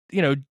like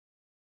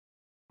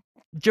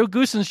Joe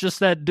Goosen's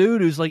just that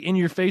dude who's like in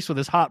your face with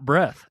his hot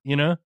breath.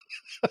 It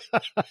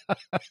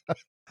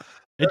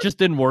just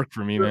didn't work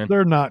for me, man.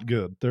 They're not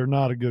good. They're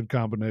not a good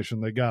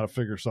combination. They got to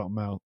figure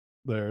something out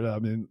there. I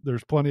mean,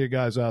 there's plenty of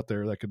guys out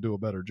there that could do a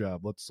better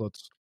job.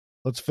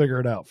 Let's figure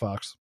it out,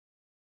 Fox.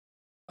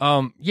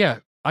 Yeah,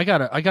 I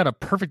got a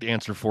perfect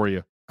answer for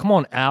you. Come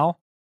on, Al.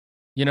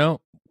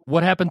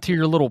 What happened to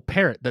your little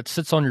parrot that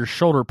sits on your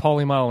shoulder,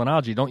 Paulie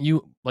Malignaggi? Don't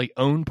you like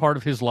own part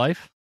of his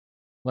life?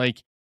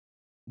 Like,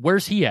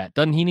 where's he at?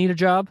 Doesn't he need a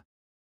job?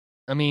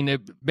 I mean,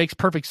 it makes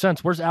perfect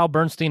sense. Where's Al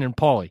Bernstein and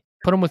Paulie?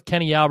 Put him with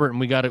Kenny Albert, and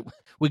we got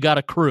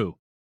a crew.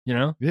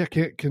 Yeah,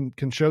 can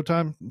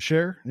Showtime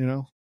share?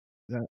 Yeah.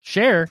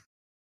 Share.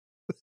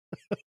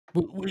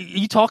 Are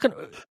you talking?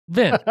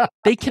 Then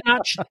they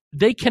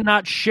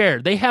cannot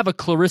share. They have a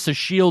Clarissa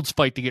Shields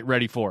fight to get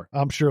ready for.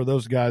 I'm sure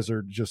those guys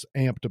are just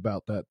amped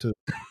about that too.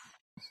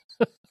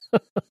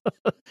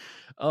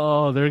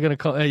 Oh, they're gonna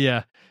call.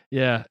 Yeah.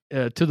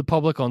 To the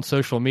public on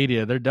social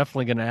media, they're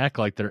definitely gonna act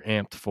like they're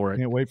amped for it.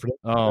 Can't wait for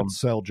that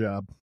sell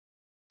job.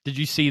 Did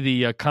you see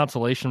the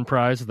consolation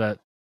prize that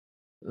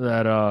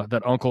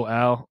Uncle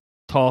Al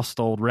tossed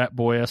old Rat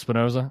Boy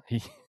Espinoza?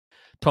 He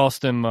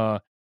tossed him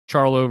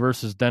Charlo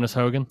versus Dennis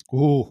Hogan.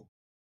 Ooh,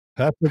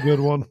 that's a good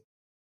one.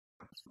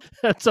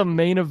 That's a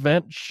main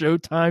event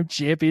Showtime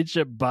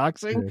Championship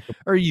boxing. Yeah.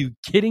 Are you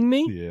kidding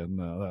me? Yeah,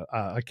 no,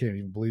 I can't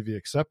even believe he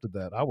accepted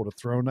that. I would have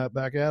thrown that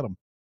back at him.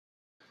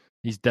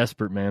 He's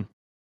desperate, man.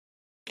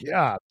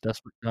 God,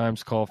 desperate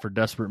times call for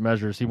desperate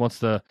measures. He wants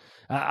to.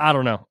 I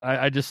don't know.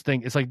 I just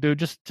think it's like, dude,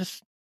 just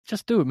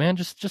do it, man.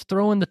 Just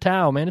throw in the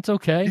towel, man. It's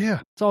okay.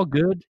 Yeah, it's all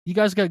good. You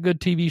guys got good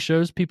TV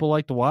shows people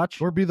like to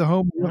watch, or be the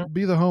home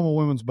of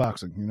women's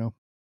boxing.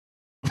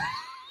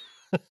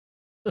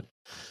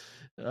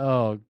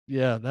 Oh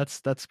yeah,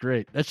 that's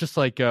great. That's just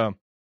like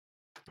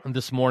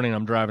this morning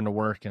I'm driving to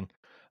work and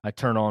I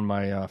turn on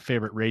my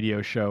favorite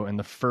radio show, and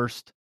the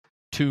first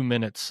 2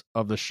 minutes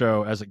of the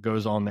show as it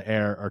goes on the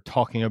air are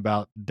talking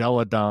about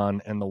Della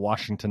Don and the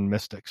Washington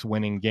Mystics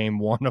winning Game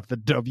 1 of the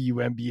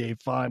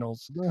WNBA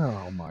Finals.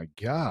 Oh my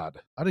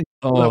God, I didn't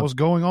know that was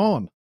going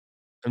on.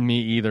 Me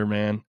either,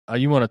 man.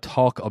 You want to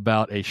talk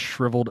about a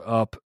shriveled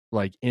up,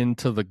 like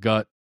into the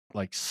gut,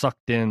 like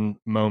sucked in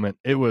moment?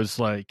 It was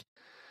like,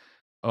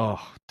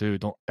 oh,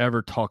 dude, don't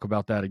ever talk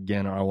about that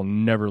again, or I will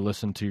never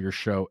listen to your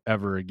show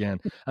ever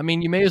again. I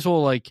mean, you may as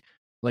well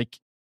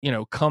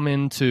come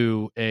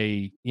into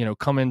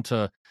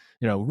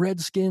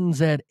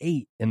Redskins at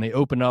 8, and they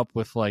open up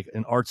with like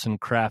an arts and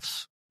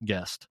crafts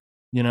guest,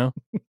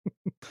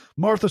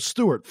 Martha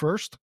Stewart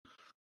first.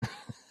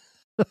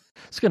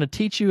 It's going to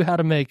teach you how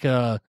to make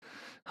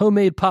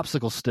homemade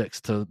popsicle sticks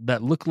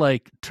that look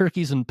like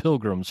turkeys and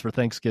pilgrims for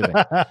Thanksgiving.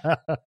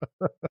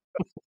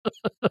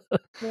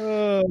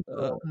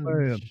 Oh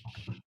man.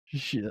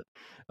 Shit.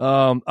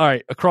 All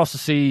right. Across the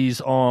seas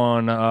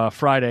on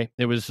Friday,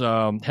 it was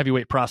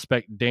heavyweight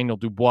prospect Daniel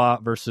Dubois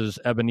versus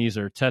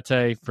Ebenezer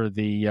Tete for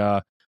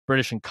the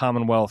British and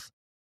Commonwealth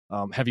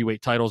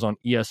heavyweight titles on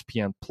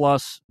ESPN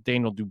Plus.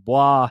 Daniel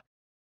Dubois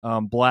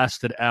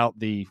blasted out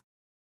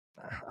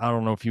I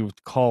don't know if you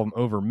would call him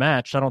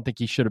overmatched. I don't think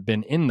he should have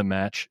been in the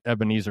match,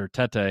 Ebenezer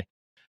Tete.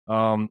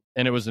 And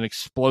it was an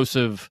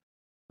explosive,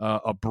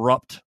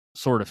 abrupt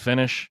sort of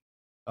finish.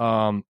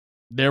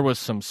 There was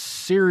some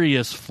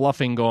serious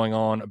fluffing going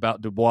on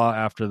about Dubois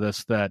after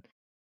this that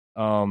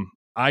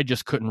I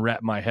just couldn't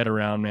wrap my head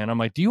around, man. I'm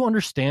like, do you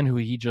understand who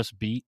he just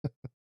beat?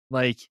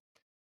 Like,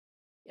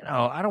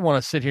 I don't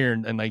want to sit here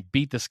and like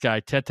beat this guy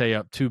Tete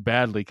up too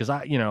badly because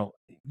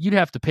you'd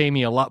have to pay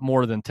me a lot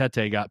more than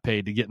Tete got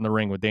paid to get in the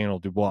ring with Daniel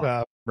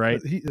Dubois,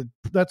 right?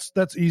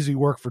 That's easy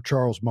work for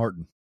Charles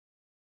Martin.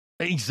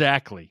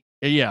 Exactly.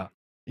 Yeah.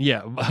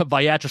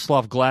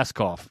 Vyacheslav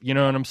Glaskov. You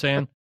know what I'm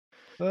saying?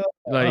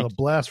 A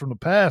blast from the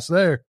past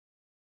there.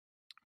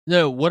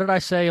 No, what did I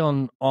say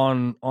on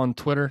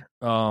Twitter?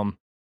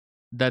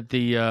 that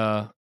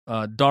the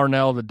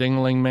Darnell, the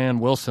Dingling Man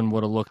Wilson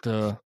would have looked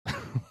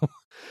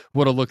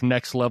would have looked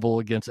next level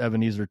against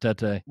Ebenezer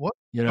Tete. What?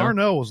 You know,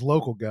 Darnell was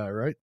local guy,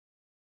 right?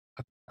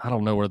 I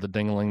don't know where the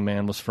Dingling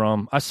Man was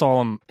from. I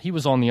saw him. He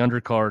was on the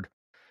undercard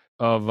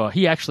of.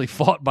 He actually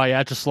fought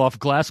Vyacheslav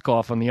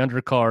Glaskov on the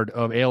undercard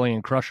of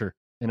Alien Crusher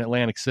in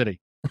Atlantic City.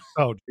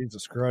 Oh,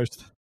 Jesus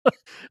Christ.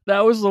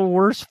 That was the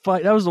worst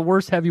fight. That was the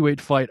worst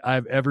heavyweight fight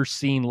I've ever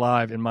seen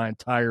live in my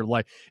entire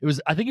life.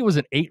 I think it was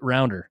an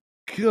 8-rounder.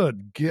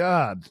 Good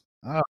God.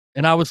 Oh.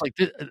 And I was like,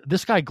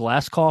 this guy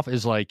Glaskov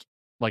is like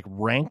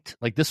ranked.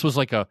 Like this was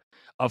like a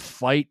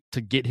fight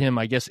to get him,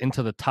 I guess,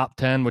 into the top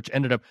 10, which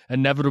ended up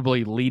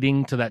inevitably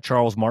leading to that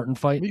Charles Martin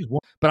fight.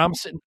 But I'm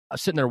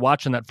sitting there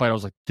watching that fight. I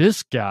was like,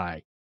 this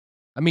guy.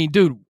 I mean,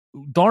 dude,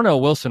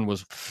 Darnell Wilson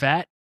was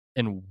fat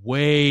and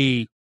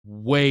way,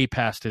 way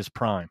past his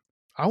prime.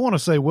 I want to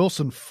say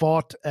Wilson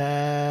fought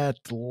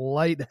at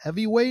light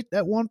heavyweight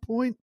at one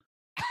point.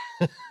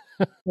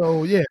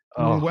 So yeah,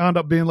 he wound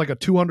up being like a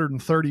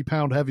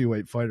 230-pound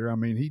heavyweight fighter. I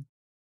mean,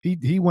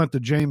 he went the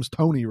James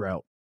Toney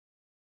route.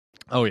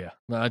 Oh yeah,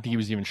 I think he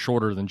was even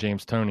shorter than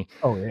James Toney.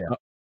 Oh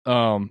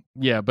yeah.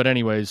 Yeah, but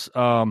anyways,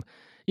 you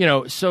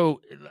know,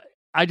 so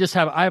I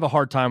have a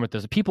hard time with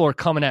this. People are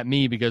coming at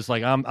me because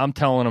like I'm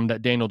telling them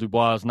that Daniel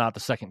Dubois is not the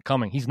second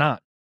coming. He's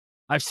not.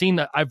 I've seen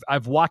that.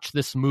 I've watched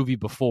this movie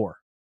before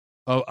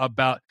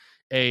about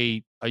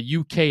a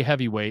UK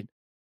heavyweight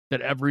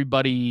that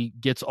everybody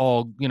gets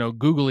all, you know,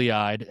 googly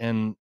eyed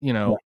and, you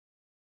know,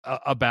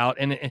 about,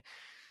 and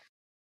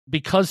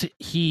because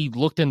he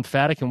looked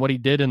emphatic in what he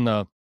did in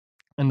the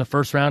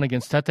first round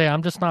against Tete,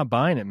 I'm just not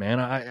buying it, man.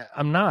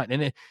 I'm not.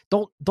 And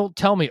don't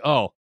tell me,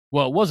 oh,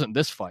 well, it wasn't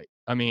this fight.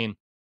 I mean,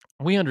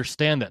 we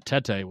understand that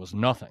Tete was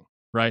nothing,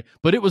 right?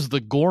 But it was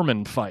the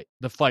Gorman fight,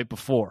 the fight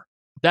before.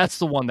 That's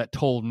the one that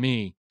told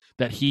me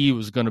that he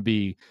was going to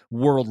be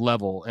world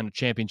level and a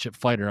championship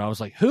fighter. I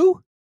was like,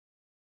 who?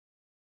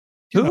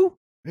 Who?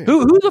 Yeah.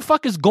 Who the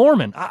fuck is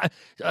Gorman? A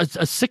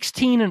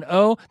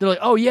 16-0. They're like,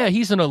 oh yeah,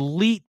 he's an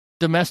elite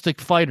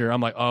domestic fighter. I'm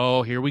like,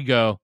 oh, here we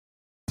go.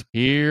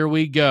 Here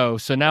we go.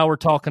 So now we're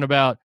talking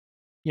about,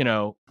 you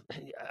know,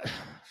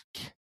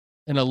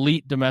 an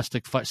elite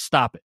domestic fight.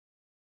 Stop it.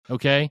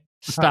 Okay?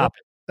 Stop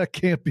it. That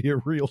can't be a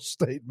real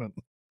statement.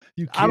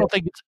 I don't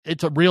think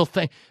it's a real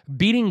thing.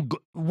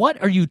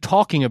 What are you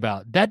talking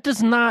about? That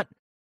does not,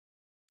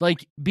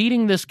 like,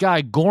 beating this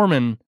guy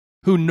Gorman,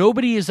 who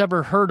nobody has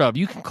ever heard of.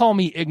 You can call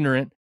me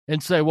ignorant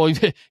and say, well,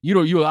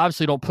 you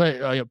obviously don't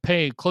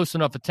pay close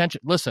enough attention.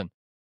 Listen,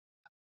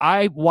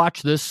 I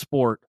watch this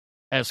sport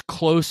as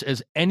close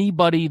as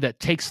anybody that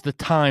takes the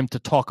time to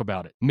talk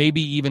about it,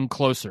 maybe even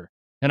closer.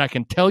 And I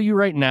can tell you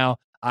right now,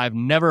 I've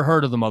never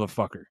heard of the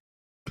motherfucker.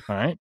 All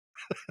right?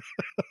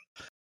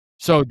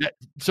 So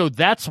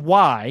that's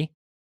why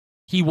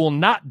he will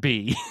not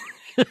be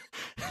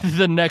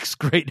the next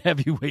great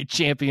heavyweight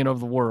champion of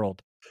the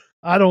world.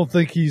 I don't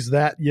think he's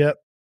that yet,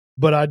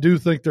 but I do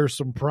think there's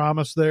some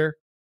promise there.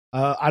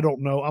 I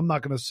don't know. I'm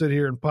not going to sit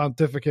here and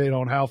pontificate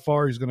on how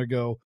far he's going to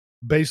go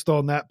based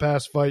on that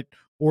past fight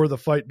or the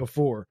fight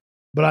before.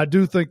 But I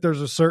do think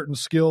there's a certain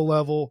skill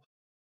level,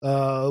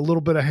 a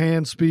little bit of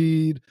hand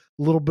speed,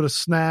 a little bit of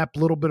snap, a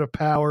little bit of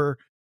power,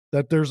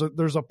 that there's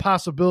a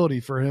possibility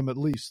for him at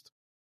least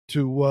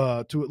to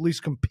at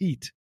least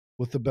compete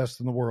with the best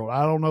in the world.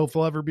 I don't know if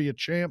he'll ever be a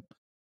champ,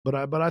 but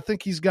I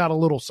think he's got a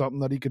little something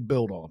that he could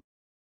build on.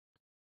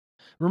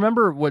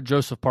 Remember what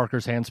Joseph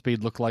Parker's hand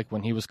speed looked like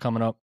when he was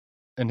coming up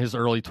in his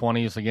early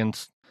 20s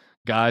against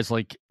guys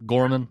like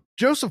Gorman?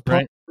 Joseph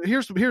Parker, right?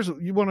 Here's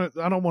you want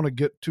to. I don't want to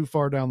get too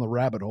far down the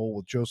rabbit hole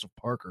with Joseph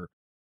Parker,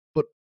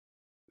 but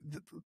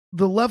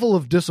the level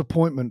of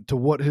disappointment to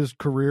what his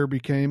career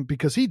became,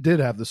 because he did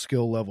have the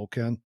skill level,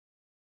 Ken,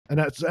 and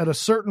at a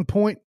certain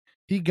point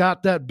he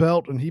got that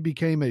belt and he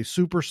became a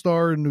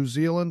superstar in New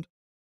Zealand,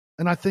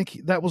 and I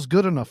think that was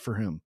good enough for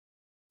him.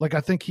 Like,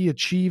 I think he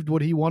achieved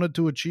what he wanted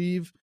to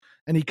achieve,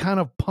 and he kind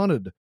of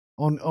punted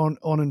on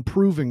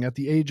improving at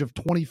the age of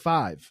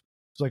 25.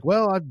 It's like,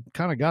 well, I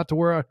kind of got to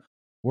where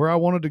I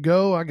wanted to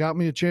go. I got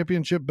me a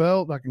championship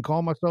belt. I can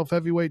call myself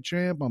heavyweight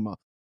champ.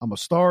 I'm a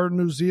star in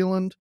New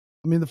Zealand.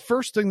 I mean, the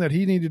first thing that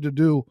he needed to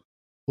do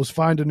was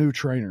find a new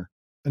trainer,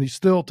 and he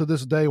still to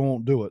this day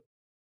won't do it.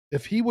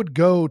 If he would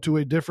go to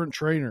a different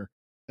trainer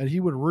and he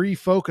would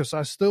refocus,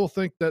 I still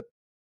think that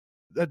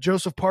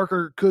Joseph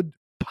Parker could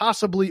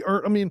possibly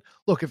earn. I mean,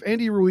 look, if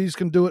Andy Ruiz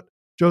can do it,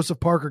 Joseph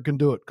Parker can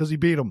do it because he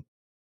beat him.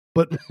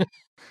 But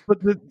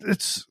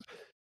it's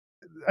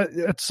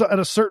at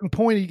a certain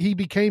point he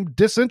became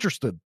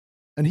disinterested,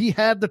 and he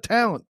had the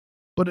talent.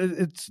 But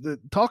it's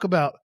talk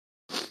about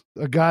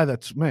a guy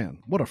that's, man,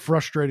 what a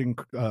frustrating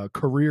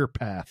career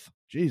path.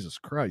 Jesus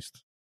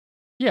Christ.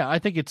 Yeah, I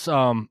think it's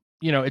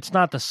it's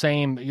not the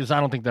same, because I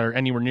don't think they're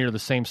anywhere near the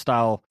same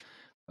style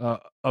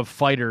of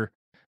fighter,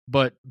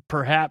 but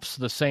perhaps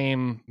the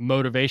same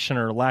motivation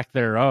or lack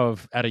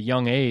thereof at a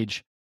young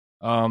age.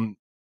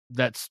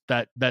 That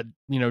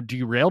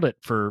derailed it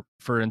for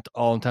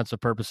all intents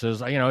and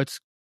purposes. It's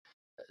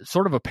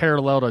sort of a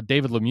parallel to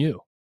David Lemieux.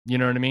 You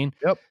know what I mean?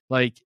 Yep.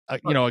 Like, a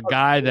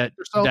guy that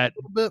yourself a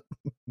little bit.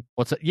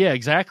 what's that? Yeah,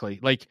 exactly.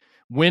 Like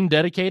when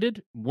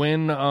dedicated,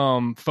 when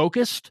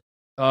focused,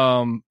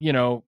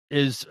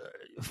 is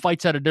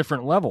fights at a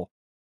different level.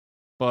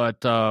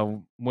 But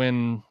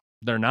when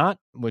they're not,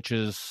 which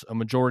is a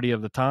majority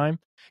of the time,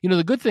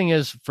 the good thing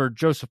is for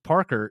Joseph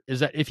Parker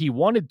is that if he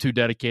wanted to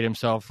dedicate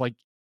himself, like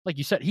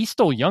you said, he's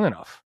still young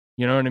enough.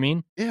 You know what I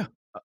mean? Yeah.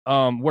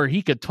 Where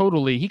he could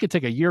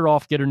take a year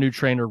off, get a new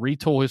trainer,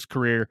 retool his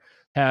career,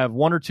 have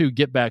one or two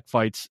get back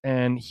fights,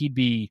 and he'd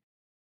be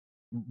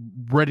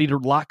ready to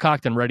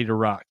cocked and ready to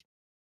rock.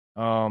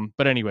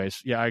 But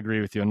anyways, yeah, I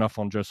agree with you. Enough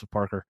on Joseph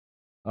Parker.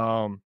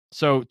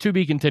 So to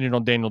be continued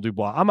on Daniel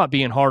Dubois. I'm not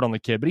being hard on the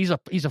kid, but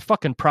he's a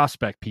fucking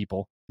prospect,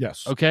 people.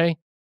 Yes. Okay.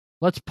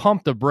 Let's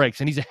pump the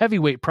brakes. And he's a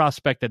heavyweight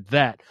prospect at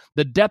that.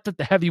 The depth at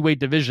the heavyweight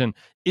division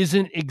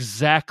isn't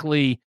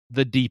exactly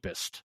the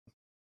deepest.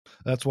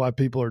 That's why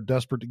people are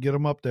desperate to get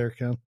him up there,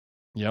 Ken.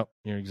 Yep,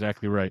 you're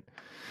exactly right.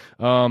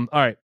 All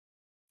right.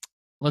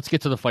 Let's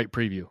get to the fight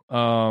preview.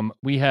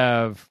 We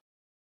have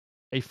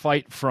a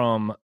fight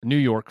from New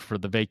York for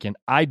the vacant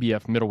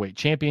IBF middleweight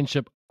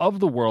championship of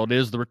the world. It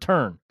is the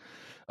return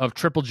of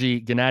Triple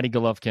G Gennadiy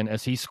Golovkin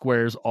as he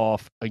squares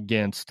off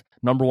against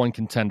number one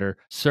contender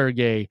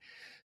Sergey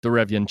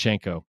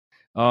Derevyanchenko.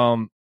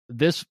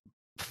 This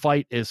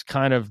fight is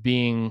kind of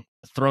being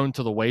thrown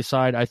to the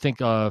wayside. I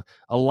think a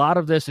lot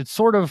of this, it's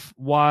sort of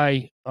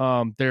why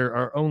there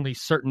are only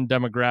certain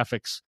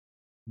demographics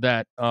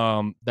that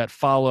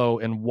follow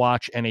and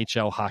watch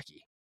NHL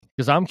hockey.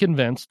 Because I'm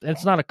convinced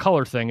it's not a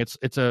color thing. It's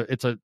a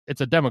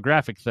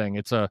demographic thing.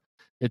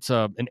 It's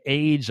an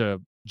age, a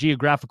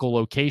geographical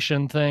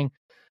location thing.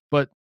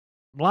 But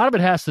a lot of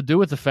it has to do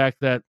with the fact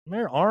that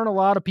there aren't a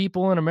lot of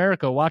people in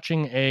America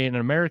watching an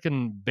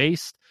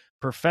American-based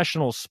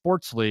professional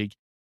sports league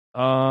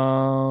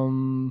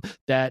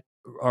that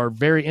are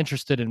very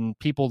interested in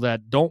people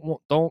that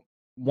don't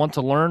want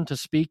to learn to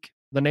speak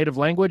the native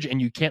language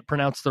and you can't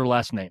pronounce their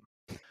last name.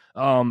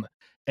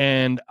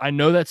 And I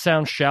know that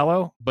sounds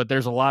shallow, but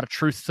there's a lot of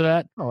truth to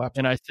that. Oh,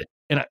 absolutely.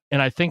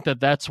 And I think that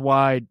that's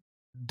why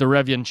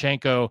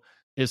Derevyanchenko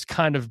is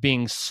kind of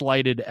being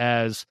slighted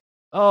as,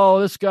 oh,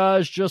 this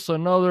guy's just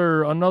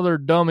another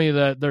dummy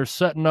that they're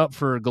setting up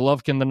for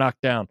Golovkin to knock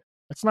down.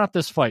 That's not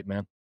this fight,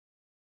 man.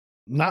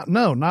 Not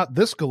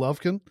this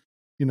Golovkin.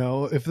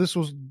 If this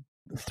was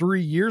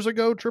 3 years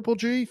ago, Triple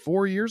G,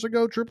 4 years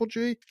ago, Triple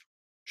G,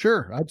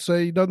 sure, I'd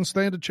say he doesn't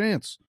stand a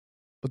chance.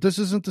 But this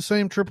isn't the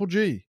same Triple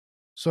G.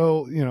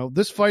 So,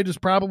 this fight is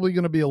probably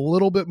going to be a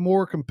little bit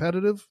more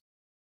competitive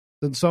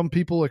than some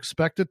people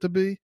expect it to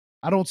be.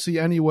 I don't see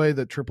any way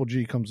that Triple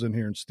G comes in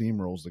here and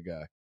steamrolls the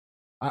guy.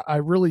 I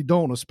really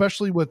don't,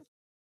 especially with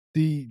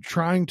the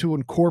trying to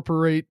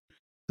incorporate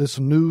this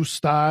new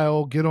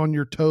style, get on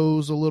your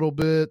toes a little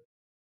bit,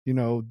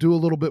 do a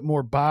little bit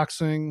more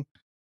boxing.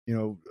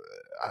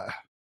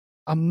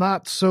 I'm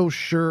not so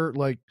sure,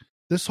 like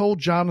this whole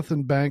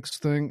Jonathan Banks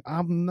thing.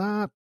 I'm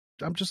not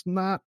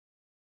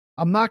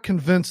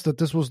convinced that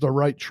this was the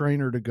right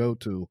trainer to go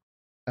to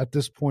at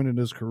this point in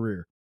his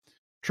career.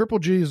 Triple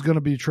G is going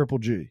to be Triple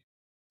G.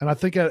 And I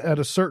think at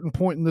a certain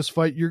point in this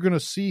fight, you're going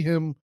to see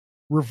him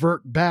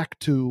revert back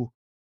to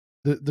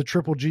the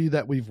Triple G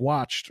that we've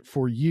watched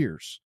for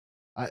years.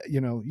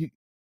 The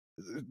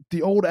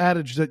old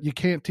adage that you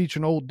can't teach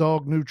an old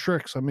dog new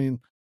tricks. I mean,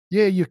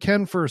 yeah, you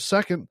can for a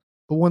second,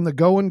 but when the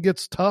going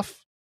gets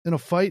tough in a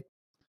fight,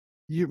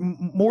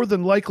 more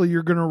than likely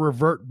you're going to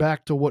revert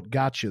back to what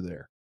got you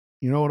there.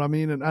 You know what I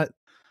mean? And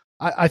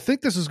I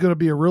think this is going to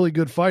be a really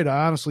good fight.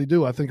 I honestly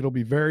do. I think it'll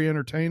be very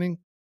entertaining.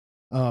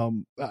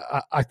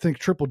 I think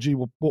Triple G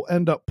will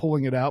end up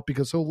pulling it out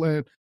because he'll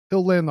land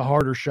the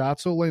harder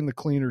shots. He'll land the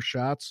cleaner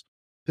shots.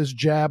 His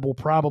jab will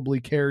probably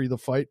carry the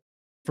fight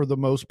for the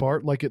most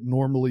part, like it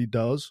normally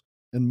does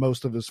in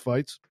most of his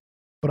fights.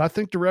 But I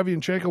think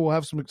Derevyanchenko will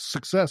have some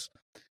success.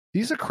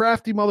 He's a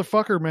crafty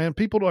motherfucker, man.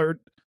 People are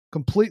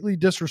completely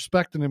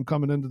disrespecting him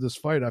coming into this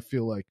fight, I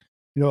feel like.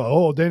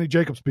 Danny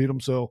Jacobs beat him,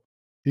 so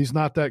he's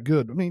not that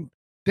good. I mean,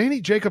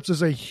 Danny Jacobs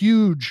is a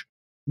huge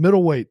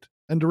middleweight,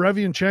 and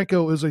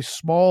Derevyanchenko is a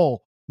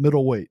small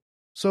middleweight.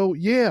 So,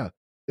 yeah,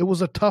 it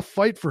was a tough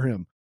fight for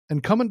him.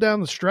 And coming down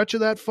the stretch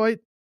of that fight,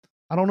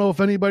 I don't know if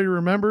anybody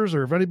remembers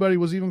or if anybody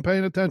was even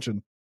paying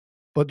attention,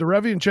 but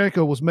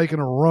Derevyanchenko was making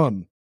a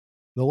run.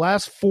 The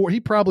last 4, he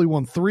probably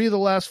won 3 of the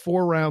last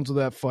 4 rounds of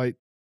that fight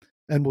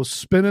and was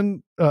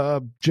spinning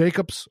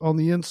Jacobs on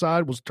the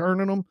inside, was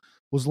turning him,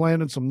 was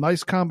landing some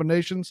nice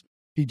combinations.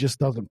 He just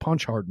doesn't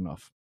punch hard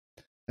enough.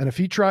 And if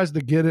he tries to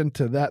get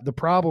into that, the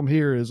problem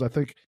here is I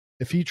think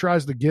if he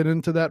tries to get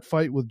into that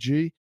fight with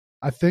G,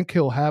 I think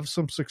he'll have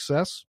some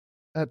success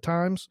at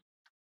times,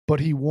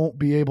 but he won't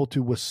be able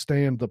to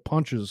withstand the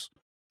punches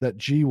that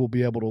G will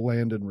be able to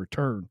land in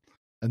return.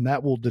 And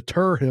that will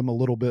deter him a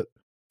little bit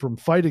from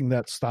fighting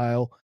that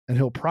style, and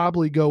he'll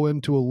probably go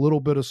into a little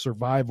bit of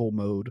survival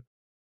mode.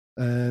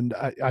 And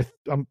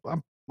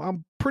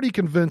I'm pretty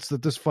convinced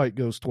that this fight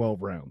goes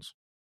 12 rounds.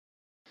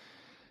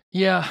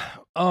 Yeah,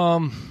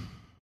 I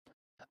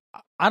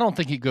don't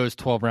think he goes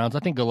 12 rounds. I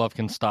think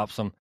Golovkin stops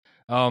him.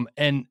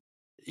 And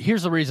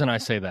here's the reason I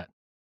say that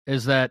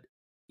is that,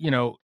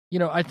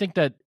 I think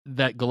that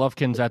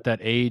Golovkin's at that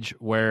age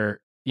where,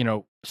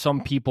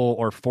 some people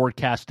are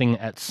forecasting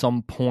at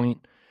some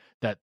point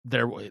that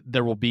there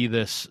will be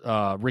this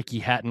Ricky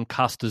Hatton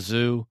Costa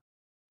Zoo,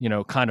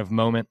 kind of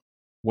moment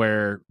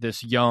where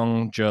this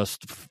young,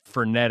 just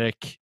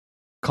frenetic,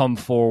 come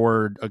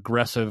forward,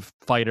 aggressive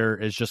fighter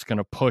is just going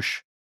to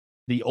push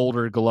the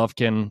older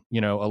Golovkin,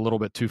 a little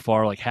bit too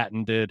far, like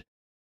Hatton did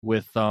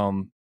with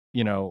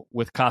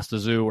with Costa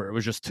Zoo, where it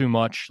was just too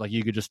much. Like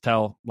you could just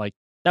tell, like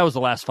that was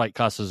the last fight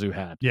Costa Zoo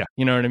had. Yeah.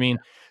 You know what I mean?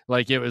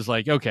 Like it was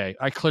like, okay,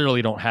 I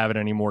clearly don't have it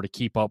anymore to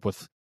keep up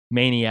with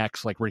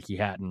maniacs like Ricky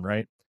Hatton,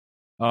 right?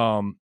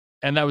 And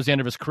that was the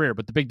end of his career.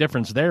 But the big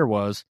difference there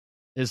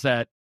is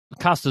that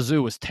Costa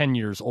Zoo was 10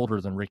 years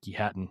older than Ricky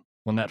Hatton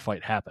when that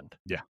fight happened.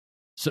 Yeah.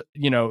 So,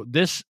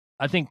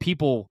 I think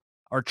people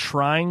are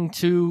trying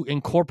to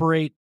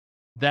incorporate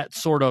that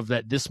sort of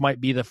that this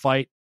might be the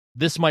fight.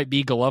 This might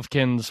be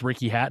Golovkin's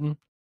Ricky Hatton.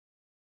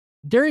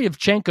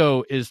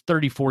 Deryevchenko is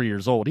 34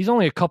 years old. He's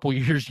only a couple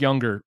years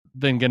younger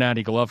than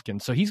Gennadiy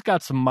Golovkin, so he's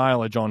got some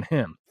mileage on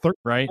him,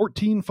 right?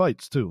 14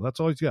 fights, too. That's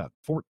all he's got,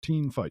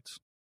 14 fights.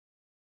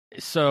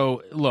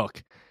 So,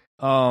 look,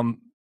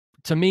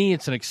 to me,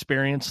 it's an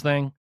experience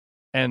thing,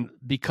 and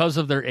because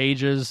of their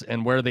ages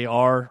and where they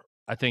are,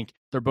 I think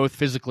they're both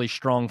physically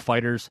strong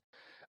fighters.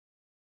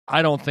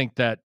 I don't think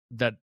that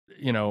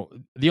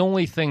the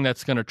only thing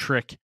that's going to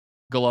trick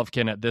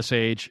Golovkin at this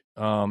age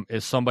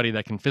is somebody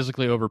that can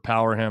physically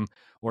overpower him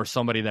or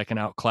somebody that can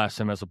outclass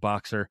him as a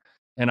boxer.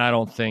 And I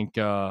don't think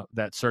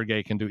that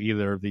Sergey can do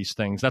either of these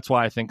things. That's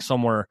why I think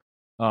somewhere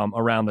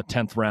around the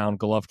 10th round,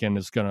 Golovkin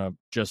is going to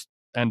just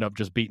end up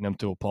just beating him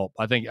to a pulp.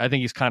 I think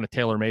he's kind of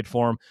tailor-made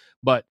for him.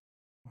 But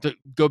to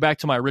go back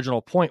to my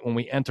original point when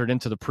we entered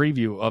into the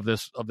preview of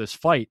this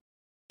fight,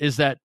 is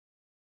that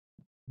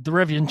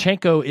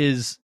Deryevchenko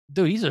is,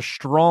 dude, he's a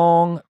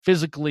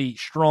physically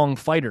strong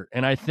fighter.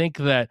 And I think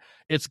that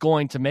it's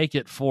going to make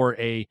it for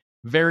a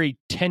very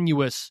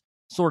tenuous,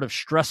 sort of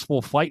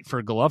stressful fight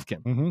for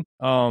Golovkin.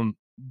 Mm-hmm.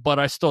 But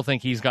I still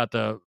think he's got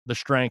the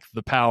strength,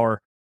 the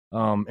power,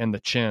 and the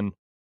chin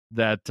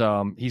that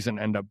he's going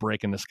to end up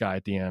breaking this guy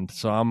at the end.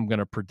 So I'm going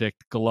to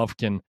predict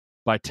Golovkin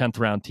by 10th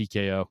round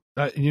TKO.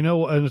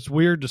 And it's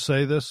weird to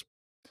say this,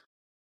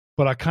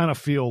 but I kind of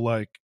feel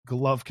like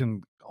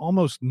Golovkin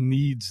almost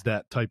needs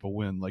that type of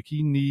win. Like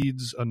he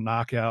needs a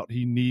knockout.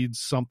 He needs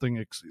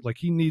something like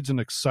he needs an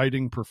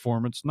exciting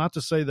performance. Not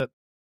to say that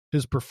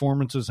his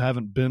performances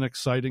haven't been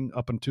exciting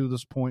up until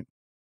this point,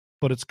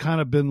 but it's kind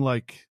of been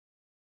like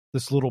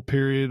this little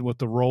period with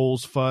the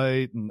Rolls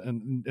fight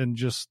and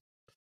just,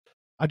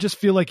 I just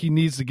feel like he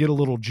needs to get a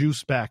little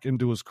juice back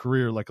into his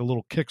career, like a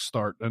little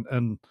kickstart,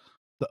 and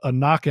a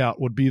knockout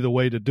would be the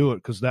way to do it.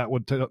 Because that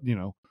would,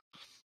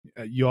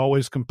 you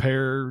always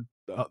compare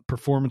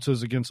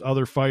performances against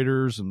other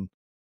fighters, and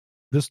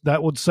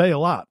that would say a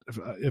lot.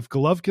 If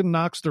Golovkin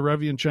knocks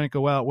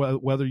Deryevchenko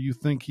out, whether you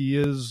think he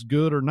is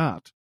good or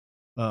not,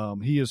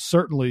 he is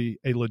certainly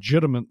a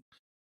legitimate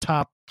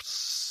top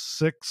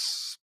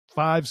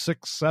 5,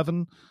 6,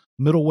 7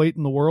 middleweight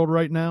in the world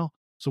right now.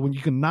 So when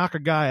you can knock a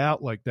guy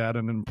out like that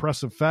in an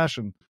impressive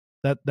fashion,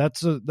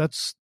 that's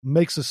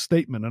makes a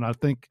statement, and I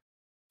think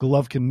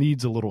Golovkin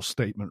needs a little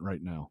statement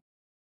right now.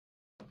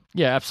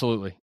 Yeah,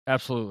 absolutely.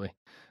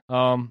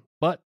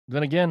 But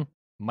then again,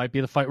 might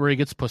be the fight where he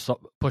gets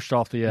pushed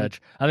off the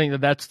edge. I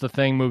think that's the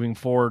thing moving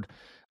forward,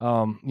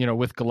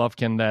 with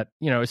Golovkin, that,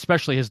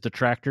 especially his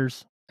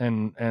detractors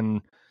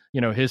and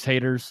his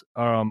haters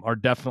are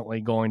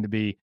definitely going to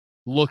be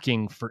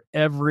looking for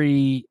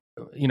every,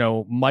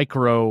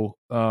 micro,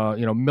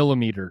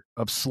 millimeter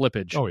of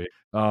slippage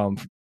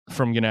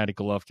from Gennadiy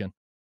Golovkin.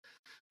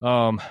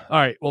 All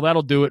right, well,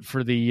 that'll do it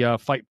for the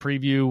fight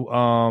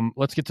preview.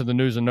 Let's get to the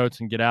news and notes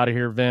and get out of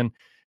here, Vin.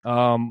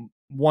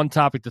 One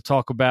topic to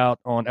talk about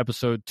on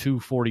episode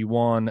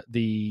 241,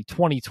 the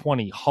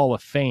 2020 Hall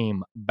of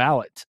Fame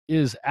ballot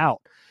is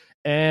out.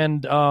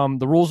 And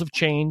the rules have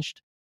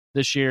changed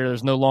this year.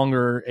 There's no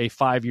longer a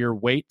 5-year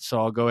wait.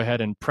 So I'll go ahead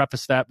and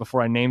preface that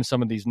before I name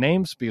some of these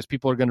names, because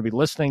people are going to be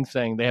listening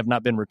saying they have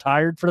not been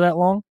retired for that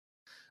long.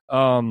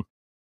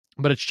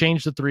 But it's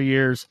changed to 3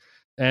 years.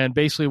 And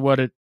basically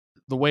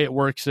the way it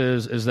works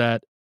is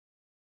that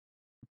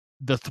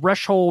the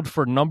threshold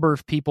for number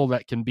of people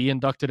that can be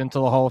inducted into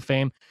the Hall of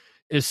Fame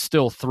is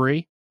still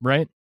 3,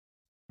 right?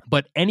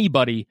 But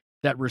anybody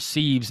that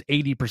receives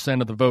 80%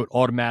 of the vote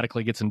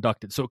automatically gets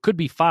inducted. So it could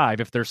be 5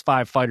 if there's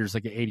 5 fighters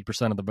that get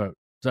 80% of the vote.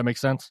 Does that make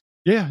sense?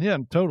 Yeah,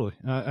 totally.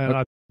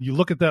 You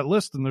look at that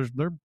list, and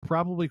there are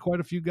probably quite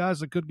a few guys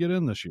that could get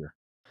in this year.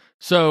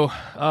 So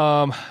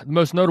the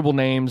most notable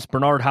names: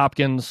 Bernard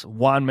Hopkins,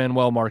 Juan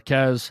Manuel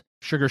Marquez,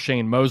 Sugar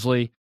Shane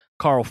Mosley,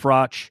 Carl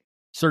Froch,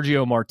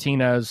 Sergio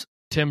Martinez,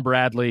 Tim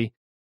Bradley,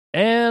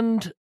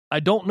 and I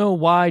don't know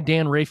why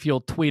Dan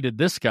Rayfield tweeted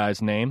this guy's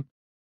name,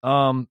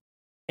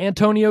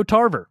 Antonio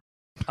Tarver.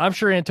 I'm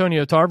sure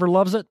Antonio Tarver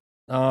loves it.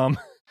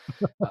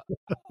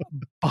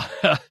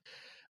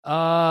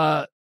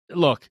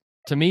 Look,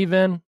 to me,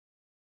 Vin,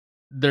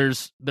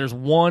 there's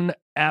one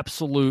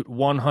absolute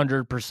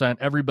 100%.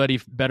 Everybody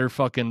better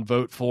fucking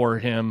vote for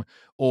him,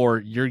 or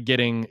you're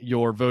getting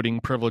your voting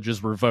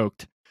privileges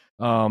revoked.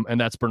 And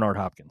that's Bernard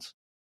Hopkins.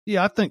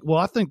 Yeah, I think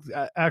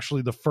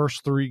actually the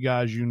first three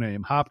guys you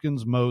name,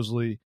 Hopkins,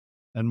 Mosley,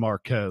 and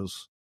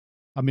Marquez.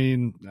 I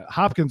mean,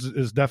 Hopkins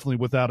is definitely,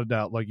 without a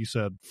doubt, like you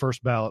said,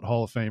 first ballot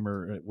Hall of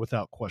Famer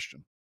without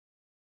question.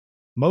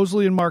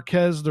 Mosley and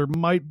Marquez, there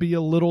might be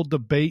a little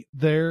debate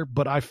there,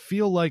 but I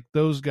feel like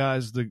those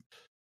guys,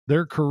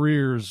 their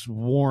careers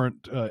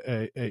warrant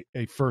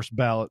a first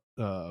ballot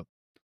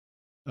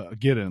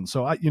get in.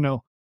 So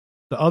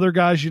the other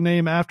guys you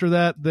name after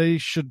that, they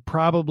should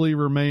probably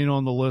remain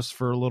on the list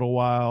for a little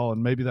while,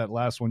 and maybe that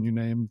last one you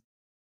name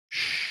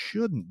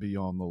shouldn't be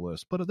on the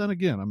list. But then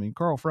again, I mean,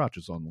 Carl Froch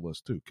is on the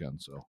list too, Ken.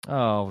 So,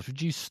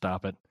 would you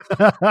stop it?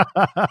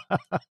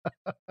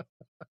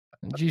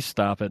 Would you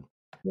stop it?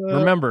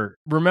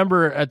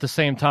 Remember at the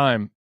same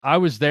time, I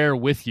was there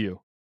with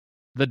you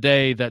the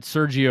day that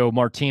Sergio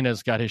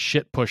Martinez got his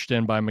shit pushed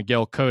in by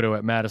Miguel Cotto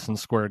at Madison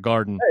Square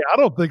Garden. Hey, I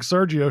don't think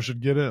Sergio should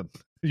get in.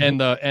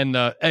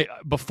 Hey,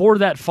 before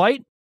that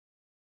fight,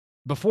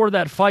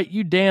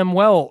 you damn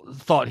well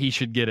thought he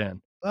should get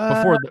in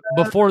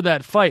before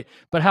that fight.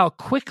 But how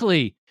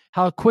quickly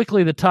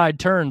the tide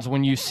turns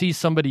when you see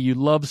somebody you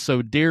love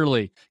so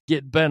dearly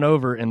get bent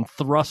over and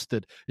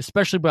thrusted,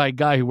 especially by a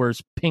guy who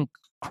wears pink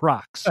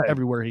Crocs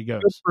everywhere he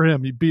goes. Good for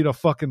him. He beat a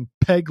fucking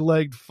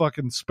peg-legged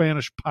fucking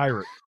Spanish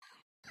pirate.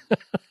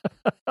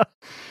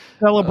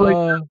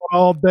 Celebrate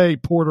all day,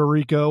 Puerto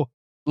Rico.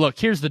 Look,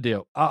 here's the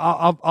deal.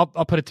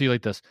 I'll put it to you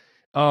like this.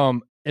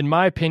 In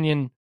my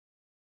opinion,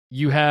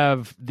 you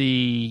have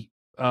the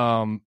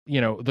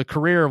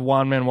career of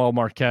Juan Manuel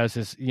Marquez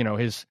is,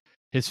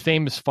 his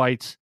famous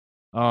fights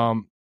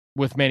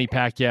with Manny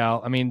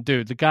Pacquiao. I mean,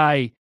 dude, the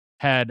guy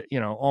had,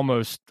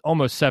 almost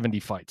 70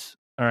 fights.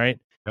 All right.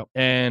 Yep.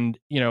 And,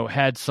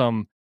 had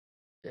some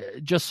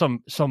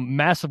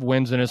massive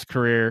wins in his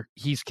career.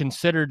 He's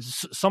considered,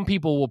 some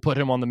people will put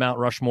him on the Mount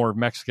Rushmore of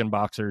Mexican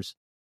boxers.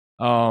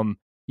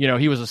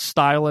 He was a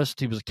stylist.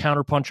 He was a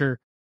counterpuncher.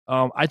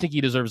 I think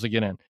he deserves to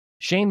get in.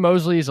 Shane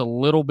Mosley is a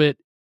little bit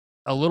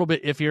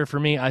iffier for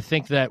me. I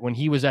think that when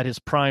he was at his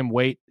prime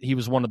weight, he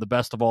was one of the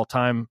best of all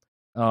time,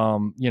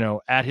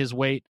 at his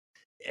weight.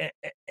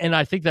 And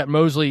I think that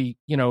Mosley,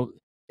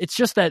 it's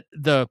just that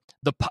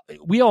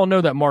we all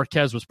know that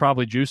Marquez was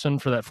probably juicing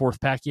for that fourth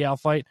Pacquiao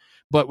fight,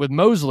 but with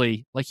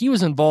Mosley, like, he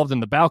was involved in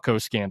the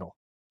Balco scandal,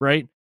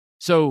 right?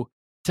 So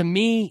to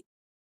me,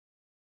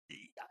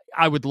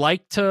 I would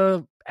like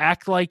to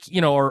act like,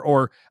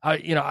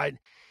 I'd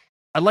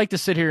like to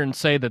sit here and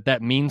say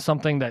that means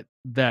something,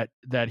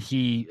 that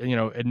he,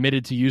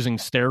 admitted to using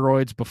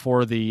steroids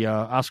before the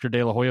Oscar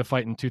De La Hoya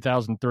fight in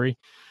 2003.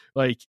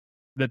 Like,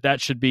 that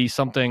should be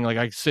something, like,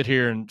 I sit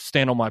here and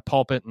stand on my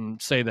pulpit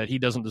and say that he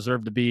doesn't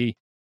deserve to be.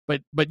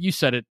 But you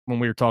said it when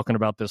we were talking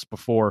about this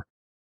before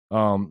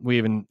we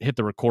even hit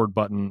the record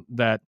button,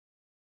 that,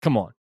 come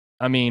on.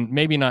 I mean,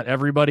 maybe not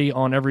everybody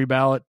on every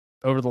ballot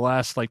over the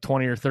last like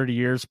 20 or 30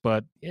 years,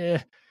 but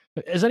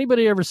has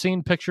anybody ever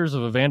seen pictures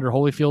of Evander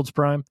Holyfield's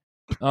prime?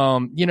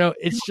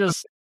 It's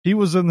just, he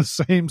was in the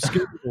same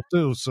schedule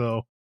too.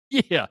 So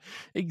yeah,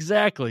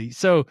 exactly.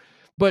 So,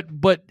 but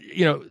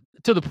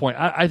to the point,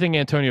 I think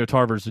Antonio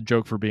Tarver is a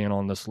joke for being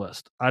on this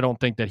list. I don't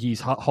think that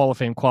he's Hall of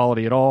Fame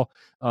quality at all,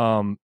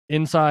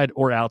 inside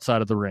or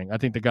outside of the ring. I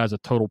think the guy's a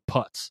total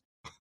putz.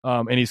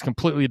 And he's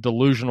completely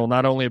delusional,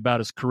 not only about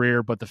his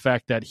career, but the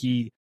fact that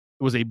he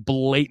was a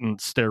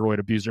blatant steroid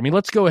abuser. I mean,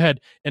 let's go ahead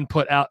and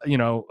put out,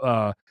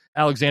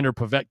 Alexander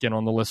Povetkin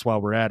on the list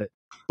while we're at it.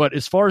 But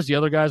as far as the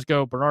other guys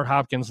go, Bernard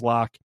Hopkins,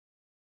 lock.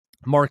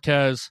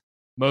 Marquez,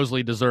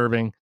 Mosley,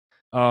 deserving.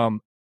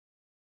 Carl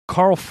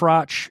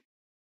Froch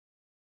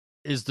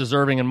is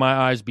deserving in my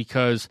eyes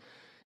because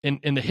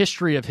in the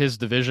history of his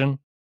division,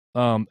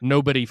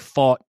 nobody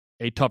fought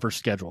a tougher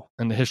schedule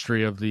in the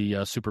history of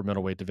the super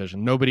middleweight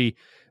division. Nobody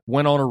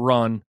went on a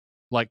run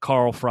like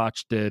Carl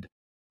Froch did.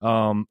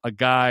 A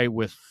guy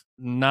with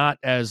not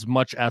as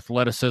much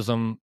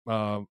athleticism,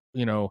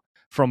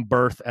 from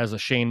birth as a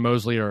Shane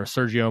Mosley or a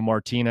Sergio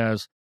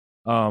Martinez,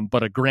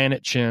 but a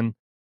granite chin,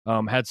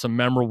 had some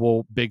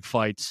memorable big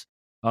fights,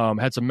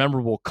 had some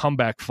memorable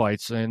comeback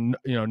fights, and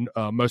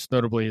most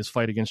notably his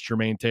fight against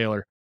Jermaine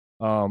Taylor,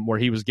 where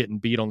he was getting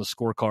beat on the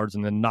scorecards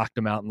and then knocked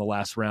him out in the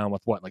last round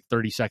with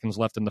 30 seconds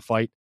left in the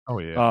fight. Oh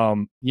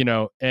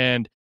yeah.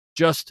 And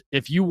just,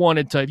 if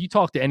you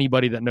talk to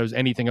anybody that knows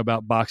anything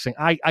about boxing,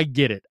 I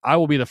get it. I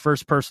will be the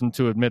first person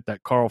to admit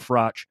that Carl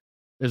Froch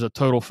is a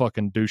total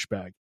fucking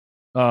douchebag.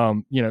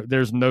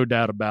 There's no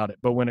doubt about it.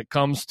 But when it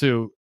comes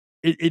to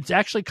it's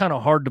actually kind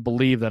of hard to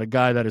believe that a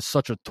guy that is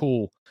such a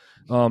tool,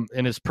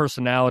 in his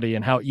personality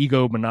and how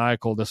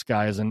egomaniacal this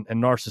guy is and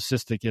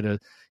narcissistic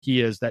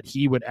he is, that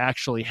he would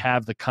actually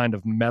have the kind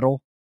of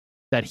mettle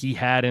that he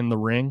had in the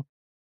ring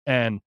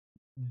and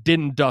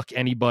didn't duck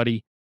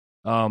anybody,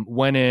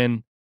 went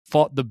in,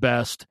 fought the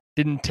best,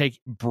 didn't take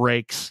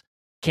breaks,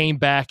 came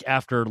back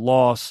after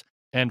loss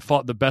and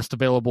fought the best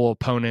available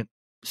opponent,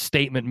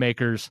 statement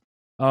makers.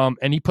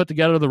 and he put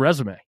together the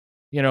resume.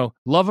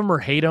 Love him or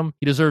hate him,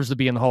 he deserves to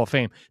be in the Hall of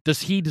Fame.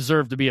 Does he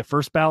deserve to be a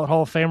first ballot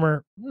Hall of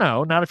Famer?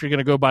 No, not if you're going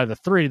to go by the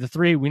three. The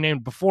three we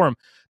named before him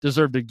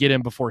deserve to get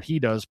in before he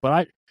does.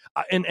 But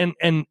I'm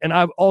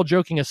all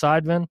joking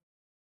aside, Vin,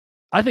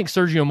 I think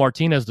Sergio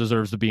Martinez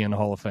deserves to be in the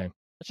Hall of Fame.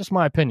 That's just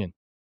my opinion.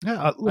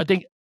 Yeah,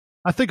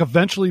 I think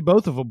eventually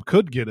both of them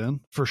could get in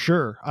for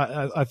sure.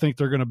 I think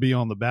they're going to be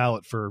on the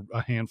ballot for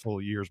a handful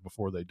of years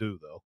before they do,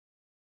 though.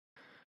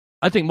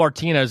 I think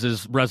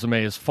Martinez's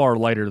resume is far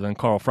lighter than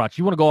Carl Froch.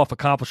 You want to go off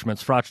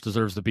accomplishments, Froch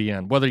deserves to be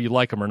in, whether you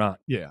like him or not.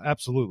 Yeah,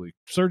 absolutely.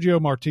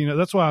 Sergio Martinez.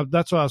 That's why I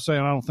was saying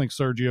I don't think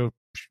Sergio.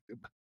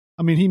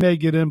 I mean, he may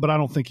get in, but I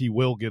don't think he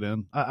will get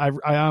in. I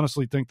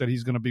honestly think that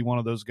he's going to be one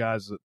of those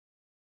guys that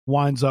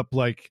winds up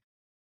like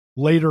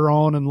later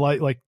on in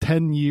like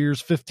 10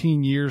 years,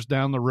 15 years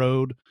down the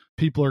road.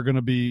 He's going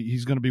to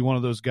be one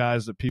of those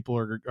guys that people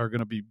are going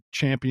to be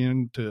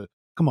championing to,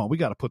 come on, we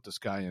got to put this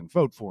guy in.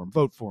 Vote for him,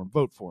 vote for him,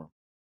 vote for him.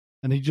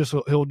 And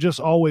he'll just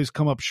always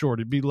come up short.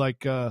 It'd be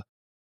like,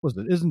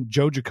 isn't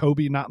Joe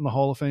Jacoby not in the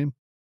Hall of Fame?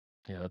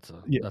 Yeah,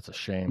 that's a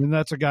shame. I mean,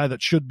 that's a guy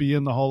that should be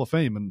in the Hall of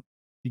Fame, and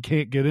he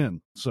can't get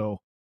in.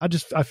 So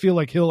I feel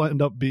like he'll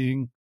end up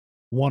being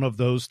one of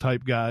those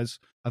type guys.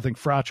 I think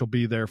Froch will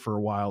be there for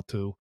a while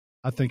too.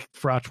 I think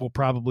Froch will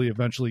probably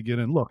eventually get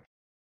in. Look,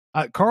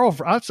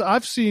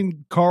 I've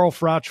seen Carl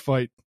Froch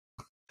fight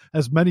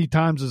as many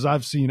times as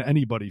I've seen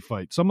anybody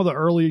fight. Some of the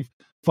early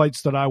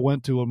fights that I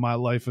went to in my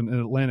life in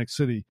Atlantic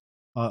City,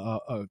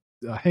 a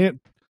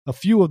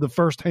few of the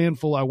first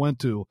handful I went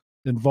to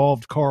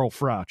involved Carl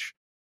Froch.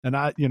 And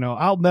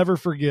I'll never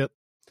forget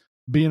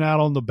being out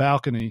on the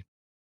balcony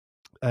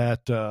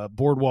at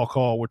Boardwalk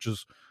Hall, which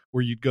is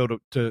where you'd go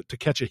to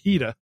catch a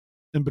heata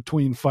in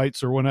between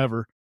fights or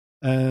whenever.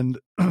 And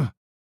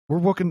we're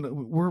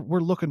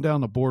looking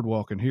down the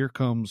boardwalk, and here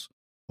comes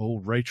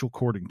old Rachel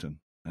Cordington.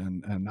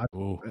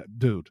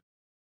 Dude,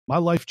 my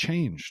life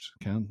changed,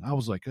 Ken. I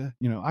was like,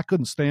 I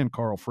couldn't stand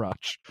Carl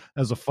Froch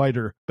as a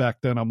fighter back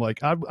then. I'm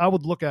like, I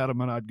would look at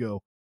him and I'd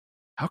go,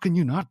 how can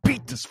you not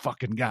beat this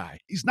fucking guy?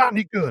 He's not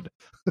any good.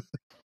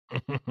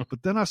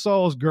 But then I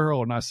saw his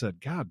girl and I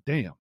said, God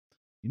damn,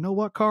 you know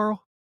what,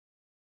 Carl?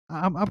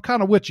 I'm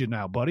kind of with you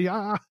now, buddy.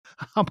 I'm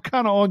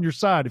kind of on your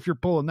side if you're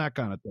pulling that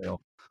kind of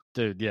tail.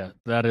 Dude, yeah,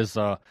 that is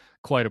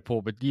quite a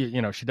pull. But, she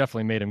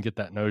definitely made him get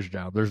that nose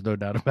job. There's no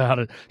doubt about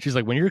it. She's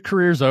like, when your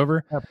career's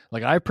over,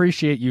 like, I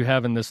appreciate you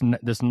having this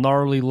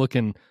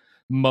gnarly-looking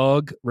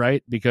mug,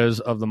 right, because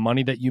of the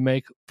money that you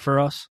make for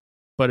us.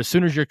 But as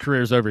soon as your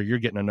career's over, you're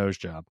getting a nose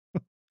job.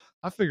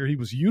 I figured he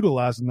was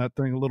utilizing that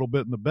thing a little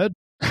bit in the bed.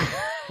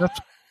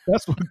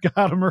 That's what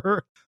got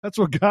her. That's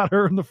what got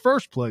her in the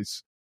first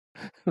place.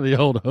 The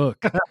old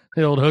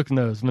hook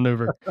nose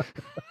maneuver.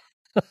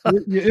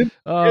 You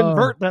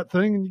invert that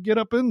thing and you get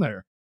up in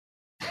there.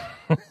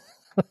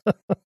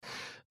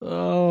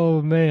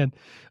 Oh man.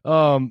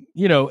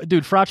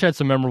 Dude, Froch had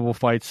some memorable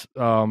fights.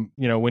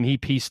 When he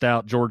pieced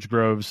out George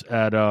Groves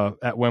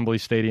at Wembley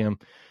Stadium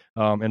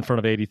in front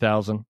of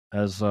 80,000,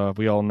 as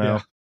we all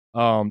know.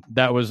 Yeah.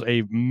 That was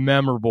a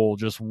memorable,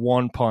 just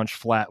one punch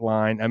flat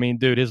line. I mean,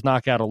 dude, his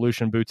knockout of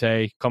Lucian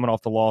Boutte coming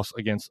off the loss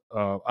against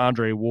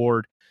Andre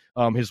Ward,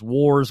 his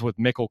wars with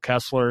Mikkel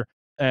Kessler.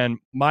 And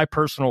my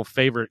personal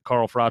favorite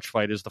Carl Froch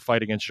fight is the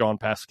fight against Jean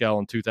Pascal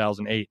in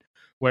 2008,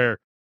 where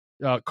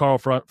Carl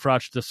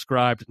Froch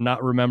described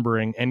not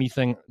remembering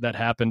anything that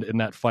happened in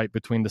that fight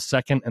between the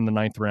second and the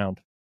ninth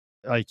round.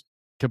 Like,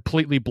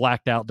 completely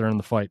blacked out during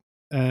the fight.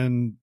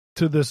 And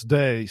to this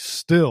day,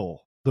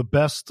 still the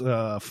best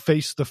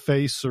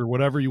face-to-face or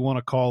whatever you want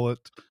to call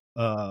it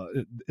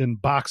in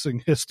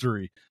boxing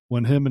history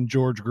when him and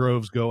George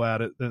Groves go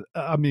at it.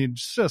 I mean,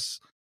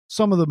 just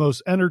some of the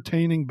most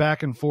entertaining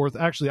back and forth.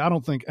 Actually, I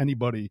don't think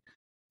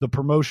the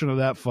promotion of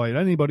that fight,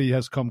 anybody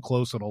has come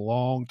close in a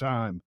long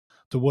time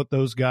to what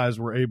those guys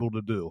were able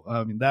to do.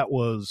 I mean, that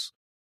was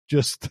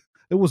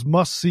it was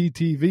must-see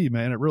TV,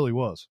 man. It really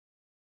was.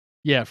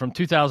 Yeah, from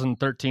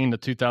 2013 to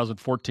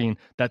 2014,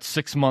 that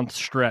 6-month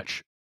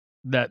stretch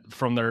that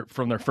from their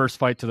first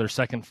fight to their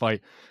second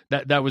fight,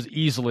 that was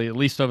easily, at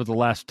least over the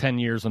last 10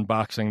 years in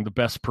boxing, the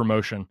best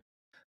promotion.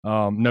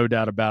 No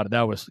doubt about it.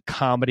 That was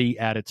comedy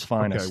at its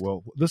finest. Okay,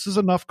 well, this is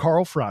enough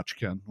Carl Froch,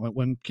 Ken.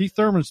 When Keith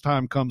Thurman's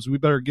time comes, we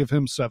better give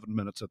him 7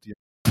 minutes at the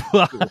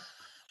end.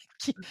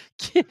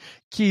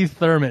 Keith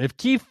Thurman. If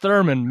Keith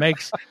Thurman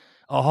makes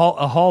a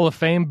Hall of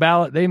Fame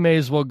ballot, they may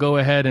as well go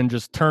ahead and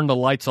just turn the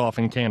lights off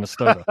in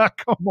Canastota.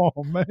 Come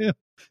on, man. You're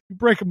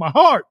breaking my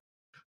heart.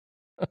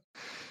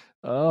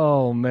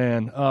 Oh,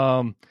 man.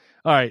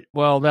 All right,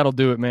 well, that'll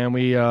do it, man.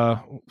 We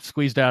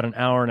squeezed out an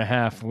hour and a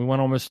half. We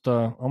went almost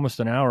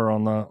an hour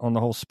on the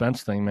whole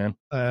Spence thing, man.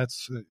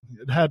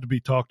 It had to be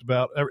talked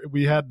about.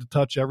 We had to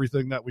touch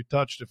everything that we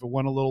touched. If it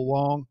went a little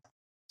long,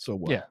 so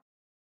what?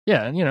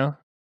 Yeah, and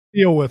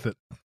deal with it.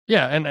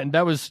 Yeah, and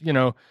that was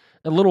a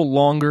little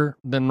longer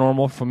than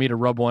normal for me to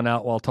rub one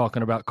out while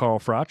talking about Carl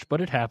Froch,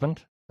 but it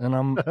happened, and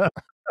I'm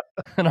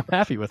and I'm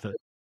happy with it.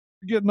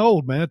 You're getting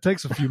old, man. It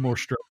takes a few more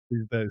strokes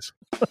these days.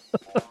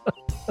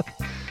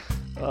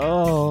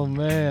 Oh,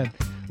 man.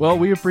 Well,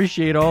 we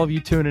appreciate all of you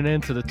tuning in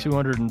to the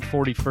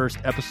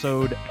 241st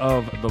episode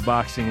of the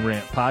Boxing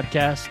Rant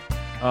podcast.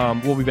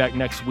 We'll be back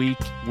next week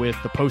with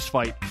the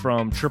post-fight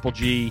from Triple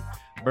G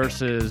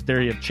versus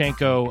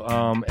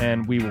Deryevchenko,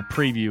 and we will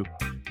preview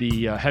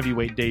the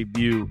heavyweight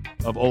debut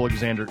of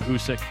Alexander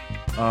Usyk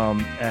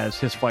as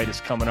his fight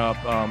is coming up.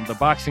 The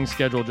boxing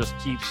schedule just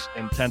keeps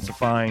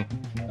intensifying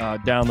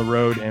down the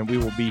road, and we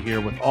will be here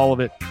with all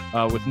of it,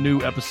 with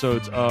new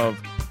episodes of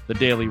the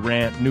Daily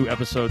Rant, new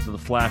episodes of the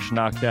Flash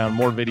Knockdown,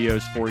 more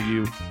videos for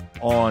you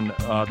on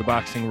the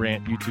Boxing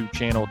Rant YouTube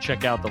channel.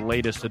 Check out the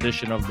latest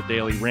edition of the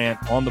Daily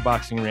Rant on the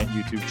Boxing Rant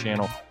YouTube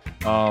channel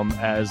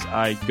as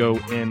I go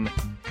in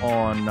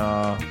on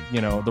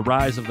the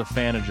rise of the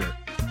Fanager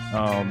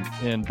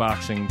in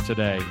boxing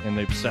today, and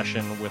the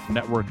obsession with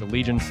network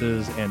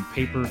allegiances and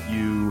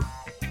pay-per-view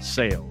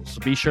sales.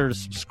 So be sure to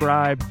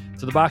subscribe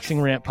to the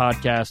Boxing Rant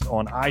podcast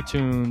on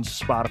iTunes,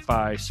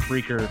 Spotify,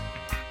 Spreaker,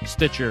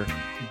 Stitcher,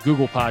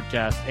 Google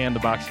Podcast, and the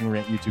Boxing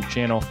Rant YouTube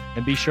channel.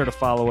 And be sure to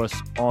follow us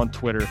on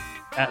Twitter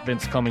at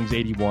Vince Cummings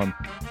 81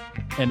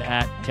 and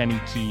at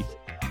Kenny Keith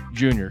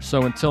Jr.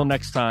 So until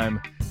next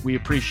time, we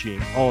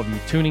appreciate all of you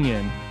tuning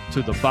in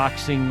to the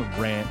Boxing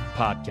Rant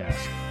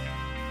podcast.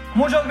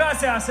 Muchas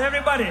gracias,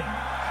 everybody.